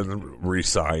hasn't been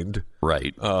re-signed.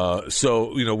 Right.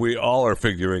 So, we all are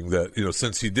figuring that,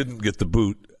 since he didn't get the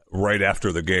boot right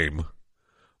after the game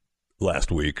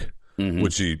last week,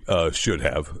 which he should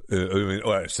have.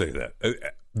 I say that.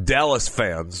 Dallas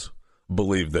fans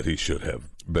believe that he should have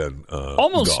been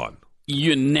almost gone.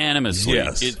 Unanimously,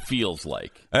 yes. It feels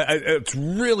like. It's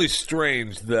really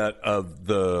strange that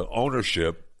the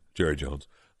ownership, Jerry Jones,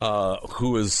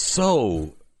 who is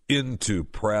so into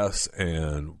press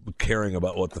and caring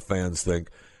about what the fans think,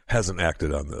 hasn't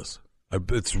acted on this.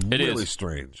 It's really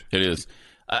strange. It is.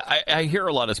 I hear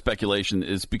a lot of speculation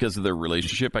is because of their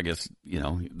relationship. I guess,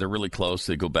 they're really close.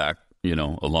 They go back, a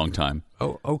long time.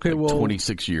 Oh, okay. Well,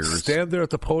 26 years. Stand there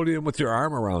at the podium with your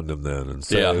arm around him then and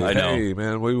say, I know. Hey,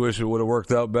 man, we wish it would have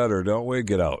worked out better. Don't we?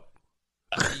 Get out.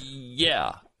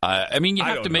 Yeah. You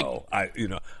have to make.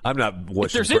 I'm not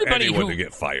wishing for anyone to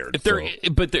get fired.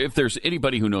 But if there's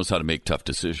anybody who knows how to make tough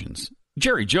decisions,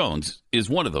 Jerry Jones is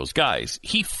one of those guys.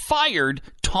 He fired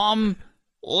Tom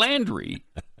Landry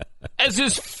as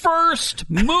his first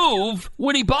move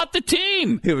when he bought the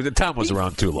team. Tom was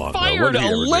around too long. Fired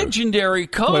a legendary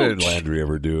coach. What did Landry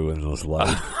ever do in those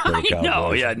lives?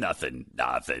 No, nothing.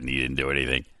 He didn't do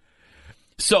anything.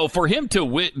 So for him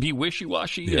to be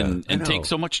wishy-washy and take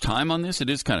so much time on this, it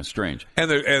is kind of strange.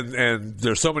 And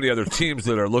there's so many other teams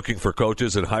that are looking for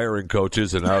coaches and hiring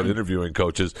coaches and out interviewing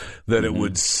coaches that it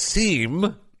would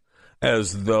seem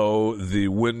as though the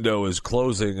window is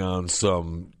closing on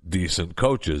some decent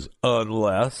coaches,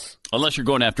 unless you're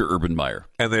going after Urban Meyer.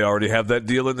 And they already have that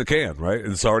deal in the can, right?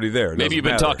 It's already there. Maybe you've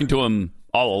been talking to him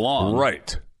all along.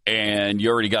 Right. And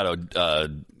you already got a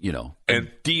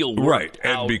deal worked right.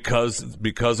 out. And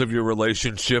because of your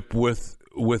relationship with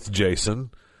Jason,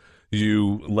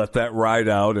 you let that ride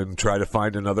out and try to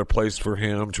find another place for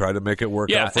him, try to make it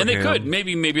work out for him. Yeah, and they could.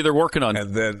 Maybe they're working on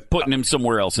putting him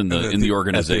somewhere else in the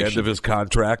organization. At the end of his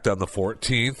contract on the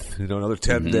 14th, another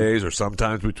 10 days or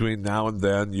sometimes between now and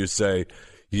then, you say,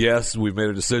 yes, we've made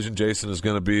a decision. Jason is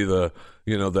going to be the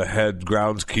head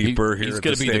groundskeeper here at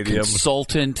the stadium. He's going to be the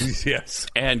consultant yes.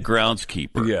 and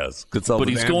groundskeeper. Yes. But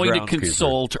he's going to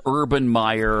consult Urban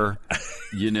Meyer,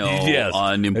 yes.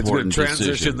 on important decisions.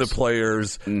 It's going to transition the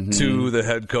players to the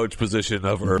head coach position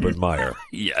of Urban Meyer.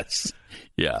 Yes.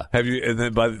 Yeah. And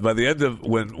then by the end of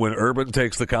when Urban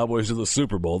takes the Cowboys to the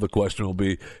Super Bowl, the question will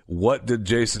be, what did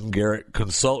Jason Garrett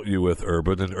consult you with,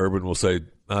 Urban? And Urban will say,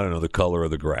 I don't know, the color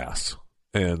of the grass.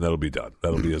 And that'll be done.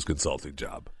 That'll be his consulting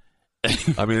job.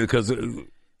 Because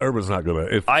Urban's not going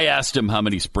to. I asked him how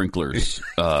many sprinklers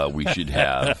we should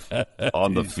have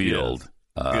on the field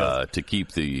to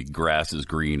keep the grass as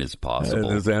green as possible.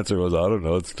 And his answer was, I don't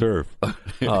know, it's turf.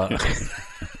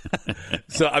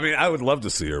 So, I would love to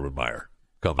see Urban Meyer.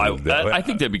 I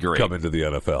think that'd be great. Come into the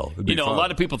NFL. It'd be fun. A lot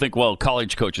of people think, well,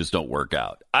 college coaches don't work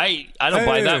out. I don't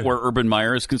buy that where Urban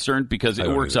Meyer is concerned because it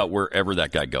works out wherever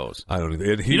that guy goes. I don't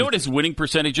either. You know what his winning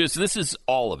percentage is? This is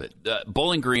all of it.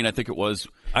 Bowling Green, I think it was.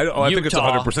 I think it's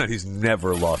 100%. He's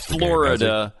never lost a game.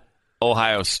 Florida,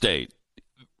 Ohio State.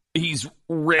 He's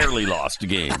rarely lost a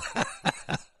game.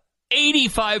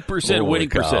 85% winning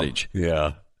percentage.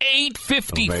 Yeah.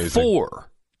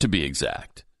 854 to be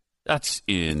exact. That's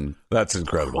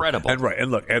incredible.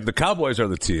 And look, and the Cowboys are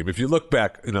the team. If you look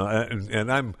back, and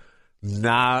I'm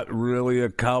not really a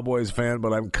Cowboys fan,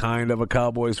 but I'm kind of a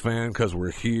Cowboys fan because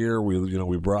we're here. We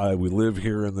live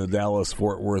here in the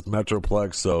Dallas-Fort Worth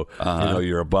Metroplex, so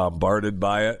you're bombarded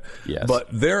by it. Yes. But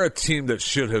they're a team that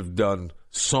should have done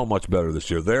so much better this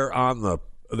year. They're on the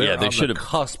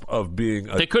cusp of being.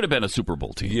 They could have been a Super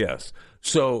Bowl team. Yes.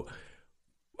 So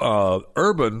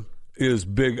Urban is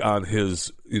big on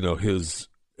his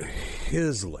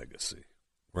legacy.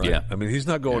 Right? Yeah. I mean, he's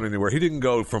not going anywhere. He didn't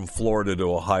go from Florida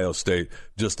to Ohio State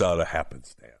just out of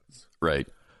happenstance. Right.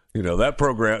 That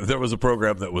program, there was a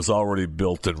program that was already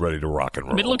built and ready to rock and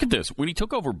roll. I mean, look at this. When he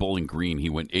took over Bowling Green, he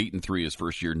went 8-3 his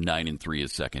first year, 9-3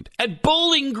 his second. At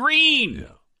Bowling Green!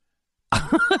 Yeah.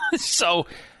 So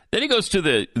then he goes to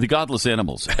the Godless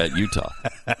Animals at Utah,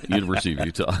 University of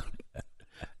Utah.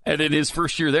 And in his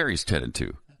first year there, he's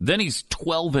 10-2. Then he's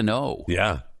 12-0.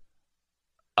 Yeah.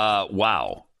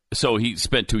 Wow. So he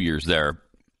spent 2 years there,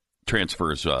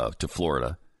 transfers to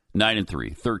Florida,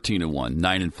 9-3, 13-1,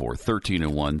 9-4,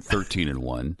 13-1,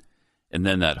 13-1, and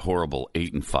then that horrible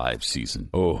 8-5 season.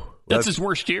 Oh, that's his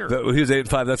worst year. He was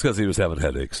 8-5. That's because he was having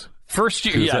headaches. First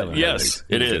year, yes,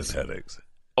 it is. Headaches.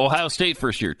 Ohio State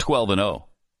first year, 12-0.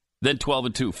 Then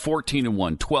 12-2,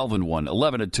 14-1, 12-1,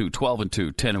 11-2,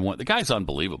 12-2, 10-1. The guy's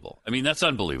unbelievable. I mean, that's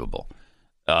unbelievable.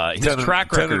 His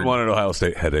track record. 10-1 at Ohio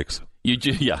State, headaches.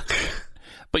 Yeah.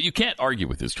 But you can't argue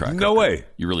with his track record. No way.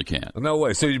 You really can't. No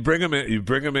way. So you bring him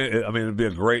in. I mean, it'd be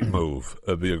a great move.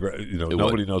 It'd be a great.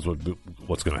 Nobody knows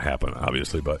what's going to happen,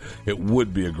 obviously, but it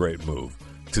would be a great move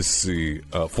to see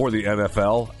for the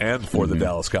NFL and for the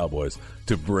Dallas Cowboys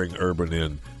to bring Urban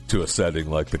in to a setting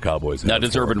like the Cowboys. Now,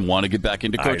 does Urban want to get back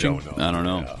into coaching? I don't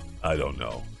know. Yeah, I don't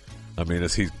know. I mean,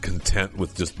 is he content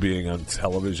with just being on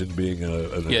television, being an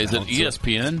is it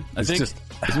ESPN? I think.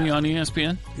 Isn't he on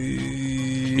ESPN?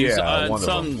 Yeah, one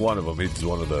of them. He's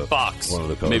one of the Fox. One of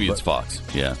the coaches. Maybe it's Fox.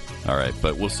 Yeah. All right,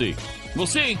 but we'll see. We'll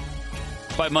see.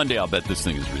 By Monday, I'll bet this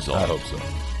thing is resolved. I hope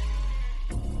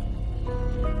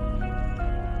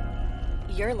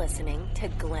so. You're listening to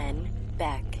Glenn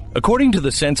Beck. According to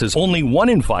the census, only 1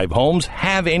 in 5 homes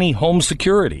have any home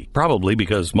security, probably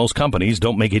because most companies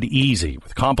don't make it easy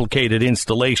with complicated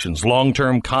installations,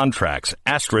 long-term contracts,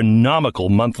 astronomical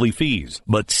monthly fees.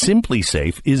 But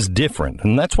SimpliSafe is different,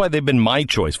 and that's why they've been my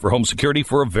choice for home security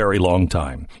for a very long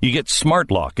time. You get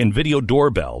smart lock and video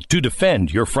doorbell to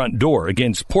defend your front door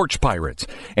against porch pirates,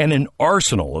 and an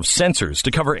arsenal of sensors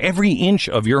to cover every inch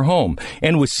of your home.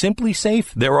 And with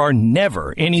SimpliSafe, there are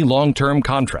never any long-term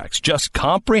contracts, just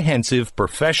comprehensive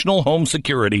professional home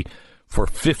security for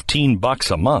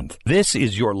 $15 a month. This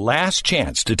is your last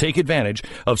chance to take advantage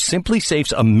of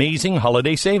SimpliSafe's amazing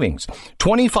holiday savings.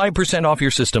 25% off your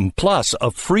system plus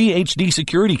a free HD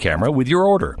security camera with your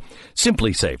order.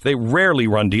 SimpliSafe, they rarely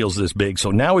run deals this big,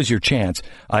 so now is your chance.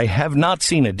 I have not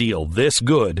seen a deal this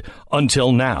good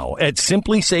until now at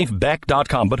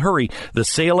simplysafebeck.com. But hurry, the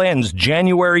sale ends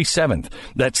January 7th.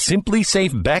 That's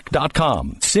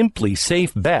simplysafebeck.com.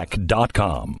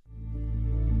 simplysafebeck.com.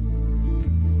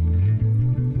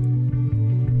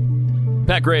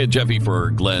 Pat Gray and Jeffy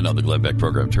for Glenn on the Glenn Beck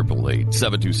program,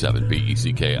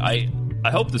 888-727-BECK. I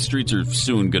hope the streets are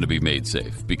soon going to be made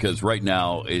safe, because right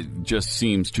now it just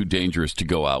seems too dangerous to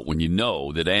go out when you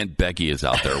know that Aunt Becky is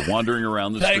out there wandering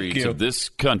around the streets of this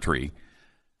country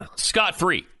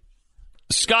scot-free.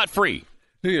 Scot-free.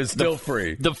 He is still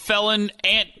free. The felon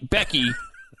Aunt Becky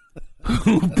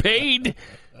who paid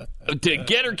to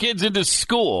get her kids into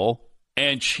school,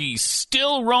 and she's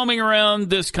still roaming around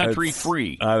this country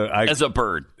free as a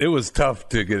bird. It was tough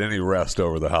to get any rest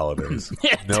over the holidays,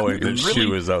 knowing that she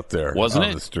was out there on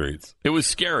the streets. It was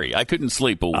scary. I couldn't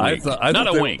sleep a wink.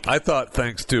 Not a wink. I thought,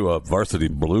 thanks to Varsity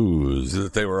Blues,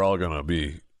 that they were all going to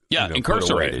be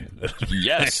incarcerated.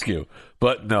 Yes. Thank you.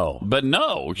 But no.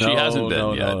 She hasn't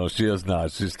been yet. No, she has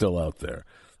not. She's still out there.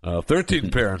 13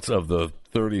 parents of the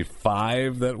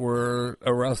 35 that were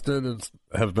arrested and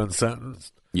have been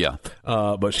sentenced. Yeah.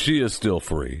 But she is still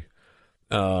free.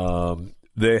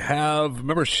 They have,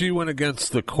 remember, she went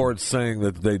against the court saying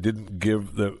that they didn't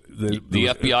give the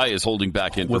FBI is holding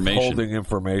back information. Withholding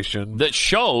information. That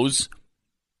shows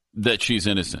that she's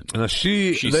innocent. Now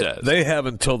she says. They have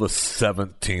until the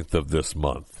 17th of this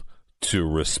month to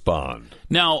respond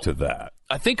to that.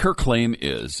 I think her claim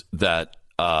is that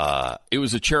it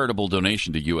was a charitable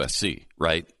donation to USC,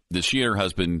 right? That she and her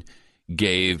husband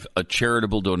gave a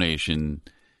charitable donation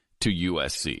to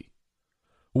USC.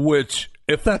 Which,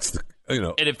 if that's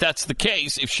and if that's the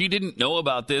case, if she didn't know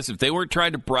about this, if they weren't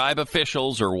trying to bribe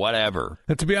officials or whatever.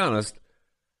 And to be honest,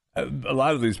 a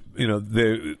lot of these,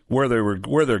 where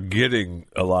they're getting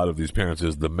a lot of these parents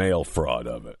is the mail fraud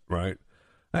of it, right?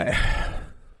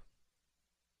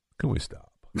 Can we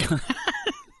stop? Can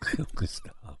we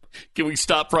stop? Can we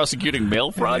stop prosecuting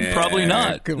mail fraud? Yeah, Probably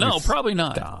not. No, probably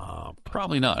not. Stop.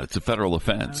 Probably not. It's a federal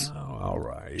offense. Oh, all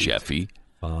right, Jeffy.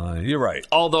 You're right.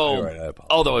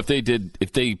 Although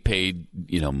if they paid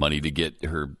money to get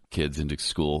her kids into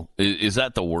school, is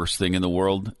that the worst thing in the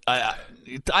world? I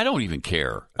don't even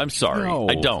care. I'm sorry, No.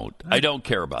 I don't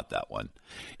care about that one.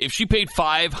 If she paid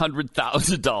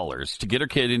 $500,000 to get her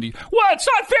kid into, well, it's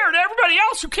not fair to everybody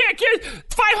else who can't get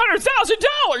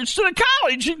 $500,000 to the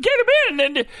college and get them in,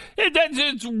 and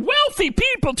it's wealthy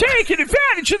people taking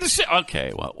advantage of the.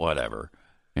 Okay, well, whatever.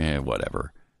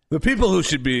 Whatever. The people who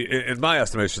should be, in my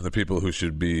estimation, the people who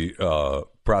should be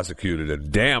prosecuted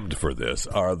and damned for this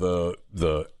are the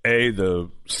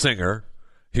singer.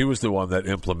 He was the one that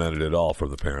implemented it all for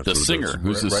the parents. The singer,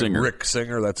 who's the singer? Rick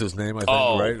Singer, that's his name, I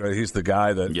think. Right? He's the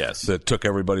guy that took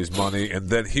everybody's money, and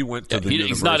then he went to the university.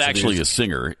 He's not actually a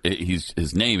singer.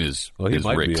 His name is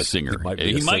Rick Singer. He might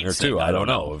be a singer too. I don't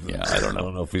know. Yeah, I don't know. I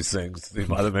don't know if he sings.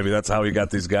 Maybe that's how he got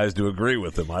these guys to agree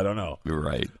with him. I don't know. You're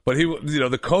right. But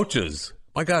the coaches.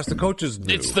 My gosh, the coaches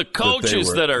knew. It's the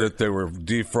coaches that they were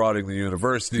defrauding the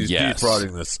universities, Yes.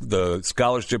 defrauding the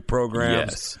scholarship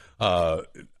programs. Yes.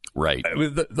 Right. I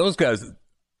mean, those guys,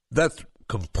 that's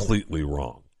completely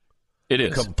wrong. It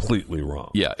is. Completely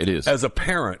wrong. Yeah, it is. As a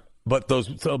parent, but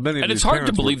so many of and these it's hard to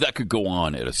parents believe that could go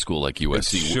on at a school like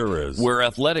USC. It sure is. Where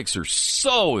athletics are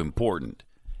so important.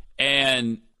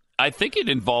 And I think it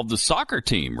involved the soccer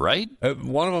team, right?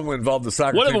 One of them involved the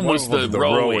soccer team. One of them was the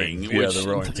rowing. Yeah, the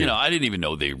rowing team. I didn't even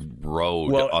know they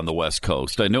rowed on the West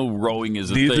Coast. I know rowing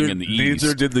is a thing in the East.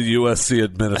 Neither did the USC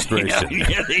administration.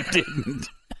 yeah, they didn't.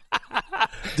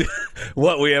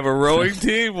 What, we have a rowing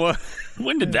team? What?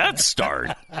 When did that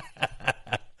start?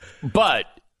 But,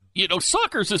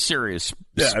 soccer's a serious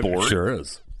sport. It sure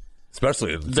is.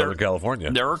 Especially in Southern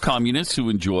California. There are communists who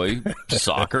enjoy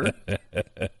soccer.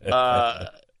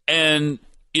 And,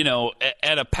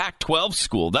 at a Pac-12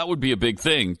 school, that would be a big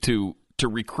thing to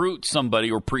recruit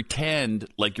somebody or pretend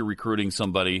like you're recruiting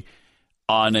somebody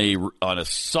on a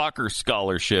soccer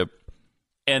scholarship,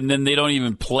 and then they don't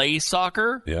even play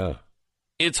soccer. Yeah.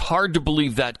 It's hard to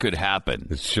believe that could happen.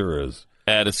 It sure is.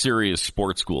 At a serious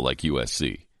sports school like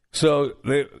USC. So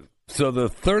the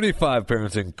 35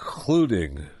 parents,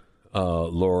 including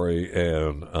Lori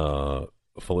and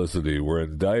Felicity, were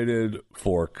indicted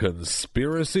for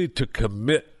conspiracy to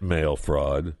commit mail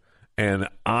fraud and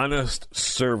honest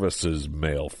services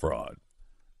mail fraud.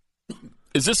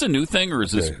 Is this a new thing, or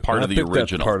is this part of the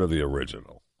original? That's part of the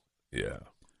original. Yeah.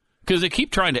 Because they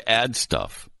keep trying to add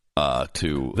stuff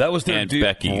to that was their Aunt deal,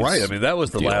 Becky's right? I mean, that was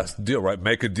the last deal, right?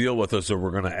 Make a deal with us, or we're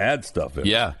going to add stuff in.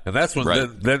 Yeah, and that's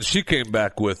when then she came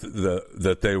back with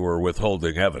that they were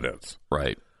withholding evidence,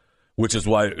 right? Which is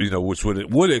why which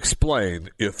would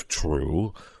explain, if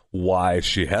true, why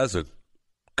she hasn't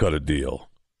cut a deal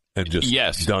and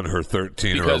just done her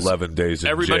 13 or 11 days in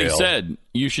everybody jail. Said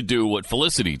you should do what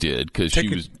Felicity did because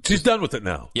she's done with it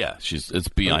now. Yeah, it's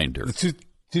behind her.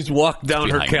 She's walked down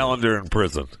her calendar in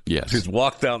prison. Yes. She's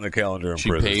walked down the calendar in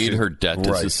prison. She paid her debt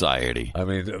to society. I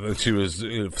mean, she was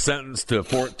sentenced to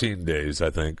 14 days, I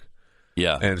think.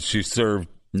 Yeah. And she served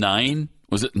 9?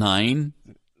 Was it 9?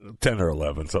 10 or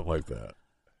 11, something like that.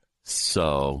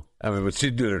 So. I mean, but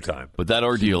she did her time. But that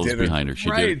ordeal is behind her. She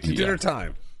did her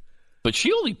time. But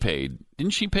she only paid,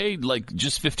 didn't she pay like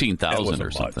just $15,000 or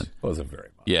something? It wasn't very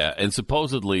much. Yeah, and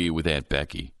supposedly with Aunt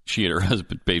Becky, she and her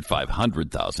husband paid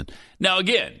 $500,000. Now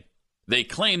again, they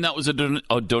claim that was a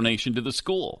donation to the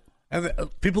school. And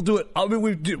people do it. I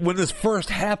mean, when this first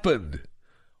happened,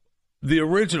 the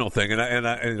original thing, and I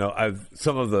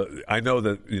know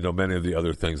that many of the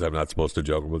other things I'm not supposed to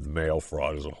joke with. Mail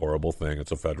fraud is a horrible thing.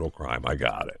 It's a federal crime. I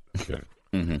got it. Okay.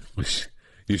 Mm-hmm.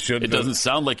 You shouldn't. It doesn't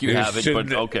sound like you have it,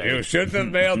 but okay. You shouldn't have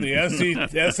mailed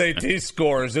the SAT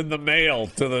scores in the mail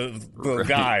to the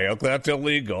guy. Okay, that's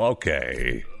illegal.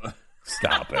 Okay,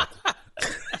 stop it.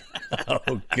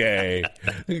 Okay,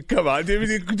 come on.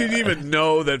 Did you even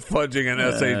know that fudging an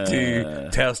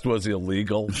SAT test was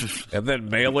illegal, and then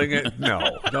mailing it?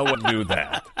 No one knew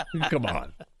that. Come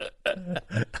on.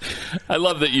 I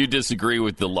love that you disagree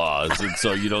with the laws, and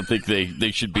so you don't think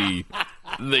they should be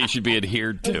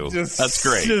adhered to. That's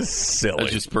great. Just silly.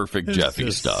 That's just perfect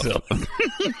Jeffy stuff.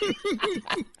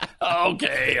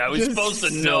 Okay, I was supposed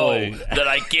to know that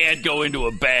I can't go into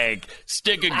a bank,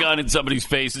 stick a gun in somebody's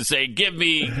face, and say, "Give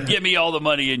me all the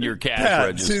money in your cash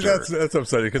register." See, that's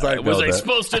upsetting because I know was that. I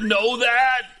supposed to know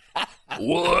that?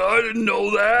 What? I didn't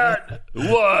know that.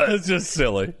 What? It's just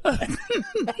silly. I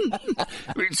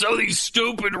mean, some of these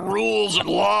stupid rules and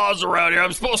laws around here.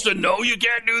 I'm supposed to know you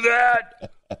can't do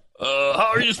that? How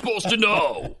are you supposed to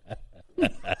know?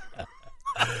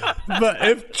 But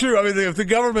if true, I mean, if the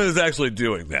government is actually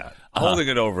doing that, holding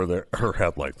it over her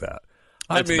head like that,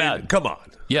 That's bad. Come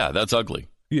on. Yeah, I ugly.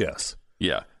 Yes.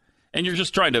 Yeah. And you're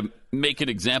just trying to make an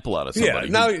example out of somebody.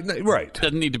 Yeah, right.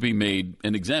 Doesn't need to be made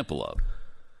an example of. I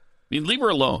mean, leave her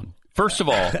alone. First of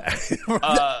all,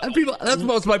 that's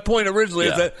most my point originally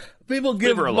is that people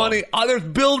give money. There's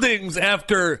buildings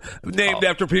named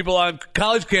after people on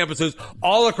college campuses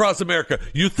all across America.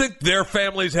 You think their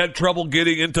families had trouble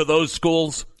getting into those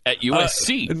schools? At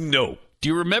USC? No. Do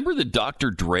you remember the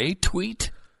Dr. Dre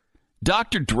tweet?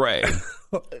 Dr. Dre,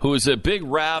 who is a big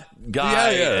rap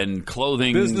guy and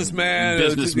clothing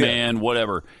businessman,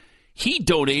 whatever. He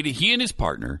and his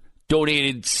partner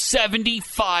donated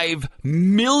 $75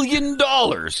 million.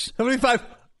 $75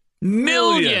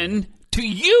 million to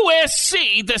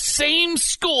USC, the same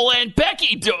school Aunt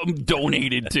Becky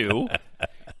donated to.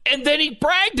 And then he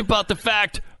bragged about the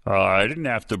fact, I didn't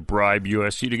have to bribe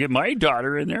USC to get my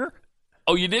daughter in there.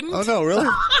 Oh, you didn't? Oh, no, really?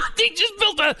 They just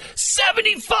built a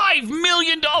 $75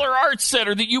 million arts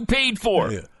center that you paid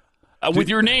for with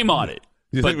your name on it.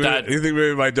 You think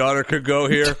maybe my daughter could go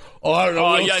here? Oh, I don't know.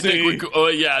 We'll see.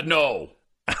 No.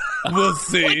 We'll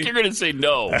see. Like you're going to say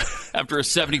no after a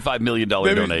 $75 million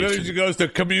donation. Maybe she goes to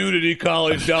community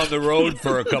college down the road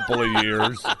for a couple of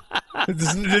years. It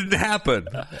didn't happen.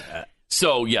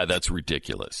 So, yeah, that's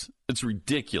ridiculous. It's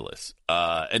ridiculous.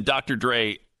 And Dr.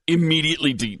 Dre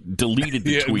immediately deleted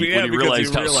the tweet when he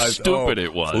realized how stupid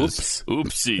it was. Oops.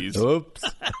 Oopsies. Oops.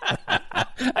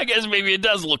 I guess maybe it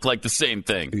does look like the same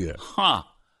thing. Yeah. Huh.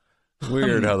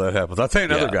 Weird how that happens. I'll tell you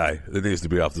another guy that needs to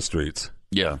be off the streets.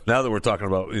 Yeah. Now that we're talking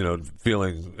about,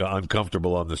 feeling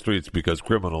uncomfortable on the streets because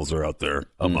criminals are out there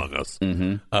among us,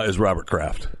 is Robert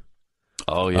Kraft.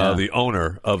 Oh, yeah. The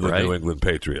owner of the New England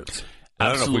Patriots.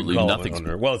 Absolutely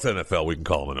nothing. Well, it's NFL. We can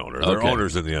call him an owner. They're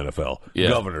owners in the NFL,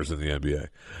 governors in the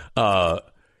NBA.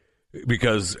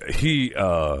 Because he,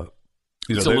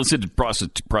 solicited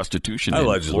prostitution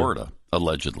in Florida.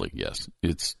 Allegedly, yes.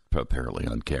 It's apparently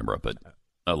on camera, but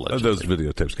allegedly. Those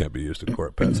videotapes can't be used in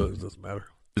court, Pat, so it doesn't matter.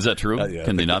 Is that true?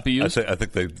 Can they not be used? I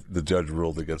think the judge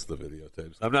ruled against the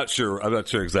videotapes. I'm not sure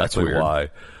exactly why,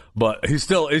 but he's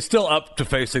still up to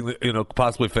facing,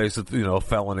 possibly face a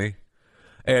felony.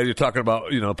 And you're talking about,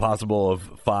 possible of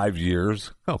 5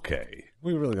 years. Okay.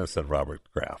 We're really going to send Robert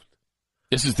Kraft.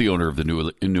 This is the owner of the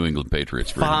New England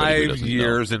Patriots. For 5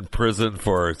 years in prison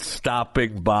for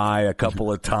stopping by a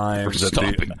couple of times at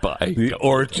the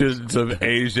Orchards of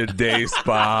Asia Day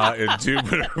Spa in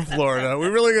Jupiter, Florida. Are we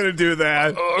really going to do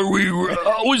that?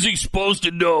 How is he supposed to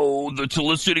know that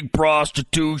soliciting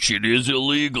prostitution is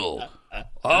illegal?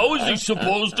 How is he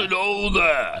supposed to know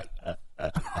that?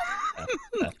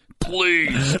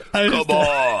 Please, come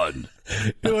on.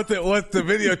 What the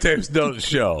videotapes don't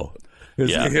show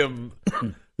is him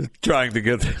trying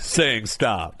to saying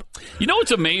stop. You know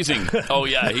what's amazing? Oh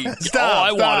yeah, stop, all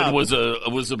I wanted was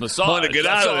a massage. I want to get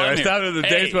out of there. I stopped at the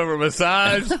day spa for a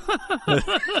massage.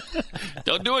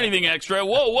 Don't do anything extra.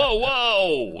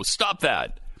 Whoa! Stop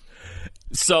that.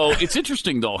 So it's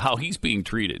interesting though how he's being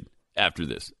treated after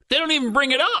this. They don't even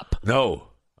bring it up. No,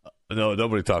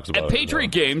 nobody talks about it. At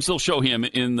Patriot games, they'll show him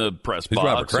in the press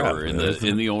box or in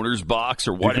the owner's box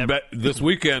or whatever. You can bet this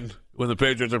weekend when the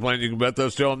Patriots are playing, you can bet they'll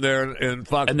show them there in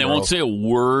Foxborough. And they won't say a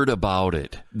word about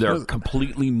it. They're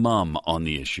completely mum on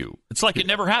the issue. It's like it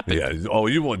never happened. Yeah. Oh,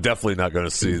 you definitely not going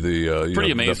to see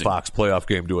the Fox playoff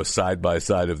game do a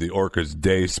side-by-side of the Orcas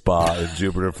Day Spa in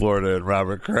Jupiter, Florida, and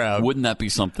Robert Kraft. Wouldn't that be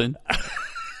something?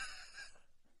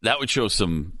 That would show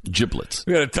some giblets.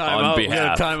 We got a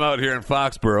timeout here in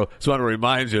Foxborough. Just want to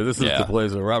remind you, this is the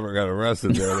place where Robert got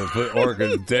arrested there. The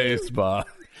Orcas Day Spa.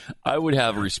 I would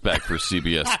have respect for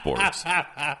CBS Sports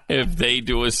if they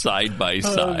do a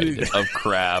side-by-side of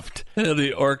Kraft.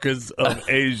 The Orcas of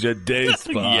Asia Day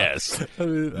Spa. Yes.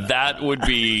 That would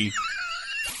be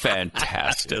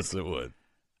fantastic. Yes, it would.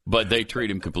 But they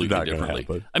treat him completely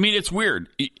differently. I mean, it's weird.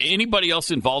 Anybody else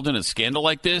involved in a scandal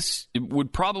like this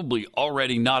would probably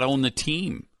already not own the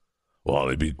team. Well,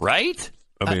 they'd be... Right?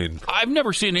 I mean, I've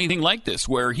never seen anything like this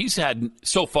where he's had,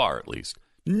 so far at least,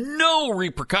 no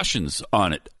repercussions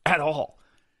on it at all.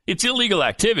 It's illegal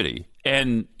activity,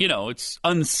 and, it's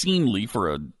unseemly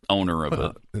for an owner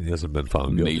of he hasn't been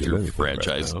found major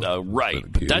franchise. Right.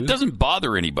 But that doesn't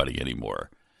bother anybody anymore.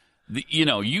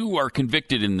 You are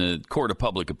convicted in the court of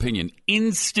public opinion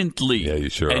instantly. Yeah, you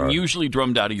sure and are. usually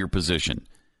drummed out of your position.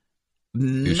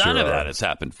 None of that has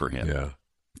happened for him. Yeah.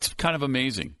 It's kind of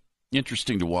amazing.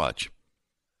 Interesting to watch.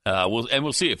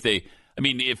 We'll see if they...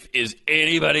 is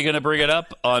anybody going to bring it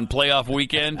up on playoff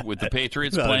weekend with the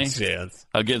Patriots playing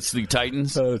against the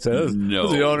Titans? So it says. No.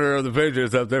 The owner of the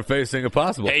Patriots up there facing a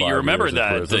possible 5 years you remember in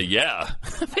that? prison. Yeah.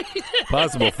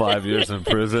 Possible 5 years in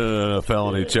prison and a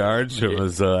felony charge of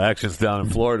his actions down in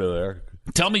Florida there.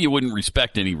 Tell me you wouldn't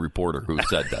respect any reporter who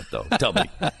said that, though. Tell me.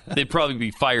 They'd probably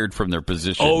be fired from their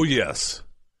position. Oh, yes.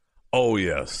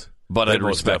 But They I'd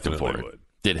most respect them definitely for it. would.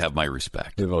 They'd have my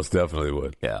respect. They most definitely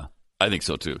would. Yeah. I think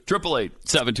so, too.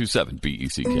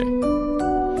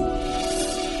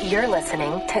 888-727-BECK. You're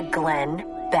listening to Glenn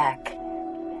Beck.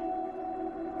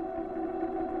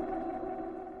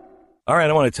 All right,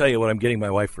 I want to tell you what I'm getting my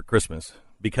wife for Christmas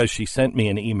because she sent me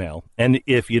an email. And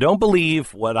if you don't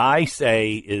believe what I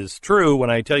say is true when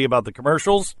I tell you about the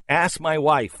commercials, ask my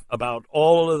wife about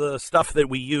all of the stuff that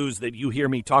we use that you hear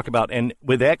me talk about. And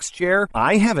with X-Chair,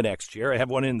 I have an X-Chair. I have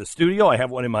one in the studio. I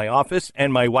have one in my office.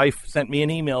 And my wife sent me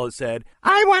an email that said,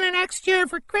 I want an X-Chair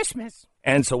for Christmas.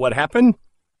 And so what happened?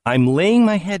 I'm laying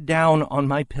my head down on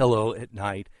my pillow at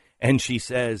night, and she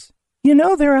says, they're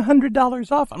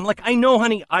 $100 off. I'm like, I know,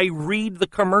 honey. I read the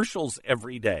commercials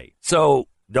every day. So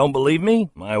don't believe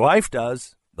me? My wife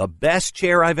does. The best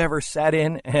chair I've ever sat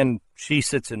in, and she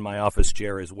sits in my office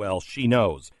chair as well. She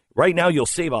knows. Right now, you'll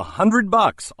save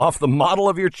 $100 off the model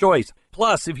of your choice.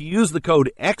 Plus, if you use the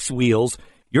code XWheels,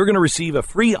 you're going to receive a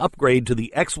free upgrade to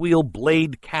the X-Wheel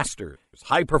Blade Caster.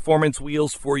 High-performance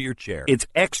wheels for your chair. It's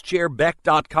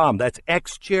xchairbeck.com. That's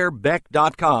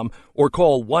xchairbeck.com. Or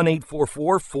call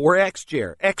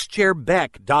 1-844-4XChair.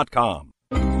 xchairbeck.com.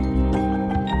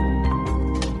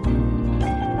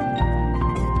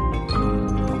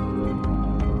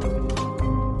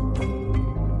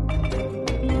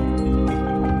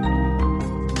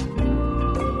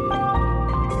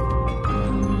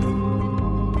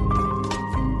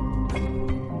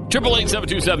 Triple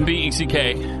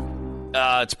 8-727-BECK.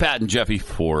 It's Pat and Jeffy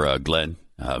for Glenn,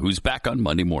 who's back on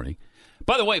Monday morning.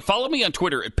 By the way, follow me on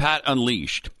Twitter at Pat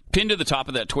Unleashed. Pinned to the top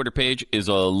of that Twitter page is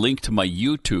a link to my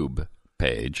YouTube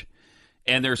page,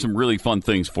 and there's some really fun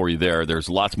things for you there. There's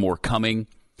lots more coming,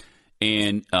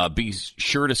 and be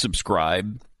sure to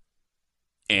subscribe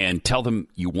and tell them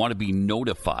you want to be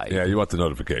notified. Yeah, you want the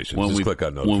notifications. Just click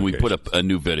on notifications. When we put up a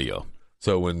new video.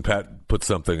 So when Pat puts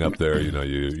something up there,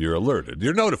 you're alerted.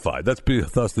 You're notified. That's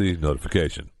the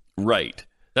notification. Right.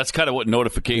 That's kind of what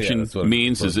notification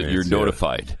means, is that you're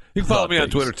notified. You can follow me on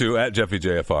Twitter, too, at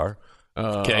JeffyJFR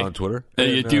on Twitter.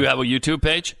 Do you have a YouTube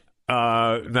page?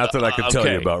 Not that I can tell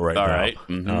you about right now. All right.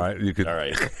 Mm-hmm. All right. You could. All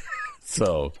right.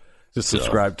 So just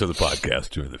subscribe to the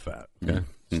podcast, Chewing the Fat. Okay?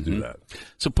 Just do that.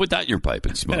 So put that in your pipe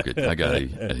and smoke it. I got a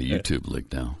YouTube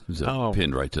link now. It's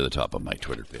pinned right to the top of my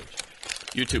Twitter page.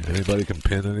 YouTube. Anybody can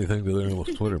pin anything to their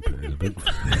Twitter page.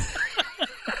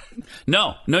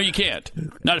 No, you can't.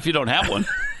 Not if you don't have one.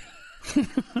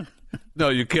 No,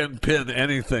 you can't pin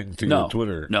anything to your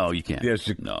Twitter. No, you can't.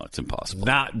 Yes, no, it's impossible.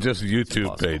 Not just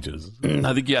YouTube pages.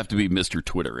 I think you have to be Mr.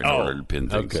 Twitter in order to pin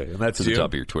things and that's to the top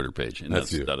of your Twitter page. And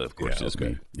that's you. That, of course, is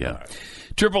me. Yeah. Right.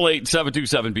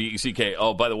 888-727-BECK.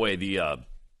 Oh, by the way, the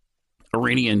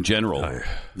Iranian general.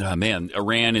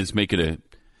 Iran is making a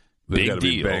They big deal.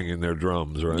 Be banging their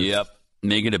drums, right? Yep.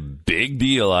 Making a big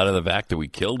deal out of the fact that we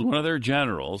killed one of their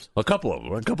generals. A couple of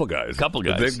them. A couple guys.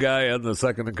 The big guy and the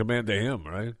second in command to him,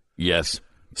 right? Yes.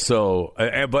 So,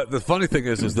 but the funny thing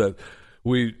is that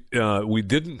we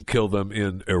didn't kill them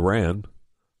in Iran.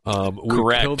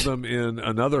 We killed them in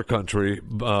another country,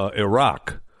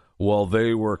 Iraq, while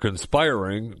they were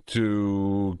conspiring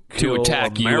to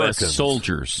attack Americans. U.S.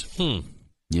 soldiers.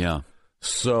 Yeah.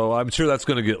 So I'm sure that's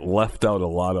going to get left out a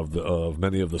lot of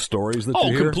many of the stories that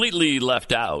you hear. Completely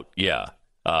left out, yeah.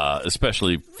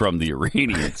 Especially from the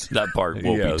Iranians. That part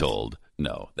won't be told.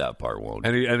 No, that part won't.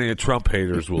 Any Trump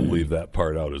haters will leave that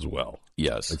part out as well.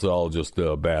 Yes. It's all just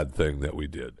a bad thing that we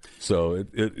did. So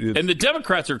and the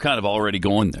Democrats are kind of already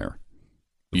going there.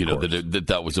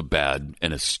 That was a bad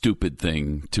and a stupid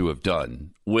thing to have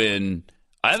done. When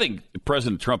I think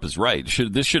President Trump is right.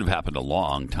 This should have happened a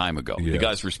long time ago. Yes. The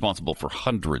guy's responsible for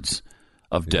hundreds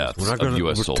of deaths of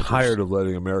U.S. soldiers. We're tired of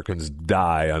letting Americans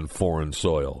die on foreign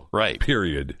soil. Right.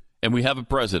 Period. And we have a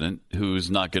president who's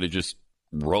not going to just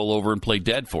roll over and play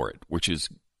dead for it, which is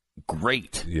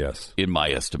great. Yes. In my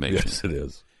estimation. Yes, it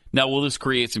is. Now, will this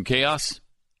create some chaos?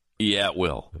 Yeah, it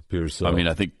will. It appears so. I mean,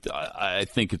 I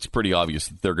think it's pretty obvious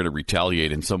that they're going to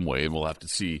retaliate in some way, and we'll have to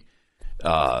see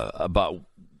about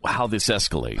how this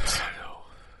escalates.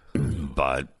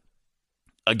 But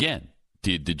again,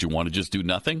 did you want to just do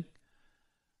nothing?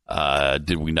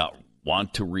 Did we not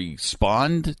want to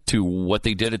respond to what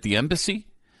they did at the embassy?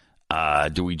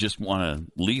 Do we just want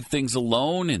to leave things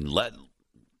alone and let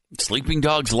sleeping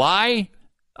dogs lie?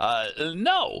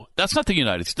 No, that's not the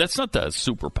United States. That's not the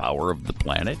superpower of the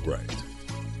planet. Right.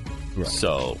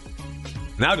 So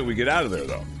now, do we get out of there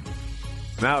though?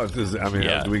 Now,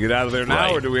 do we get out of there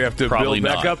now, or do we have to build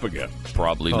back up again?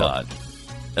 Probably not.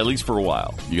 At least for a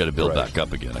while. You got to build back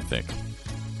up again, I think.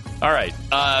 All right.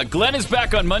 Glenn is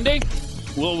back on Monday.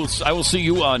 I will see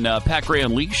you on Pat Gray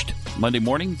Unleashed Monday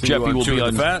morning. Jeffy will be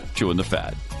on Chewing the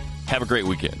Fat. Have a great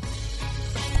weekend.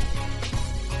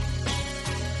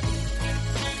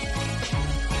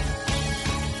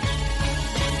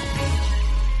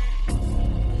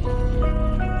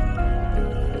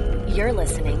 You're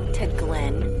listening to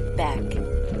Glenn Beck.